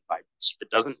doesn't bring in vibrancy, that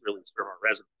doesn't really serve our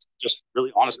residents, just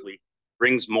really honestly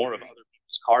brings more of other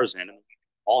people's cars in, and we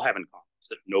all have in common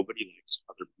that nobody likes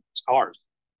other people's cars.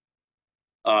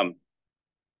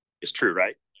 It's true,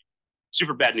 right?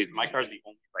 Super bad news. My car is the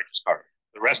only righteous car.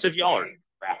 The rest of y'all are in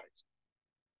traffic.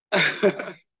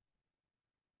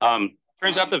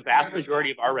 Turns out the vast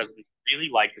majority of our residents really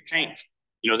like the change.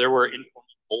 You know, there were informal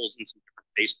polls in some different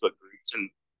Facebook groups, and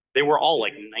they were all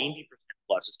like 90%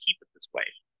 plus is keep it this way.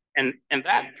 And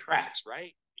that tracks,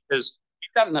 right? Because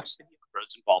you've got enough city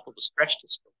roads involved with a stretch to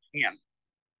still can.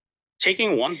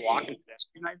 Taking one block and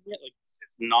pedestrianizing it, like,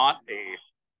 it's not a,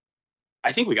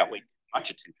 I think we got way too much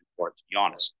attention for it, to be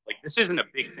honest. Like, this isn't a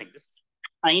big thing. This is a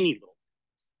tiny little thing.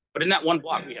 But in that one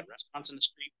block, we had restaurants in the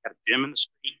street, we had a gym in the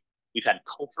street, we've had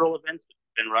cultural events that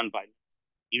have been run by the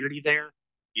community there.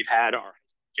 We've had our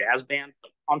jazz band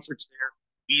play concerts there.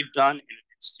 We've done in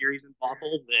a series in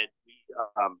Bothell that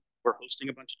we're hosting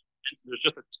a bunch of events. There's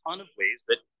just a ton of ways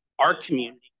that our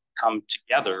community come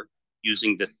together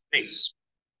using this space.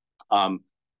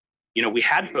 You know, we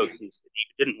had folks in the city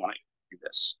who didn't want to do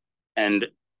this. And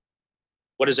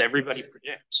what does everybody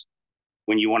predict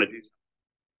when you want to do something?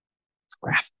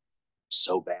 Traffic is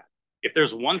so bad. If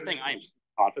there's one thing I am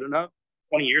confident of,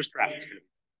 20 years traffic is going to be,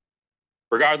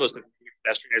 regardless of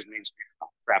pedestrianized Main Street,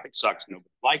 traffic sucks, nobody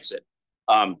likes it.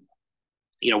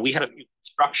 You know, we had a few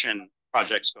construction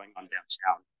projects going on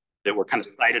downtown that were kind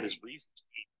of cited as reasons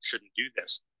we shouldn't do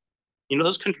this. You know,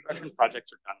 those construction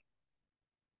projects are done.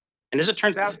 And as it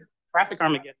turns out, traffic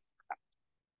Armageddon,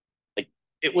 like,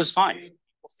 it was fine.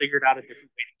 People figured out a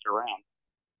different way to get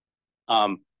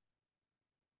around.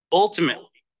 Ultimately,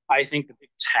 I think the big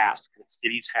task that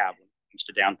cities have when it comes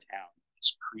to downtown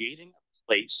is creating a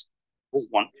place people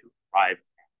want to arrive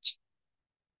at.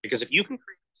 Because if you can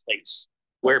create a place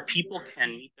where people can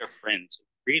meet their friends,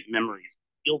 create memories,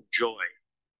 feel joy,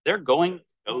 they're going to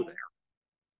go there.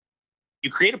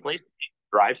 You create a place that people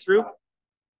drive through,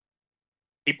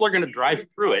 people are going to drive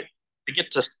through it to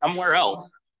get to somewhere else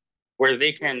where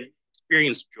they can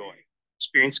experience joy,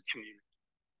 experience community,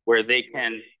 where they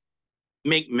can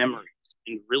make memories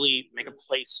and really make a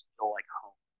place feel like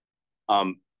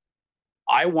home.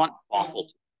 I want Bothell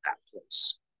to be that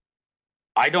place.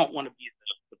 I don't want to be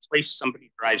the place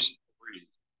somebody drives through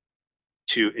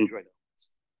to enjoy their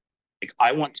life. Like,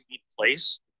 I want to be the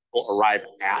place people arrive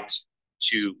at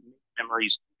to make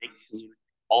memories, to make community,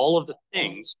 all of the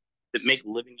things that make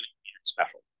living in a community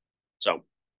special. So,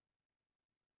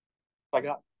 I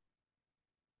got.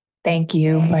 Thank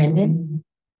you, Brendan.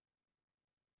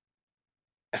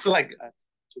 I feel like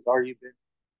it's already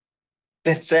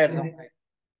been said. I'm like,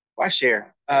 why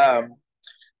share? My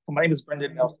name is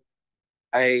Brendan Nelson.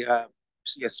 I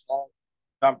see a small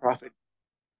nonprofit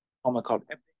home called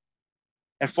Epic,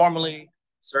 and formerly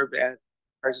served as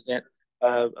president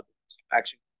of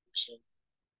Action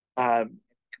Coalition.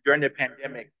 During the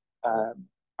pandemic,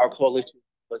 our coalition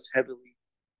was heavily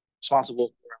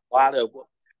responsible for a lot of what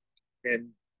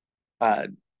in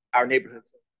our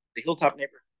neighborhoods. The Hilltop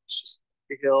neighborhood is just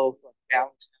the hill from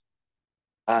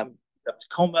downtown up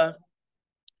Tacoma.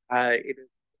 It is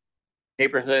a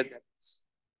neighborhood that's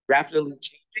rapidly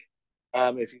changing.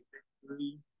 If you've been through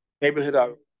the neighborhood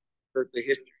or heard the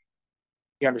history,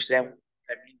 you understand what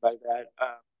I mean by that.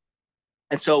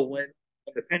 And so when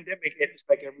the pandemic hit, just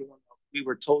like everyone else, we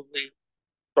were totally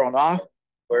thrown off.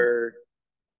 We're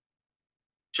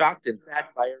shocked and sad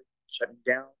by everything shutting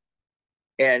down.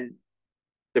 And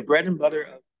the bread and butter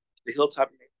of the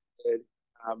Hilltop neighborhood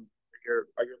are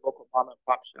your local mom and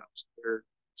pop shops, your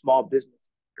small business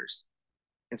owners.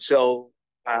 And so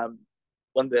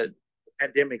when the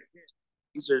pandemic hit,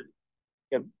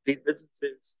 these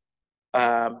businesses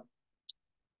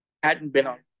hadn't been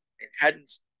on,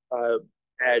 hadn't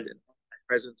had an online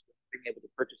presence with being able to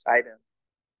purchase items.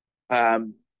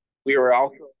 We were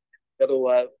also in the middle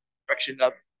of construction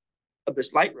of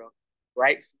this light rail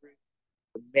right through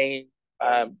the main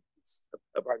of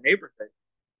our neighborhood.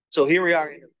 So here we are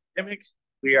in the pandemic.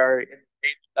 We are in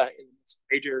a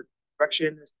major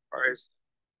construction, as far as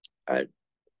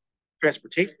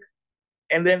transportation.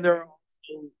 And then there are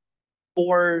also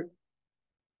 4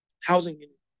 housing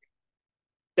units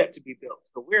set to be built.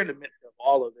 So we're in the midst of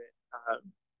all of it.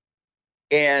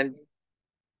 And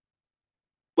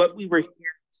what we were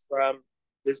hearing from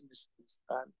businesses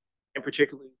in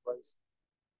particular was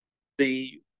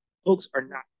the folks are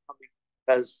not coming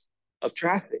because of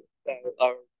traffic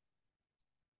or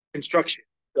construction.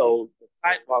 So the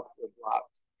sidewalks were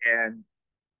blocked and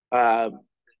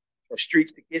the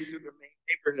streets to get into the main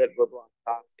neighborhood were blocked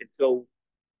off.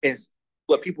 And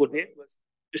what people did was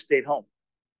just stayed home.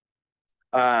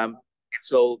 And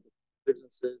so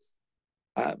businesses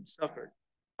suffered.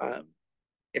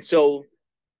 And so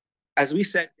as we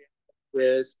sat down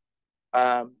with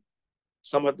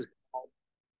some of the small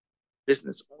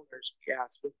business owners, we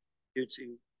asked what we do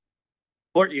to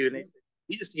support you, and they said,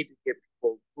 we just need to get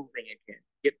people moving again,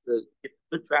 get the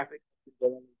foot traffic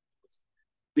going.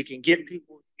 We can get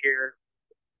people here.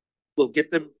 We'll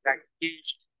get them back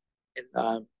engaged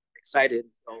and excited.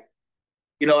 So,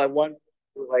 at one,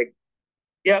 we're like,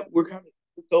 yeah, we're coming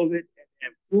through COVID,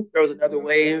 and poof, there was another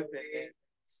wave,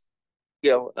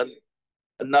 and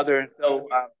another. And so,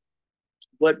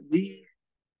 what we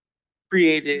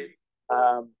created,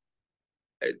 a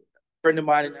friend of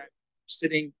mine and I were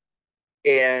sitting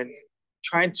and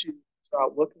trying to figure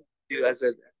out what can we do as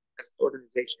an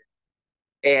organization.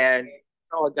 And I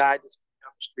saw a guy just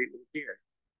down the street with a beer.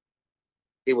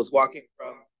 He was walking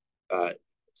from,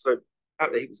 so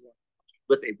not that he was walking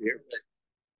with a beer, but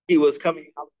he was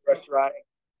coming out of the restaurant and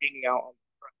hanging out on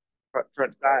the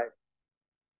front side.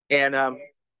 And,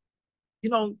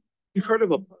 you've heard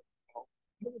of a pub crawl.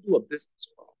 I'm going to do a business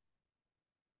crawl.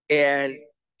 And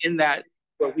in that,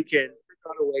 where we can figure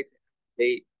out a way to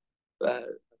activate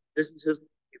businesses,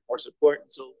 get more support.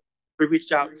 And so we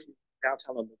reached out to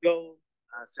Downtown on the Go,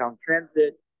 Sound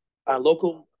Transit,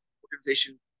 local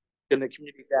organizations in the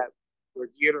community that were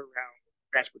geared around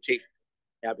transportation.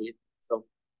 So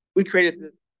we created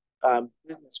this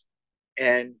business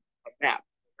and a map.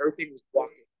 Everything was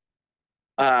walking.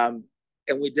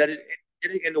 And we did it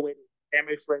in a way that was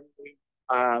family friendly.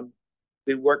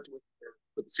 We worked with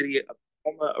the city of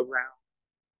Tacoma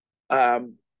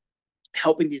around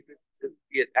helping these businesses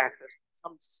get access to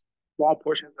some small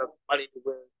portions of money to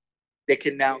where they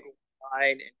can now go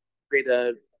online and create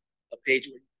a page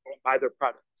where you can buy their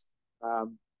products.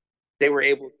 They were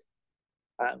able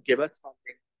to give us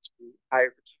something to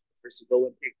hire photographers to go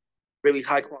and take really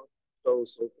high quality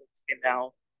photos, so folks can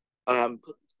now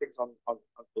put these things on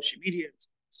social media and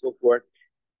so forth.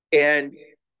 And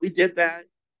we did that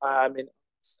in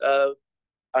August of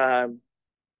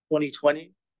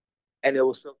 2020, and it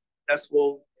was so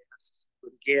successful.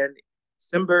 Again in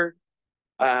December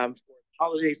for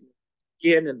holidays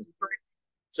again in the spring.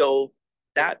 So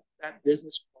that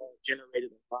business call generated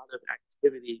a lot of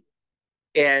activity,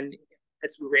 and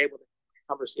as we were able to have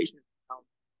a conversation about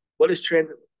what is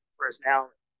transit for us now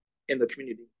in the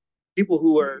community. People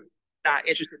who are not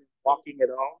interested in walking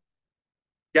at all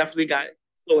definitely got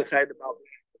so excited about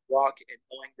the walk and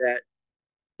knowing that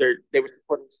they were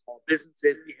supporting small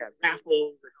businesses. We had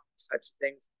raffles and all these types of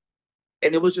things,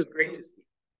 and it was just great to see.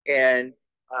 And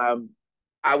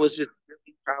I was just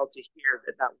really proud to hear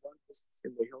that not one business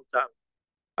in the Hilltop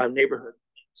neighborhood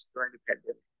during the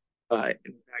pandemic.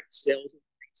 In fact, sales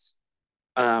increased,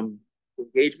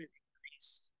 engagement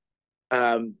increased.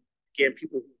 Again,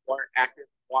 people who weren't active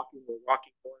walking were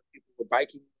walking more. People were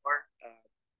biking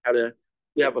more.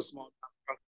 We have a small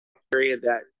area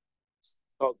that is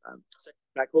called Second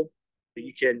Cycle.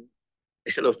 You can,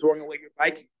 instead of throwing away your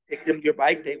bike, take them your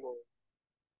bike. They will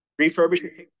refurbish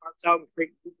and take parts out and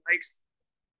create new bikes.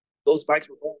 Those bikes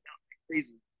were going out like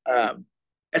crazy.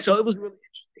 And so it was really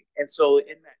interesting. And so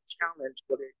in that challenge,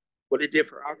 what it did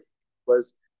for our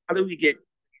was how do we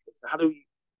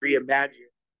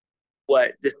reimagine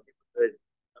what this neighborhood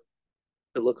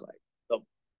to look like?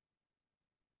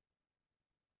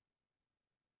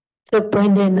 So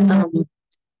Brendan,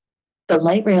 the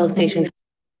light rail station,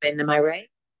 am I right?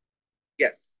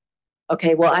 Yes.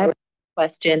 Okay, well, I have a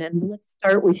question, and let's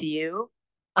start with you,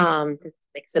 to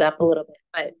mix it up a little bit.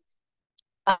 But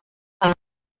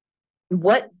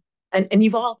what, and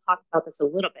you've all talked about this a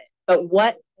little bit, but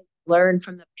what you learned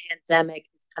from the pandemic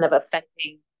is kind of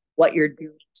affecting what you're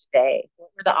doing today? What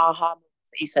were the aha moments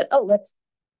that you said, oh,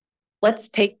 let's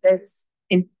take this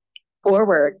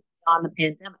forward on the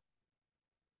pandemic?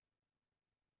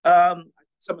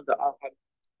 Some of the aha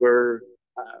were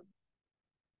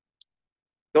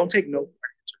don't take no for an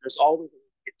answer. There's always a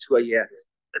get to a yes.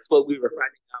 That's what we were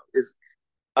finding out is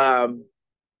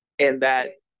and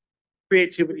that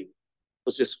creativity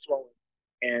was just flowing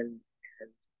and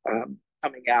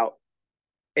coming out.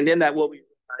 And then that what we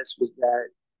realized was that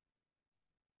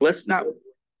let's not wait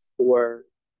for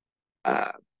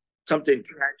something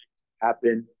tragic to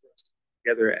happen for us to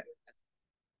come together.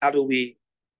 How do we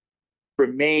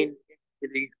remain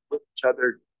with each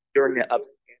other during the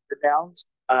ups and the downs?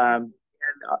 And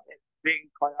being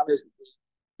quite honest,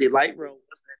 the light rail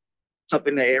wasn't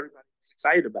something that everybody was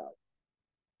excited about.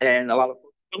 And a lot of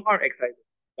folks still aren't excited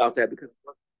about that because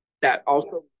that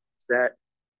also means that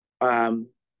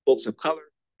folks of color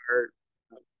are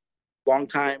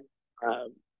longtime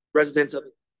residents of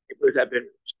the neighborhood have been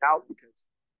pushed out because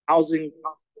housing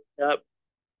up.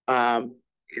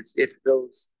 It's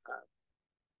those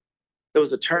there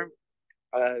was a term,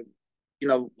 when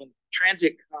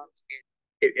transit comes,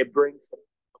 it brings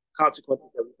consequences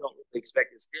that we don't really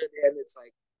expect. It's good, and it's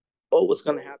like, oh, what's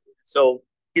going to happen? So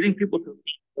getting people to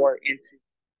lean more into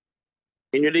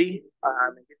community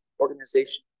and getting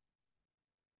organization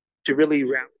to really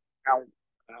round around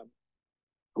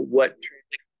what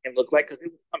transit can look like, because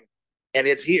it was coming and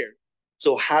it's here.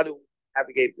 So how do we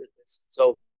navigate with this?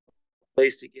 So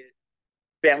ways to get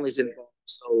families involved.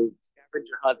 So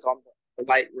scavenger hunts on the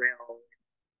light rail,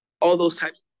 all those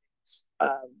types of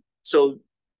things. So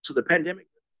the pandemic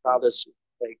allowed us to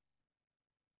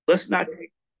let's not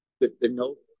take the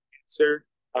no answer.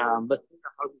 Let's think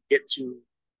how we get to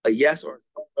a yes or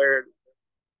somewhere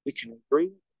we can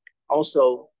agree.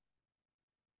 Also,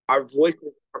 our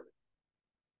voices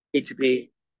need to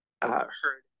be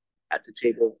heard at the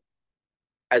table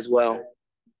as well.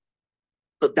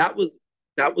 So that was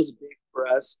big for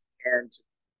us. And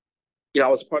I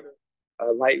was part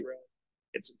of Light Rail.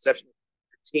 Its inception in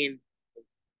 2013.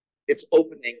 Its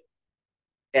opening,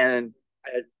 and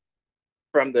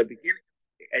from the beginning,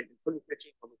 and in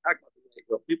 2015, when we talked about the Light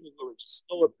Rail, people who were just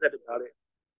so upset about it,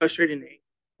 frustrated,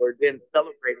 or then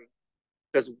celebrating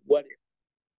because what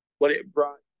it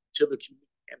brought to the community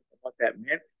and what that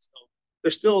meant. So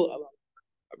there's still a lot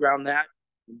around that.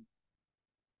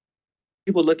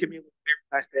 People look at me with fear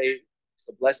when I say it's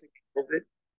a blessing in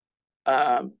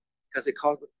COVID, because it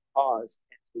caused us to pause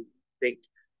and to think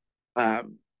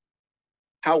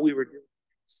how we were doing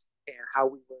things and how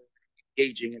we were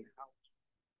engaging and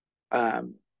how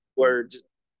we're just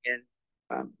in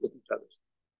with each other.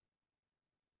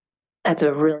 That's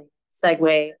a really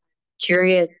segue.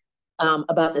 Curious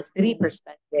about the city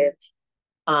perspective.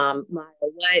 Lyle,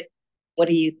 what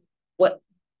did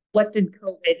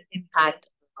COVID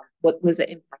impact? What was the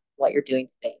impact of what you're doing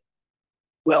today?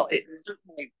 Well, it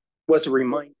certainly was a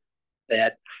reminder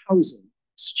that housing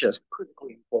is just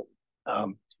critically important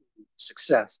to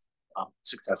success of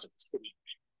the city.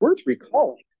 Worth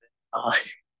recalling that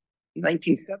in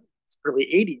 1970s, early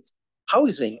 80s,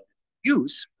 housing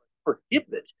use was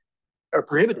prohibited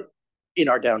in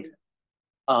our downtown.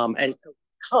 And so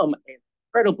come an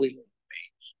incredibly long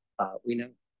way. We know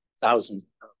thousands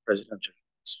of residential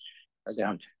units are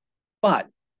downtown. But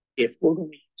if we're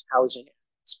going to use housing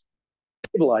as a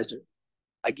stabilizer,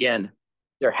 again,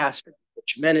 there has to be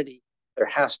rich amenity, there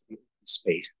has to be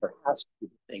space, there has to be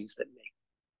the things that make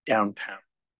downtown.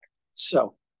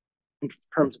 So in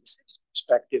terms of the city's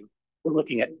perspective, we're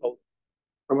looking at both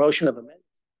promotion of amenities,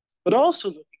 but also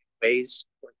looking at ways,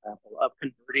 for example, of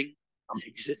converting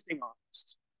existing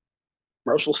office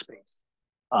commercial space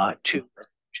to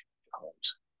residential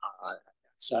homes.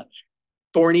 That's a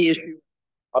thorny issue.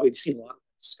 Probably seen a lot of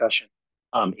discussion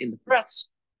in the press,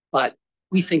 but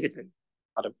we think it's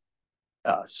not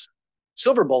a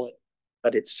silver bullet,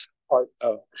 but it's part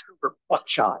of the silver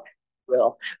buckshot.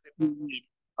 Well, that we need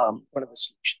one of the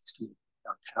solutions to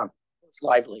downtown. It's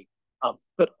lively,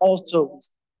 but also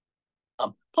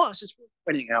plus it's worth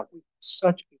pointing out we have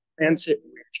such a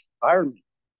transit-rich environment.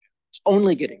 It's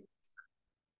only getting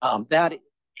that is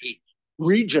a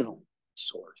regional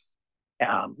source,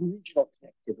 regional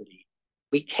connectivity.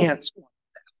 We can't squander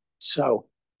that. So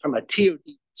from a TOD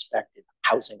perspective,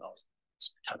 housing also makes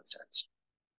a ton of sense.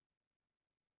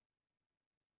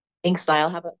 Thanks, Lyle.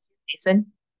 How about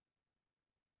Jason?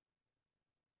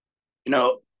 In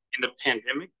the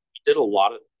pandemic, we did a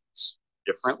lot of things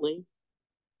differently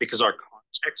because our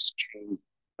context changed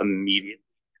immediately.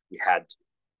 We had to.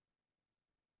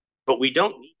 But we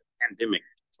don't need a pandemic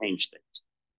to change things.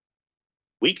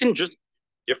 We can just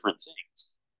do different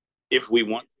things if we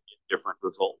want to get different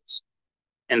results.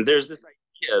 And there's this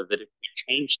idea that if we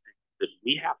change things, that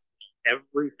we have to know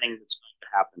everything that's going to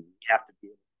happen. We have to be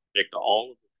able to predict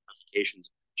all of the ramifications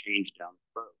of change down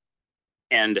the road.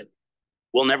 And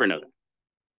we'll never know that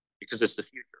because it's the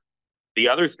future. The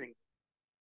other thing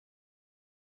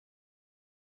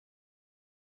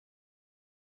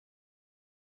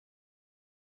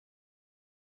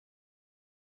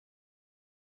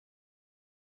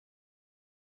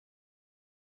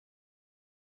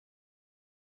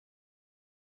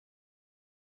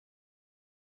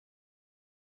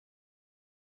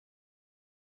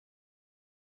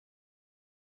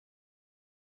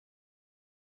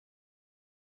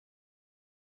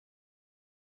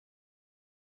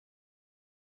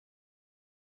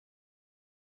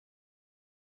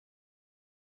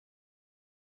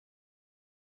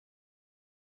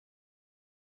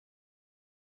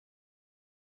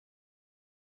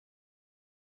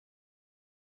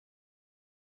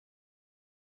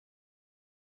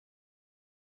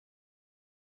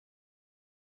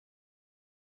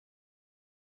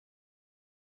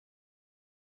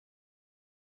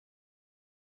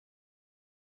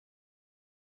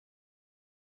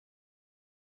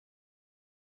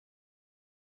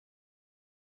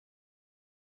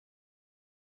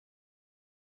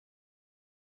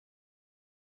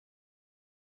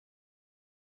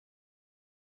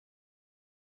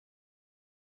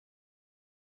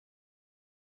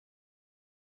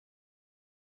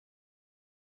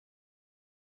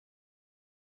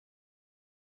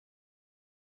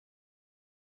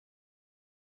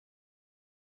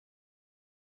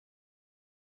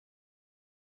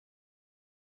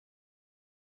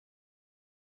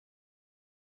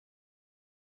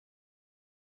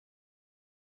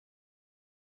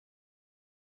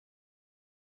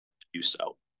do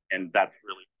so. And that's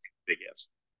really the biggest.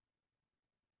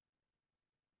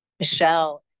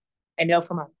 Michelle, I know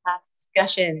from our past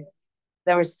discussions,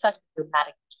 there was such a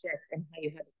dramatic shift in how you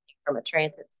had to think from a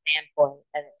transit standpoint,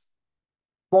 and it's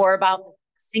more about the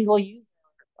single user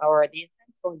or the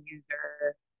essential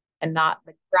user and not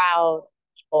the crowd of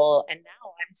people. And now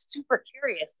I'm super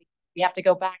curious because we have to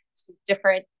go back to a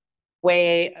different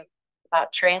way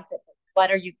about transit.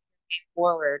 What are you moving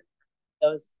forward,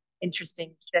 those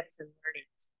interesting shifts and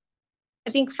learnings? I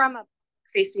think from a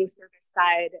facing service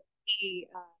side, the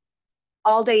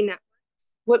all-day networks,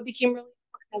 what became really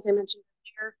important, as I mentioned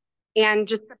earlier, and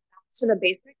just the back to the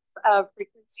basics of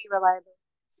frequency, reliability,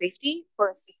 and safety for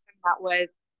a system that was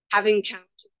having challenges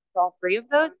with all three of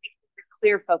those, a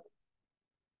clear focus.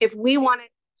 If we wanted to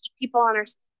keep people on our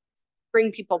system,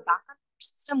 bring people back on our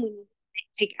system, we need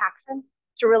to take action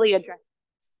to really address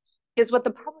this. Because what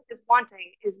the public is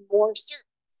wanting is more service,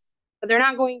 but they're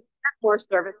not going to get more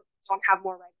service if they don't have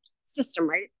more right to the system,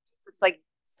 right? It's this like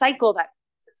cycle that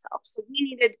itself. So we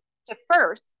needed to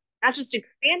first not just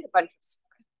expand a bunch of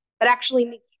service, but actually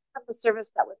make sure that the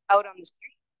service that was out on the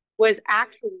street was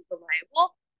actually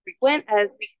reliable, frequent as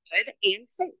we could, and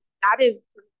safe. That is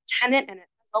the tenet, and it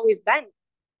has always been,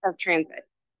 of transit.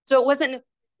 So it wasn't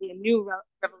necessarily a new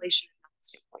revelation in that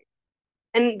standpoint.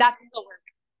 And that's still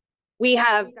working. We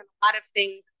have done a lot of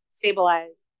things to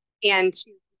stabilize and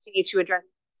to continue to address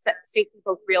safety,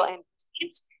 both real and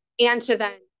perceived, and to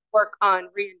then work on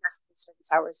reinvesting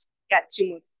service hours to get to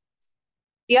more.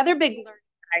 The other big learning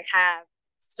that I have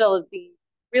still is being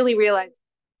really realized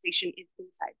organization is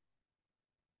inside.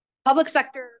 Public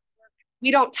sector work,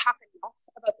 we don't talk enough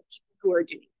about the people who are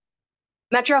doing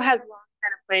it. Metro has long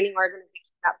been a planning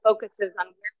organization that focuses on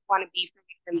where we want to be from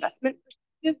an investment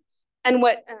perspective and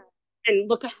what and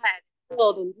look ahead,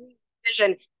 build and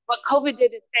vision. What COVID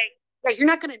did is say, right, you're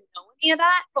not going to know any of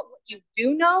that, but what you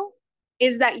do know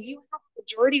is that you have a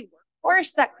majority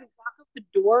workforce that could walk out the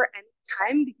door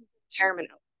anytime because of retirement.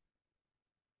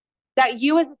 That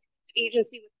you as an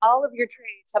agency with all of your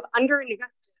trades have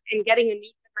underinvested in getting a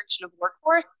new generation of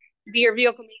workforce to be your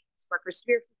vehicle maintenance workers, to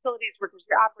be your facilities workers,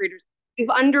 your operators. You've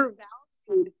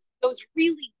undervalued those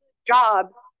really good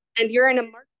jobs, and you're in a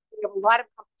market of a lot of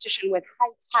competition with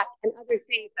high tech and other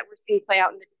things that we're seeing play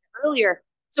out in the data earlier.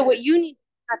 So what you need,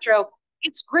 Metro,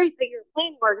 it's great that you're a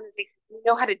planning organization. You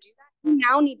know how to do that. You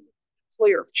now need to be an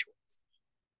employer of choice.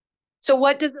 So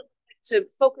what does it look like to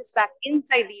focus back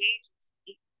inside the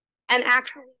agency and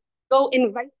actually go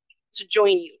invite people to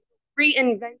join you,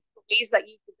 reinvent the ways that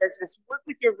you do business, work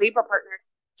with your labor partners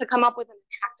to come up with an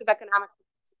attractive economic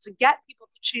proposal to get people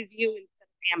to choose you instead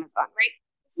of Amazon, right?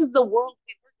 This is the world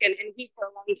we work in, and we for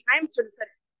a long time sort of said,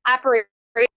 operate,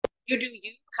 you do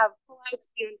you, have pullouts,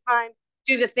 be on time,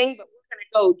 do the thing, but we're going to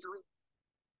go dream.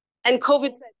 And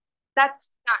COVID said,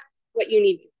 that's not what you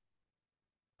need.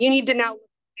 You need to now look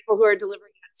at people who are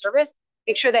delivering that service,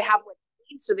 make sure they have what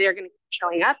they need so they're going to keep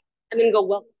showing up, and then go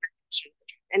welcome that.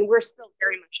 And we're still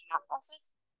very much in that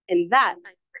process. And that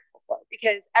I'm grateful for,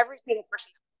 because every single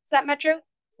person that works at Metro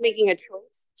is making a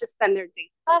choice to spend their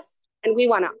day with us. And we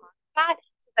want to honor that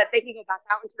so that they can go back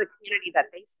out into the community that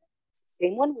they serve. It's the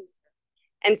same one we serve.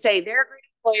 And say they're a great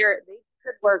employer, they do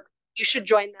good work, you should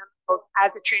join them both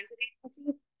as a transit agency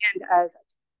and as a.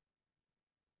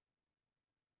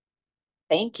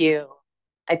 Thank you.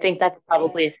 I think that's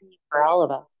probably a theme for all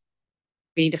of us.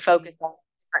 We need to focus on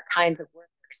different kinds of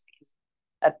workers because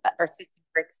our system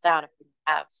breaks down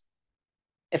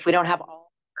if we don't have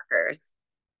all workers.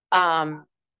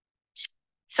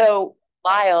 So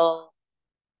Lyle's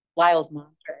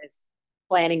mantra is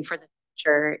planning for the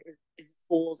future is a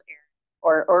fool's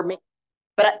errand, or make,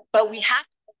 but we have to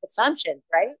make assumptions,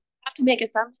 right? We have to make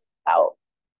assumptions about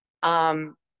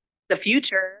the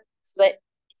future so that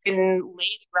you can lay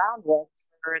the groundwork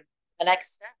for the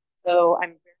next step. So I'm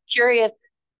very curious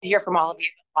to hear from all of you.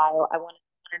 Lyle, I want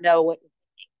to know what you're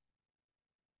thinking.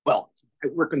 Well, I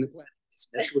work in the planning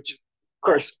business, which is, of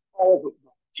course, all of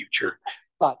the future.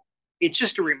 But it's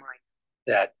just a reminder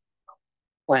that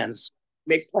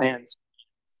make plans,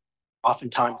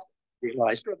 oftentimes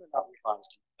realized or they're not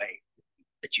realized in the way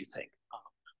that you think,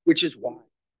 which is why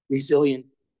resilience,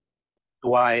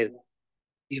 why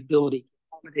the ability to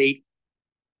accommodate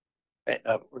in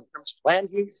terms of land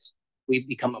use, we've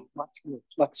become a much more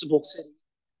flexible city.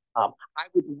 I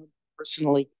would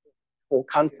personally, the whole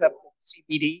concept of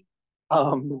CBD,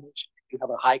 you have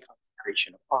a high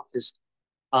concentration of office.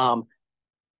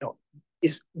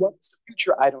 Is what's the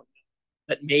future? I don't know.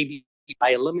 But maybe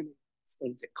by eliminating these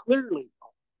things that clearly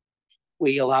don't,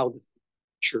 we allow the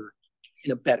future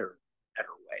in a better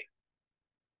way.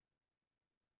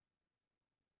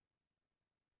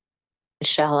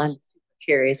 Michelle, I'm super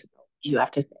curious about what you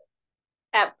have to say.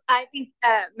 I think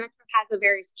Metro has a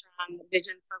very strong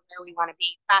vision for where we want to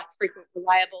be: fast, frequent,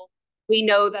 reliable. We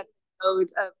know that the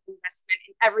modes of investment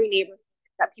in every neighborhood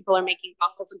that people are making.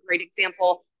 Buffalo's a great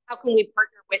example. How can we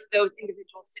partner with those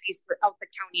individual cities throughout the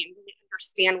county and really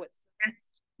understand what service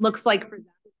looks like for them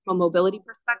from a mobility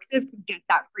perspective to get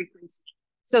that frequency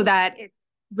so that it's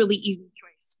really easy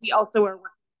choice. We also are working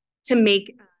to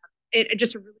make it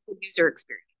just a really good user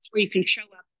experience where you can show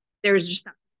up. There's just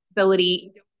that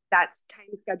ability. That's time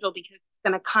scheduled because it's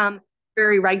going to come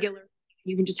very regular.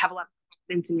 You can just have a lot of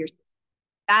confidence in your system.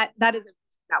 That is a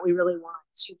that we really want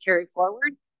to carry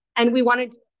forward, and we want to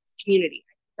do it as a community.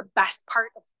 The best part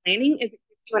of planning is it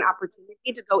gives you an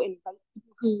opportunity to go invite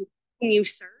people who you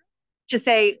serve to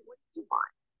say, what do you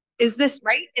want? Is this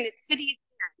right? And it's cities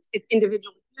and it's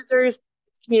individual users,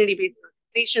 it's community-based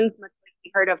organizations, much like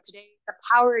we heard of today, the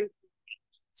power in community,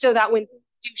 so that when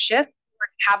things do shift,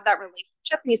 have that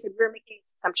relationship, and you said we're making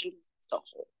this assumption to still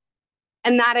hold.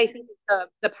 And that, I think, is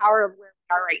the power of where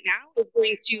we are right now, is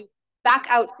going to back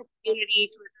out to community,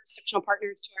 to our jurisdictional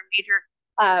partners, to our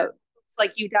major folks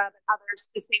like UW and others,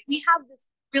 to say we have this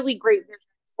really great vision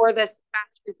for this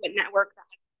fast frequent network that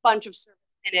has a bunch of service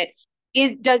in it.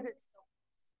 Does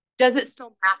it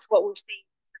still match what we're seeing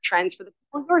for trends for the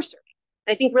people you're serving?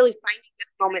 And I think really finding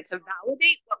this moment to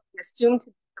validate what we assume to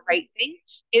be the right thing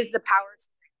is the power.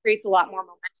 Creates a lot more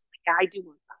momentum. Like, yeah, I do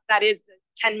want that. That is the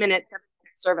 10-minute,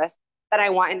 7-minute service that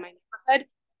I want in my neighborhood.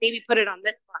 Maybe put it on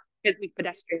this block because we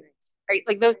pedestrianized, right?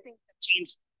 Like, those things have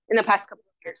changed in the past couple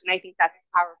of years. And I think that's the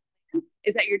power of plan,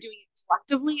 is that you're doing it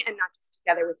collectively and not just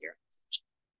together with your organization.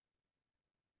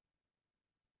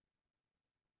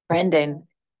 Brendan,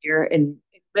 you're in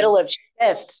the middle of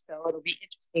shift, so it'll be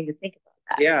interesting to think about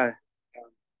that. Yeah.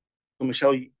 So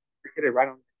Michelle, you hit it right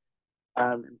on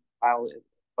and file it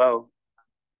well.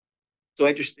 So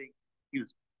interesting.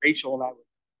 Rachel and I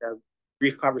had a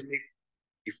brief conversation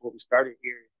before we started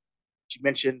here. She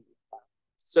mentioned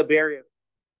sub area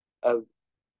of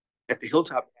at the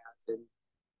Hilltop Pass and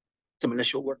some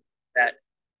initial work that,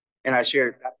 and I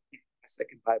shared that my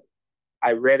second Bible.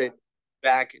 I read it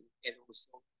back and it was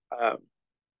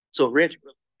so rich.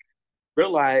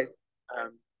 Realized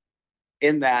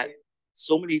in that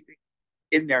so many things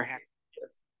in there have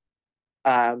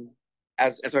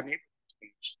as our neighborhood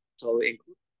changed. So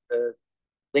including the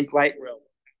link light rail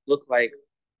look like,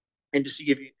 and just to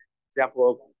give you an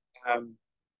example of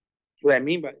what I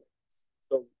mean by this.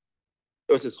 So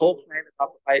there was this whole plan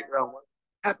about the light rail, what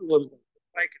happened, what it was going to look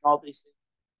like, and all these things.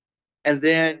 And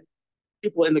then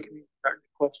people in the community started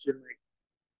to question, like,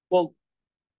 well,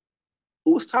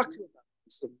 who was talking about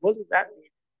this? And what does that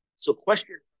mean? So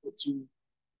questions to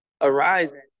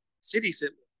arise, and the city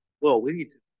said, well, we need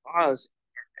to pause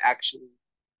and actually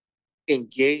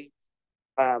engage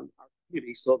our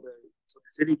community. So the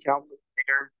city council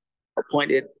mayor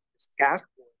appointed this task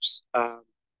force.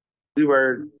 We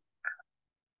were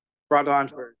brought on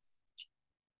for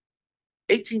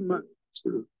 18 months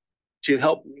to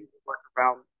help me work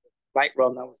around the light rail.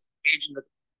 And I was engaged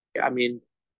in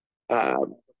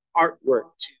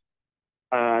artwork to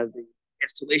the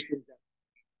installations that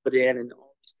we put in and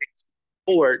all these things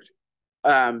forward.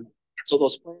 And so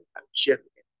those plans have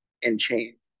shifted and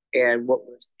changed. And what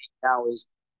we're seeing now is,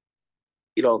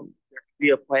 there can be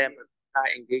a plan, but not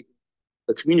engaging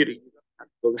the community. You don't have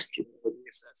to go back and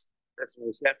reassess. That's an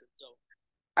exception. So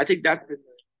I think that's been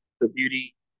the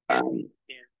beauty in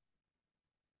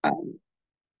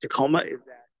Tacoma, is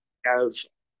that we have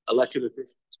elected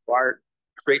officials who aren't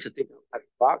afraid to think outside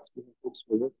the box. We have folks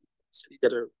who are working in the city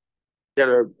that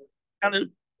are kind of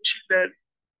pushing that,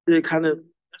 to kind of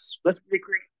let's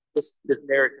recreate this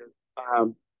narrative.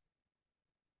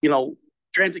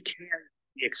 Transit can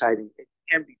be exciting. It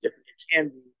can be different. It can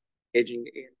be engaging.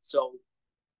 And so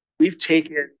we've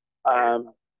taken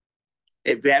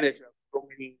advantage of so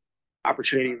many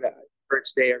opportunities that I've heard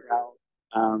today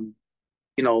around,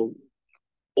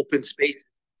 open spaces.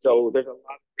 So there's a lot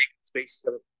of vacant spaces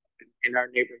that are in our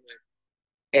neighborhood.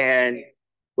 And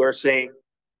we're saying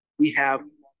we have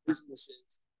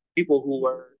businesses, people who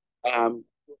are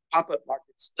pop-up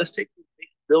markets. Let's take this big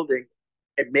building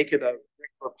and make it a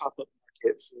regular pop-up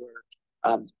market for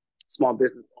small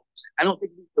business owners. I don't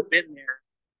think we've been there.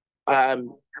 Have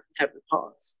the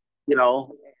pause,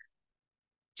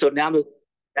 So now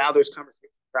there's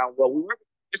conversations around, well, we weren't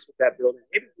just with that building.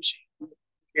 Maybe we should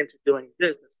get into doing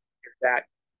this. Let's get that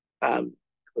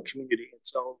the community. And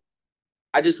so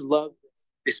I just love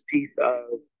this piece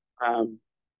of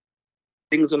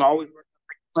things don't always work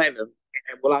like you plan them.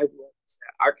 And what I've learned is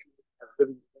that our community has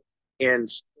really in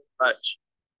so much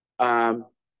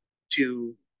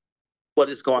to what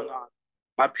is going on.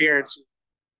 My parents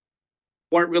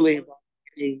weren't really involved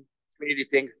in any community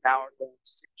things, now are going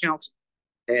to city council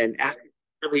and asking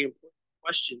really important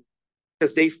questions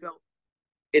because they felt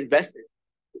invested.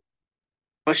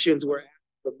 Questions were asked,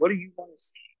 but what do you want to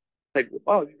see? Like,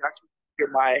 oh, you actually hear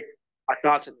my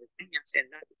thoughts and opinions and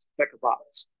not just check a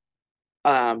box.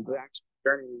 But actually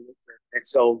journeying with them. And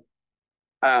so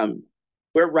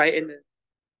we're right in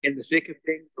the thick of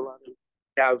things. A lot of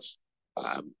have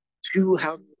 2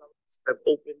 housing developments that have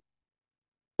opened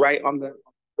right on the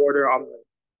border on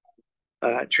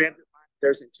the transit line.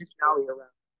 There's intentionality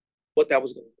around what that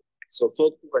was going to be. So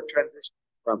folks who are transitioning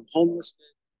from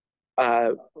homelessness,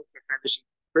 folks are transitioning to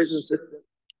the prison system,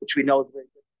 which we know is very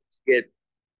difficult to get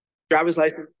driver's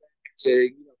license, to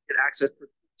get access to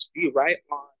be right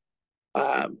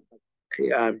on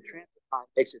transit line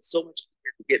makes it so much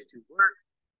easier to get to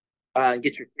work,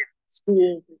 get your kids to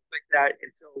school, things like that.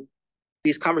 And so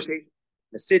these conversations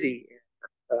in the city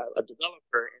and a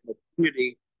developer in the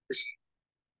community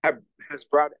has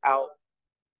brought out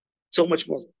so much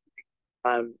more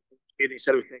community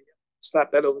instead of saying,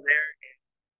 slap that over there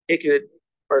and take it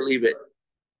or leave it.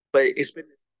 But it's been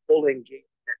this whole engagement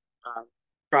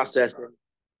process. And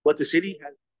what the city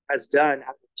has done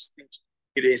after this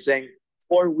community is saying,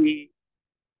 before we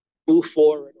move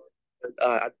forward,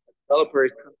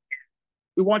 developers come in,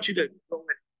 we want you to go and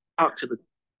talk to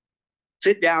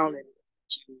sit down and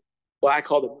to what I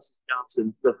call the Mrs.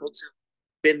 Johnsons, the folks who've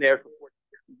been there for 40,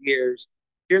 50 years,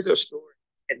 hear their stories,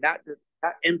 and that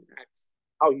impacts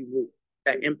how you move,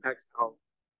 that impacts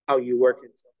how you work.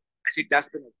 And so I think that's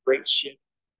been a great shift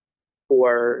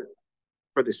for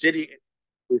the city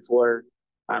and for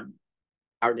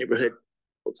our neighborhood.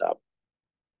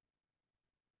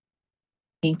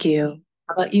 Thank you.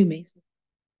 How about you, Mason?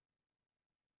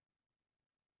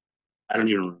 I don't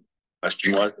even know what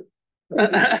the question was.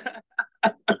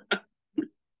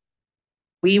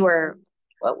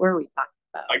 What were we talking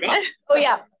about? I got, oh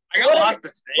yeah. I got lost.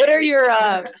 What are your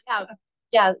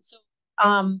yeah. So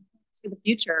for the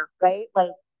future, right?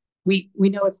 Like we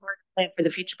know it's hard to plan for the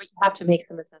future, but you have to make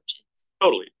some assumptions.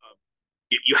 Totally.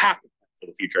 You have to plan for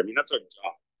the future. I mean, that's our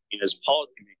job. I mean, as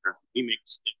policymakers, we make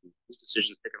decisions. These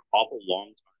decisions take an awful long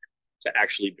time to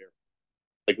actually bear.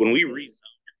 Like when we rezone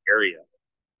an area,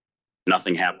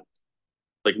 nothing happens.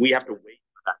 Like we have to wait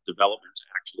for that development to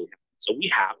actually happen. So we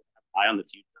have to have an eye on the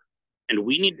future, and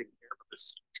we need to care about the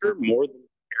future more than we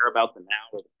care about the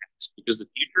now or the past, because the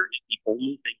future is the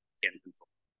only thing we can control.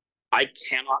 I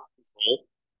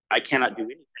cannot do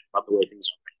anything about the way things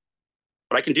are right now,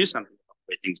 but I can do something about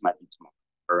the way things might be tomorrow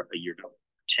or a year down,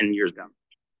 10 years down.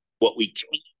 What we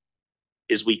can't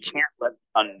is we can't let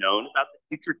the unknown about the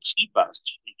future keep us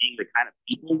from being the kind of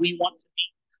people we want to be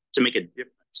to make a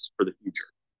difference for the future.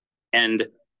 And,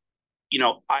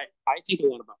 I think a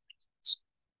lot about my kids.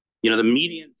 The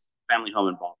median family home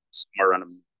in Boston is somewhere around $1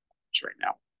 million right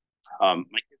now.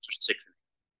 My kids are 6 and 8.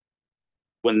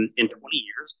 When in 20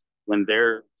 years, when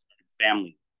they're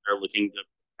family, they're looking to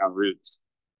put down roots,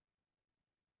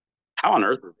 how on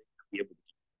earth are they going to be able to do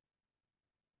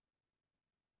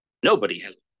that? Nobody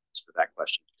has an answer for that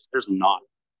question because there's not an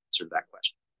answer to that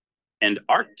question. And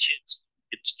our kids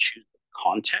get to choose the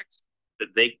context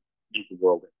that they in the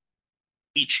world in.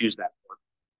 We choose that work.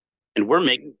 And we're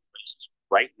making choices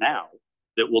right now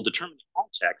that will determine the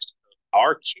context of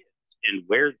our kids and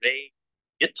where they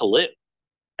get to live.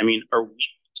 I mean, are we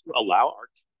to allow our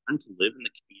children to live in the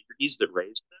communities that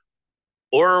raised them?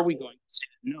 Or are we going to say,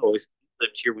 no, if you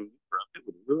lived here when you grew up, it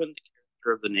would ruin the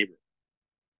character of the neighborhood?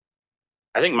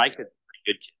 I think my kids are pretty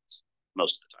good kids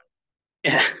most of the time.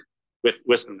 Yeah,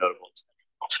 with some notable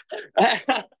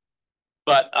exceptions.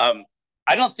 But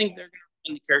I don't think they're going to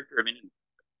ruin the character of anyone.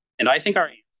 And I think our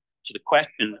answer to the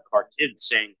question of our kids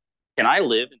saying, can I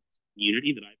live in the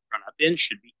community that I've grown up in,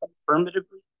 should be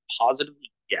affirmatively,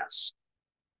 positively, yes.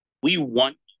 We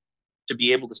want you to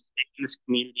be able to stay in this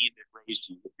community that raised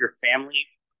you, with your family,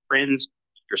 friends,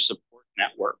 your support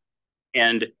network.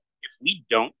 And if we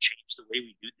don't change the way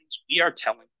we do things, we are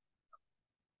telling them.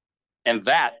 And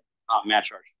that does not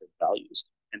match our shared values.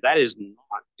 And that is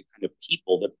not the kind of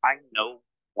people that I know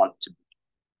want to be.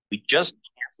 We just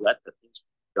can't let the things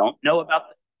we don't know about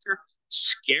the future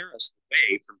scare us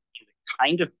away from being the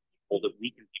kind of people that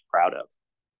we can be proud of.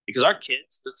 Because our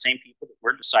kids, the same people that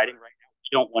we're deciding right now, we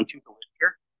don't want you to live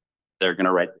here, they're going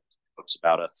to write books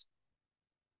about us.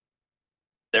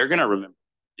 They're going to remember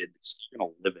what we did because they're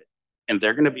going to live it. And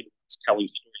they're going to be telling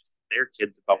stories to their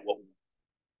kids about what we do.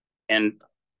 And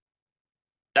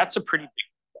that's a pretty big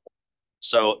deal.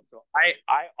 So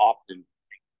I often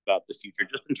think about the future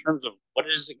just in terms of what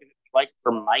is it going to be like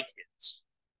for my kids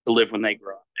to live when they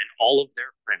grow up, and all of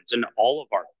their friends and all of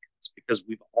our kids, because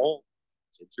we've all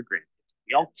kids or grandkids.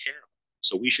 We all care.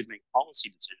 So we should make policy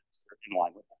decisions that are in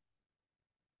line with that.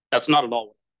 That's not at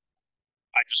all.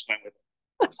 I just went with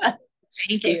it.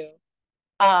 Thank you.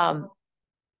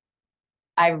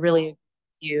 I really agree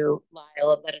with you,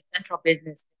 Lyle, that a central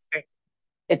business district,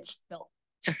 it's built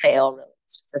to fail, really.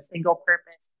 It's just a single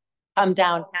purpose. Come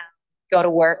downtown, go to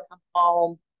work, come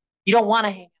home. You don't want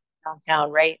to hang out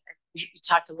downtown, right? We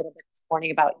talked a little bit this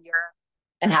morning about Europe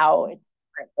and how it's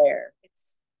different there.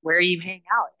 It's where you hang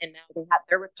out. And now they have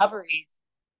their recoveries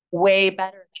way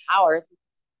better than ours.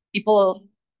 People,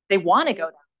 they want to go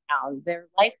downtown. Their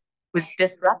life was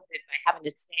disrupted by having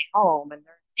to stay home, and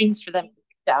there are things for them to do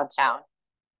downtown.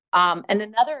 And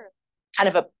another kind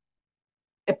of a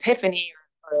epiphany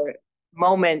or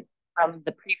moment from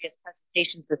the previous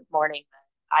presentations this morning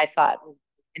that I thought was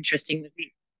interesting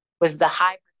was the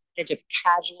high percentage of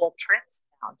casual trips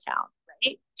downtown,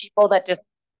 right? People that just,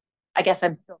 I guess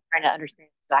I'm still trying to understand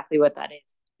exactly what that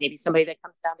is. Maybe somebody that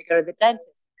comes down to go to the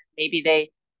dentist, maybe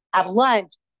they have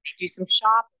lunch, they do some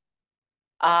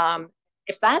shopping.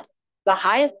 If that's the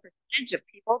highest percentage of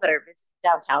people that are visiting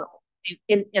downtown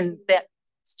in that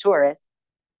tourists,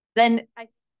 then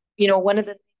one of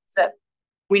the things that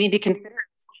we need to consider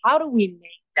is how do we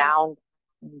make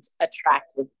downtowns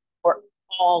attractive for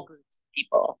all groups of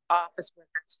people, office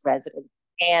workers, residents,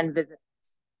 and visitors.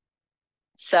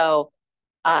 So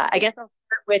I guess I'll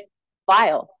start with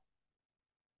Lyle.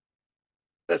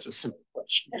 That's a simple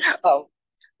question. Oh,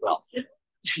 well,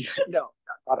 no,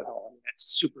 not at all. I mean, that's a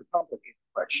super complicated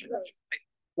question. I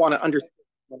want to understand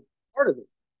one part of it,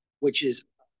 which is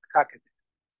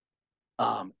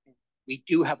we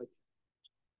do have a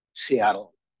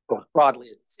Seattle, both broadly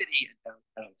as a city and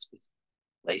downtown specific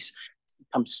place. It's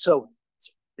become so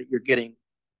that you're getting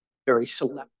very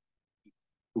select people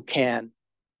who can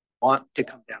want to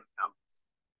come downtown.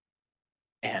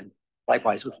 And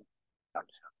likewise with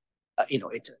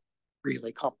downtown. It's a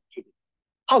really complicated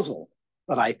puzzle,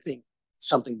 but I think it's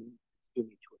something we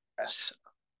need to address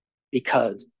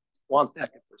because you want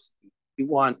that diversity. You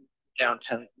want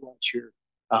downtown, you want your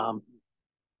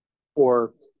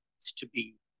for to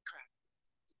be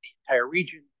attractive to the entire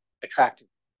region, attractive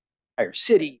to the entire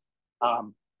city.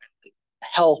 The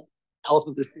health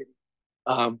of the city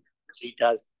really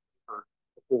does for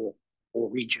the whole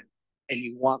region, and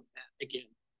you want that again to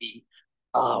be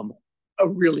a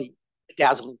really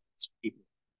dazzling place for people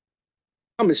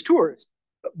come as tourists,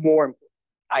 but more important,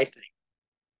 I think,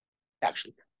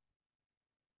 actually,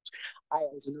 I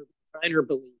as an urban designer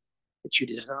believe that you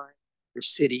design your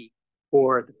city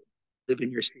or live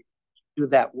in your city. Do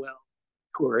that well,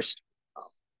 tourists.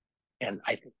 And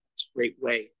I think that's a great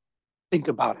way to think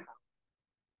about how to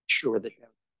ensure that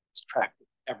it's attractive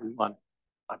to everyone,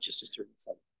 not just a certain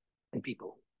set and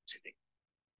people sitting.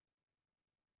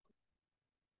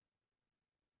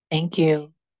 Thank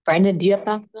you. Brendan, do you have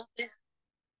thoughts about this?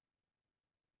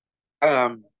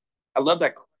 I love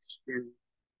that question.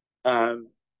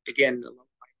 Again, a lot of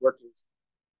my work is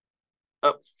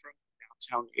up from the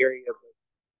downtown area,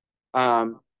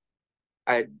 but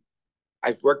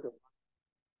I've worked in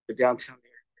the downtown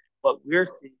area. What we're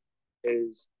seeing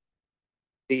is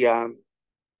the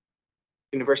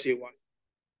University of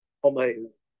Oklahoma is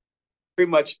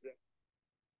pretty much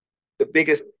the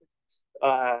biggest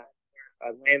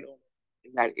landowner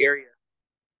in that area.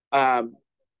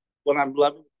 What I'm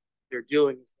loving they're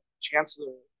doing is the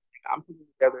chancellor, I'm putting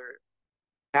together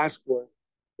a task force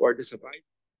or this advice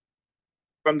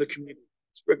from the community.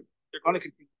 They're going to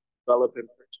continue to develop and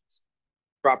purchase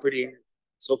property and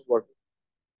so forth,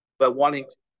 but wanting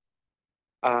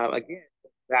to, again,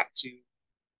 back to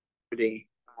today.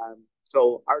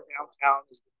 So our downtown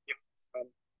is different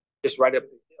from just right up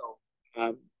the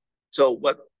hill. So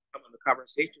what some of the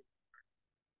conversations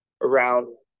around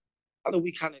how do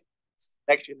we kind of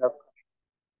connection of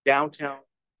downtown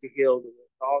to hill, it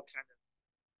all kind of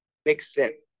makes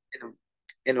sense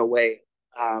in a way.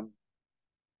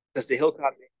 Because the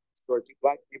Hilltop historically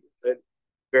Black neighborhood,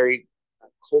 very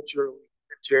culturally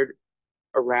centered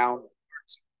around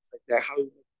arts, like that. How do we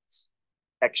make this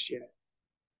connection?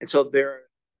 And so there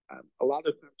are a lot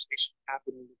of conversation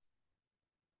happening.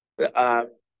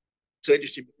 So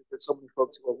interesting because there's so many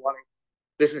folks who are wanting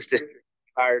business district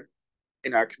hired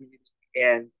in our community,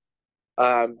 and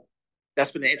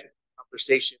that's been an interesting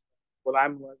conversation. What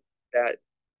I'm learning that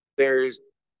there's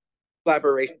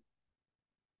collaboration,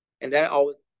 and that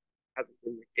always hasn't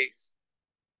been the case.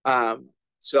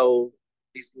 So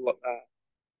these large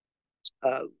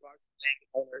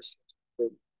landowners,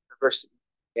 the diversity,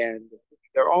 and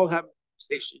they're all having a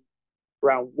conversation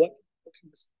around what can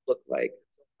this look like?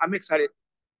 I'm excited.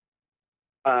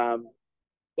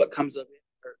 What comes of it?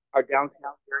 Our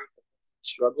downtown area has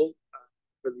struggled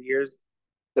for the years.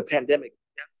 The pandemic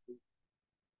definitely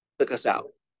took us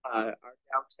out. Our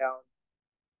downtown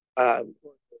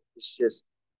is just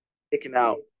picking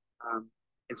out.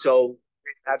 And so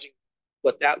imagine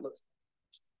what that looks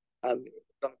like.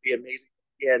 It's going to be amazing.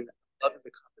 Again, loving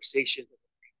the conversation that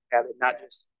we have, it not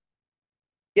just,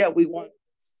 yeah, we want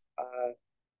a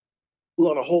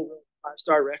whole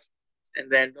 5-star restaurant,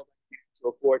 and then nobody can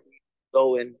afford to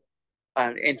go and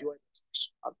enjoy this.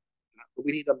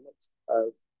 We need a mix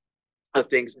of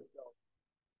things.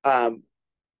 I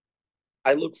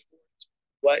look forward to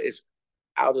what is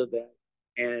out of that,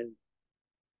 and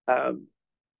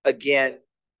again,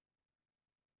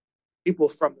 people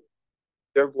from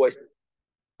their voices,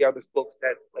 the other folks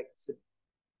that, like I said,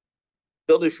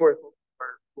 building for folks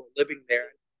who are living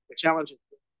there. The challenge,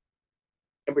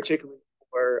 in particular,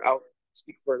 where I'll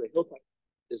speak for the Hilltop,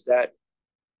 is that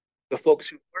the folks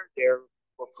who were there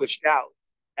were pushed out.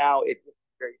 Now it's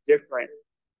very different,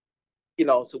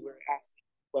 so we're asking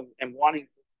and wanting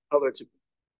color to be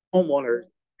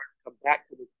homeowners come back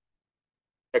to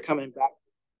they're coming back.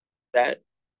 That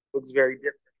looks very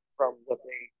different from what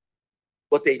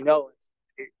they know.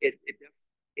 It definitely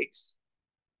takes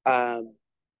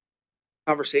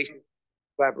conversation,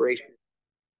 collaboration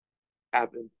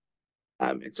happen.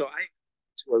 And so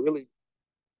we're really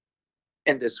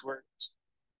in this work,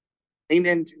 lean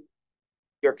into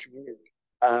your community.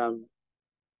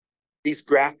 These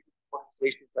graphic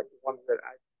organizations like the ones that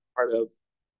I'm part of,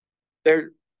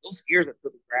 those ears are to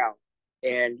the ground,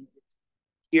 and you get to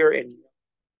hear and know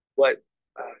what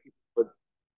people would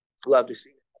love to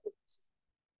see.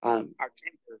 Our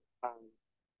chamber,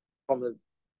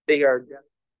 they are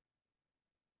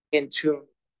in tune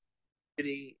with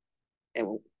the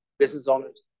and business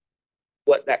owners,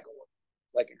 what that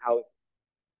like and how it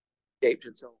shaped.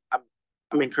 And so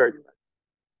I'm encouraged.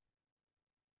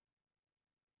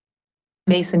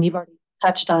 Mason, you've already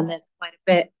touched on this quite a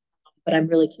bit, but I'm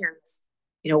really curious.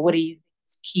 What do you think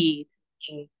is key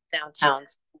to making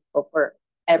downtowns for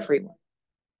everyone?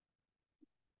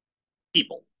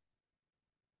 People.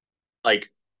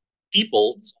 Like,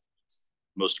 people solve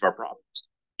most of our problems.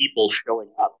 People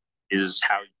showing up is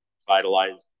how you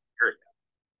revitalize the area.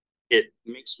 It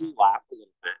makes me laugh a little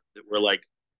bit that we're like,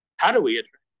 how do we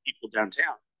attract people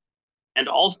downtown? And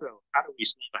also, how do we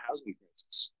solve a housing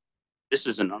crisis? This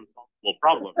is an unsolvable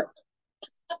problem.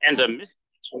 And a mystery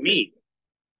to me.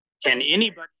 Can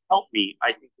anybody help me?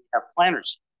 I think we have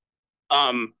planners.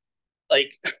 I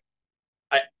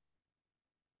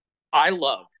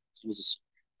love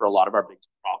for a lot of our biggest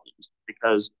problems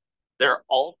because they're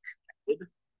all connected,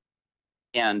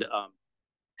 and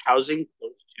housing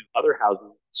close to other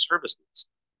housing services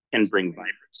can bring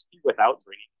vibrancy without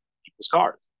bringing people's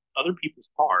cars. Other people's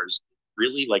cars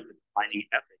really like the defining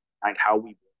ethic behind how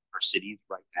we build our cities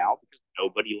right now, because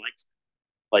nobody likes them.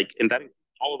 And that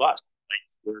includes all of us.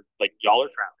 We're y'all are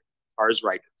traveling, cars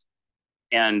right.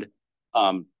 And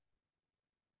I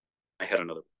had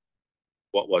another.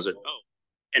 What was it? Oh,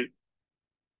 and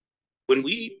when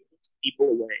we push people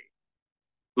away,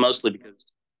 mostly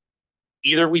because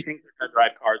either we think they're going to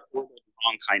drive cars or they're the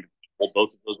wrong kind of people.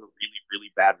 Both of those are really,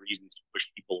 really bad reasons to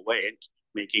push people away and keep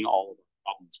making all of the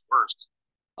problems worse.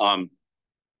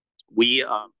 We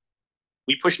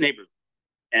push neighbors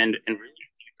and really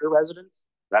future residents.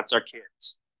 That's our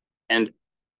kids. And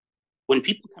when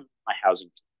people come to my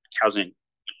housing,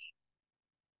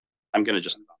 I'm going to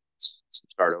just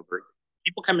start over.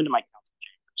 People come into my council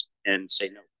chambers and say,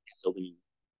 no, building, you've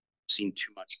seen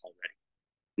too much already.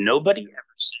 Nobody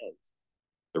ever says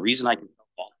the reason I can tell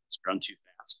fall is run too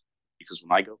fast, because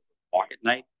when I go for a walk at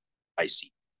night, I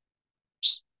see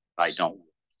I don't.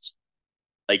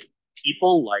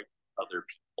 People like other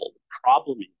people. The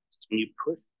problem is when you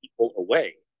push people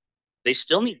away, they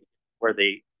still need to get where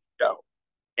they go.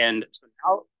 And so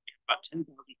now about 10,000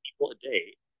 people a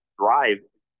day drive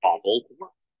awful to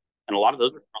work. And a lot of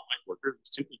those are frontline workers who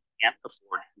simply can't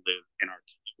afford to live in our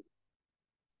community.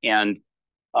 And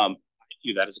I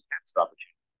view that as a catastrophic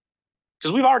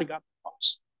because we've already got the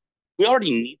problems. We already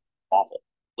need awful.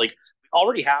 We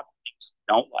already have things we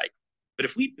don't like. But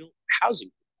if we build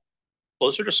housing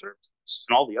closer to services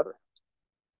and all the other houses,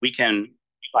 we can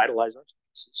revitalize our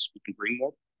spaces. We can bring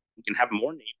more. We can have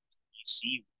more neighbors we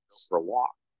see go for a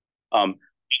walk.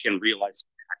 We can realize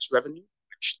tax revenue,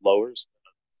 which lowers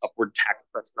the upward tax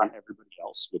pressure on everybody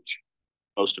else, which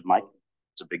most of my community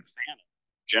is a big fan of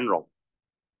in general.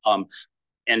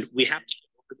 And we have to get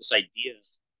over this idea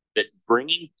that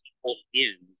bringing people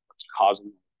in is what's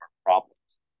causing our problems.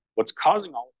 What's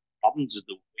causing all of the problems is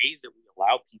the way that we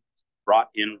allow people to be brought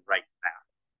in right now.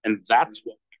 And that's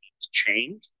what we need to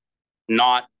change,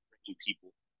 not bringing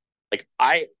people. Like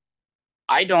I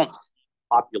don't see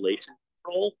population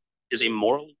control is a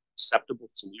morally acceptable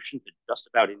solution to just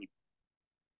about anything.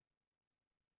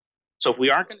 So if we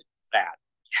aren't going to do that,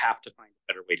 we have to find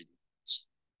a better way to do this.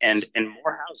 And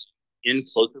more housing in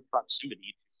closer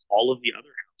proximity to all of the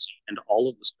other housing and all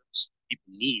of the services people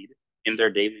need in their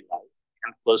daily life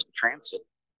and close to transit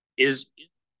is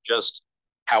just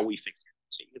how we fix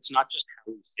housing. It's not just how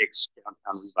we fix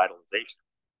downtown revitalization.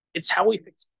 It's how we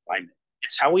fix climate.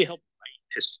 It's how we help right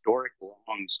historic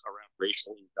wrongs around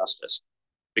racial injustice.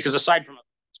 Because aside from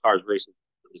as far as racism,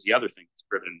 is the other thing that's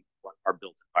driven what our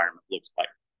built environment looks like.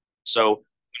 So when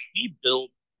we build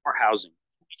more housing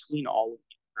between all of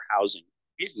the other housing,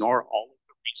 we ignore all of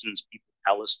the reasons people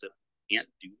tell us that we can't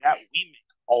do that. We make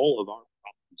all of our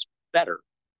problems better,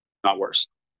 not worse.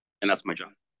 And that's my job.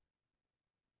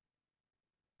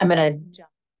 I'm going to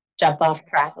jump off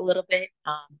track a little bit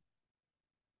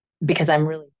because I'm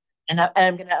really, and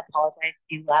I'm going to apologize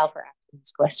to you, Lyle, for asking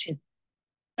this question.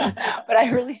 But I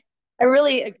really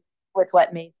agree with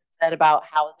what Mason said about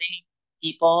housing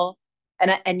people.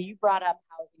 And you brought up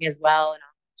housing as well, and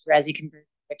resi conversion,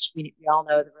 which we all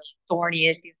know is a really thorny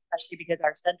issue, especially because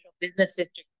our central business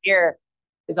district here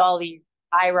is all these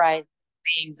high-rise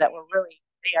things that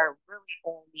they are really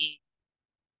only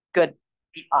good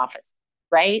office,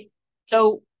 right?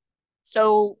 So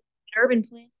urban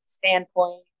planning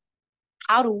standpoint,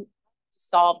 how do we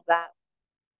solve that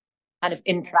kind of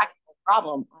intractable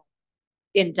problem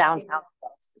in downtown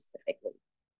specifically?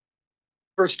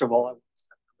 First of all, I want to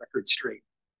set the record straight.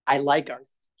 I like our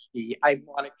CBD. I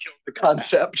want to kill the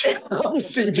concept of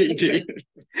CBD.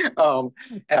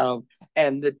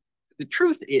 And the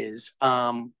truth is,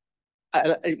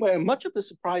 much of the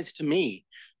surprise to me,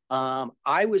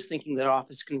 I was thinking that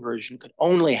office conversion could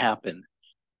only happen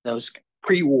those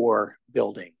pre-war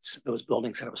buildings, those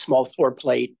buildings that have a small floor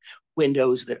plate,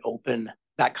 windows that open,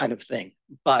 that kind of thing.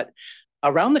 But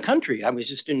around the country, I was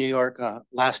just in New York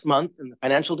last month in the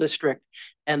financial district,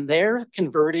 and they're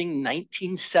converting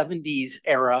 1970s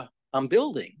era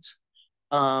buildings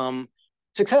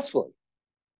successfully.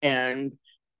 And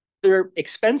they're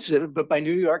expensive, but by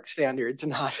New York standards,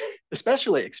 not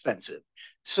especially expensive.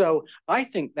 So I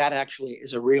think that actually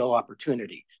is a real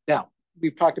opportunity. Now,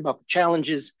 we've talked about the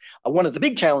challenges. One of the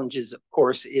big challenges, of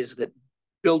course, is that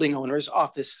building owners,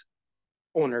 office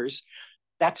owners,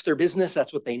 that's their business,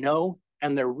 that's what they know,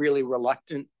 and they're really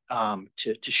reluctant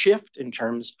to shift in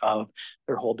terms of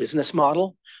their whole business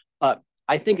model. But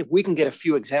I think if we can get a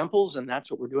few examples, and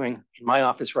that's what we're doing in my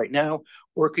office right now,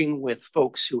 working with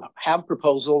folks who have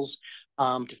proposals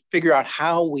to figure out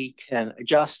how we can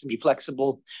adjust and be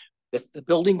flexible with the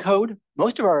building code.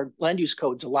 Most of our land use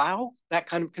codes allow that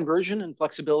kind of conversion and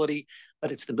flexibility,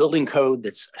 but it's the building code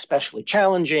that's especially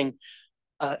challenging,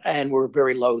 and we're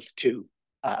very loath to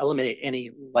eliminate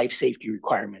any life safety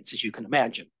requirements, as you can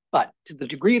imagine. But to the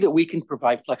degree that we can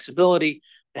provide flexibility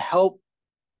to help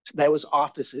those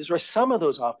offices or some of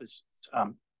those offices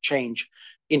change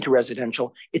into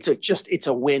residential, it's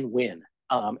a win-win.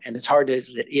 And as hard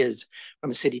as it is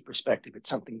from a city perspective, it's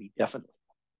something we definitely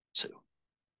pursue.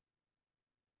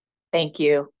 Thank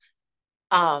you.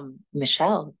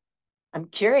 Michelle, I'm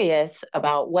curious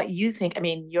about what you think. I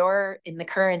mean, you're in the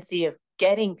currency of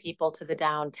getting people to the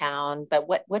downtown, but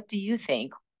what do you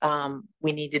think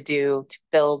we need to do to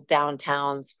build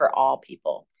downtowns for all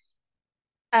people?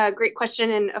 Great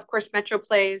question. And of course, Metro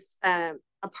plays a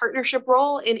partnership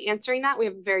role in answering that. We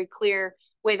have a very clear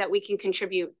way that we can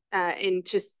contribute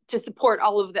to support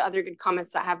all of the other good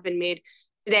comments that have been made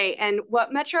today. And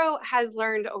what Metro has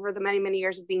learned over the many, many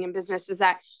years of being in business is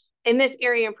that in this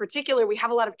area in particular, we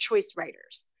have a lot of choice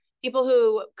riders, people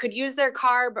who could use their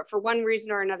car, but for one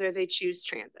reason or another, they choose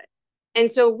transit.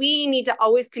 And so we need to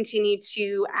always continue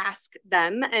to ask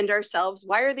them and ourselves,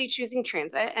 why are they choosing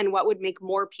transit, and what would make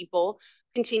more people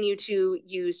continue to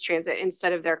use transit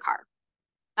instead of their car?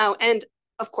 Oh, and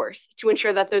of course, to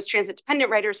ensure that those transit dependent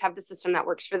riders have the system that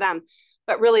works for them.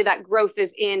 But really that growth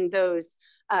is in those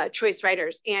choice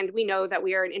riders. And we know that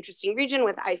we are an interesting region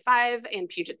with I-5 and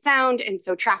Puget Sound. And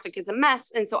so traffic is a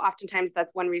mess. And so oftentimes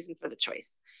that's one reason for the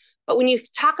choice. But when you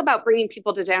talk about bringing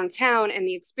people to downtown and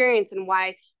the experience and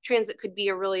why transit could be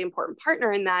a really important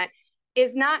partner in that,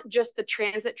 is not just the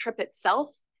transit trip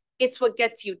itself. It's what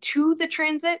gets you to the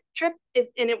transit trip, and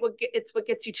it's what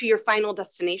gets you to your final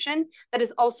destination. That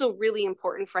is also really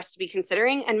important for us to be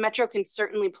considering, and Metro can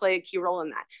certainly play a key role in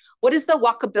that. What is the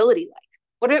walkability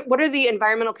like? What are the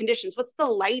environmental conditions? What's the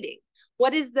lighting?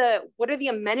 what are the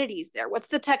amenities there? What's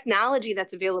the technology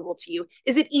that's available to you?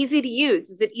 Is it easy to use?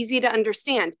 Is it easy to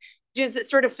understand? Does it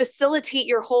sort of facilitate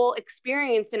your whole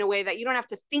experience in a way that you don't have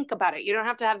to think about it? You don't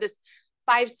have to have this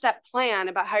 5-step plan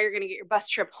about how you're going to get your bus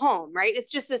trip home, right?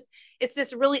 It's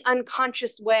this really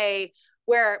unconscious way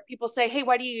where people say, hey,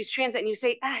 why do you use transit? And you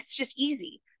say, it's just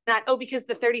easy. Not, oh, because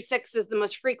the 36 is the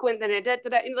most frequent, then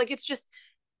like, it's just,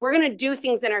 we're going to do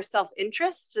things in our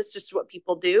self-interest. It's just what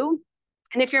people do.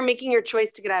 And if you're making your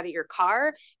choice to get out of your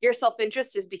car, your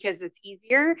self-interest is because it's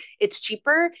easier, it's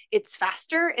cheaper, it's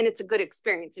faster, and it's a good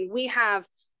experience. And we have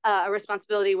a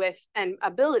responsibility with and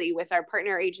ability with our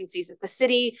partner agencies at the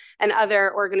city and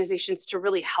other organizations to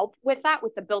really help with that,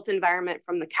 with the built environment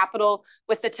from the capital,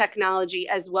 with the technology,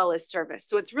 as well as service.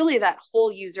 So it's really that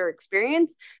whole user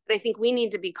experience that I think we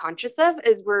need to be conscious of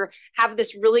as have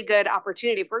this really good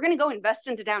opportunity. If we're going to go invest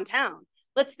into downtown,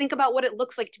 let's think about what it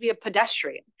looks like to be a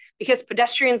pedestrian, because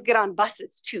pedestrians get on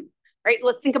buses too, right?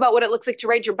 Let's think about what it looks like to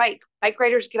ride your bike. Bike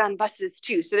riders get on buses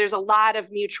too. So there's a lot of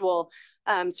mutual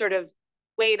sort of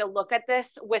way to look at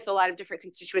this with a lot of different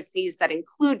constituencies that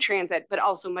include transit, but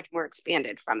also much more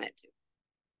expanded from it too.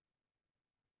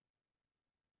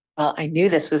 Well, I knew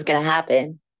this was going to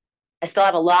happen. I still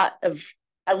have a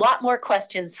lot more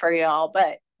questions for y'all,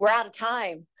 but we're out of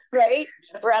time, right?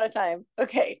 We're out of time.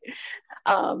 Okay.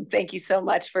 Thank you so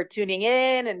much for tuning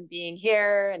in and being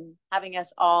here and having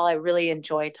us all. I really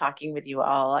enjoyed talking with you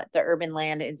all at the Urban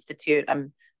Land Institute.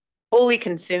 I'm fully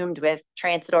consumed with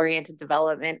transit-oriented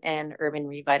development and urban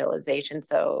revitalization.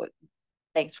 So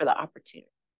thanks for the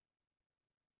opportunity.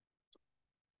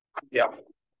 Yeah.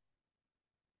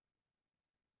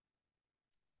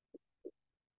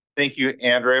 Thank you,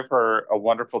 Andrea, for a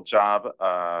wonderful job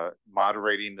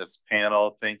moderating this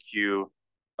panel. Thank you,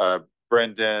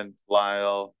 Brendan,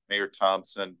 Lyle, Mayor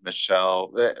Thompson,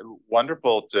 Michelle.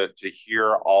 Wonderful to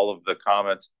hear all of the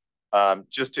comments.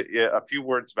 Just a few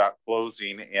words about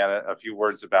closing and a few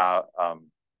words about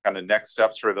kind of next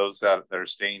steps for those that are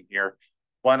staying here.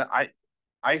 One,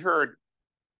 I heard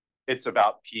it's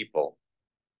about people.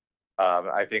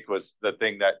 I think was the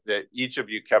thing that each of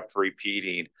you kept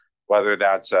repeating, whether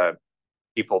that's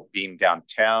people being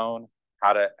downtown,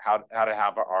 how to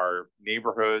have our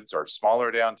neighborhoods or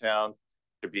smaller downtowns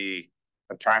to be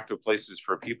attractive places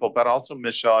for people. But also,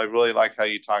 Michelle, I really like how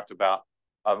you talked about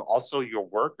also your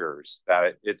workers,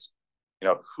 that it's,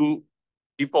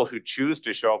 people who choose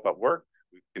to show up at work,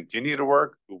 who continue to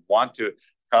work, who want to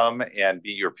come and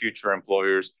be your future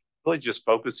employers, really just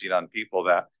focusing on people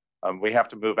that we have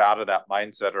to move out of that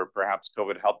mindset, or perhaps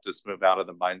COVID helped us move out of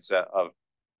the mindset of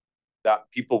that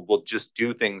people will just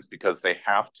do things because they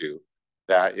have to,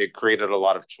 that it created a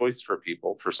lot of choice for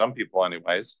people, for some people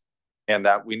anyways, and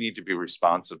that we need to be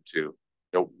responsive to.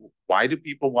 Why do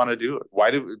people want to do it? Why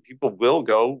do people will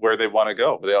go where they want to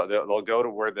go? They'll go to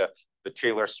where the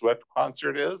Taylor Swift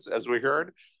concert is, as we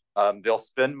heard. They'll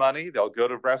spend money. They'll go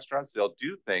to restaurants. They'll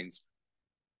do things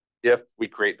if we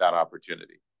create that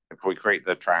opportunity, if we create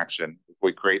the traction, if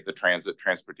we create the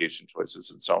transportation choices,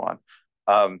 and so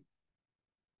on.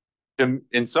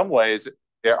 In some ways,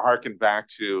 it harkened back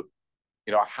to,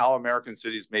 how American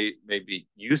cities may be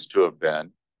used to have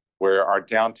been, where our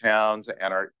downtowns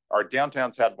and our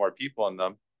downtowns had more people in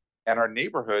them, and our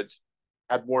neighborhoods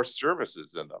had more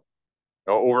services in them.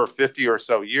 Over 50 or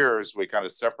so years, we kind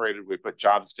of separated. We put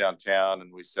jobs downtown,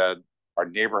 and we said our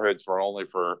neighborhoods were only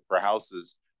for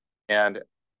houses. And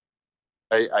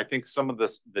I think some of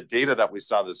the data that we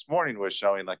saw this morning was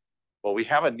showing we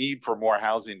have a need for more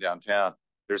housing downtown.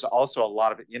 There's also a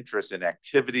lot of interest in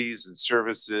activities and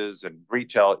services and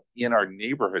retail in our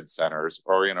neighborhood centers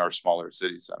or in our smaller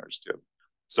city centers too.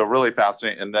 So really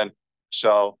fascinating. And then,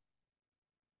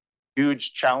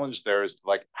 huge challenge there is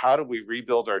how do we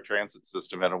rebuild our transit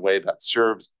system in a way that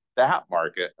serves that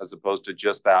market as opposed to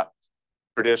just that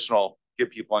traditional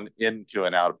get people into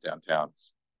and out of downtown.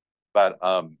 But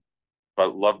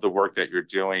love the work that you're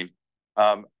doing.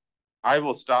 I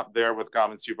will stop there with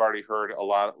comments. You've already heard a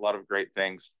lot of great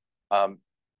things.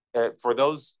 For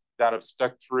those that have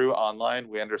stuck through online,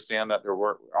 we understand that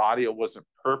audio wasn't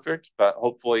perfect, but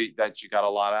hopefully that you got a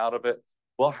lot out of it.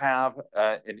 We'll have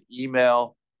an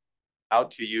email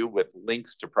out to you with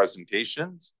links to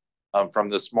presentations from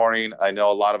this morning. I know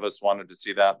a lot of us wanted to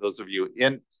see that. Those of you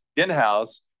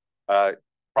in-house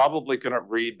probably couldn't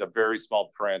read the very small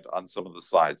print on some of the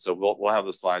slides. So we'll have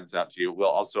the slides out to you. We'll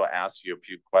also ask you a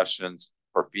few questions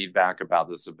or feedback about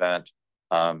this event.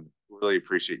 Really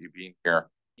appreciate you being here.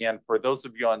 And for those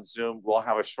of you on Zoom, we'll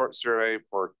have a short survey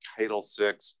for Title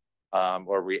VI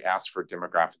where we ask for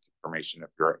demographic information if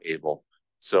you're able.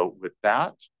 So with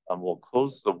that, we'll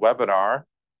close the webinar.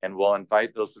 and we'll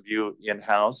invite those of you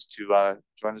in-house to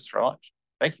join us for lunch.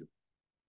 Thank you.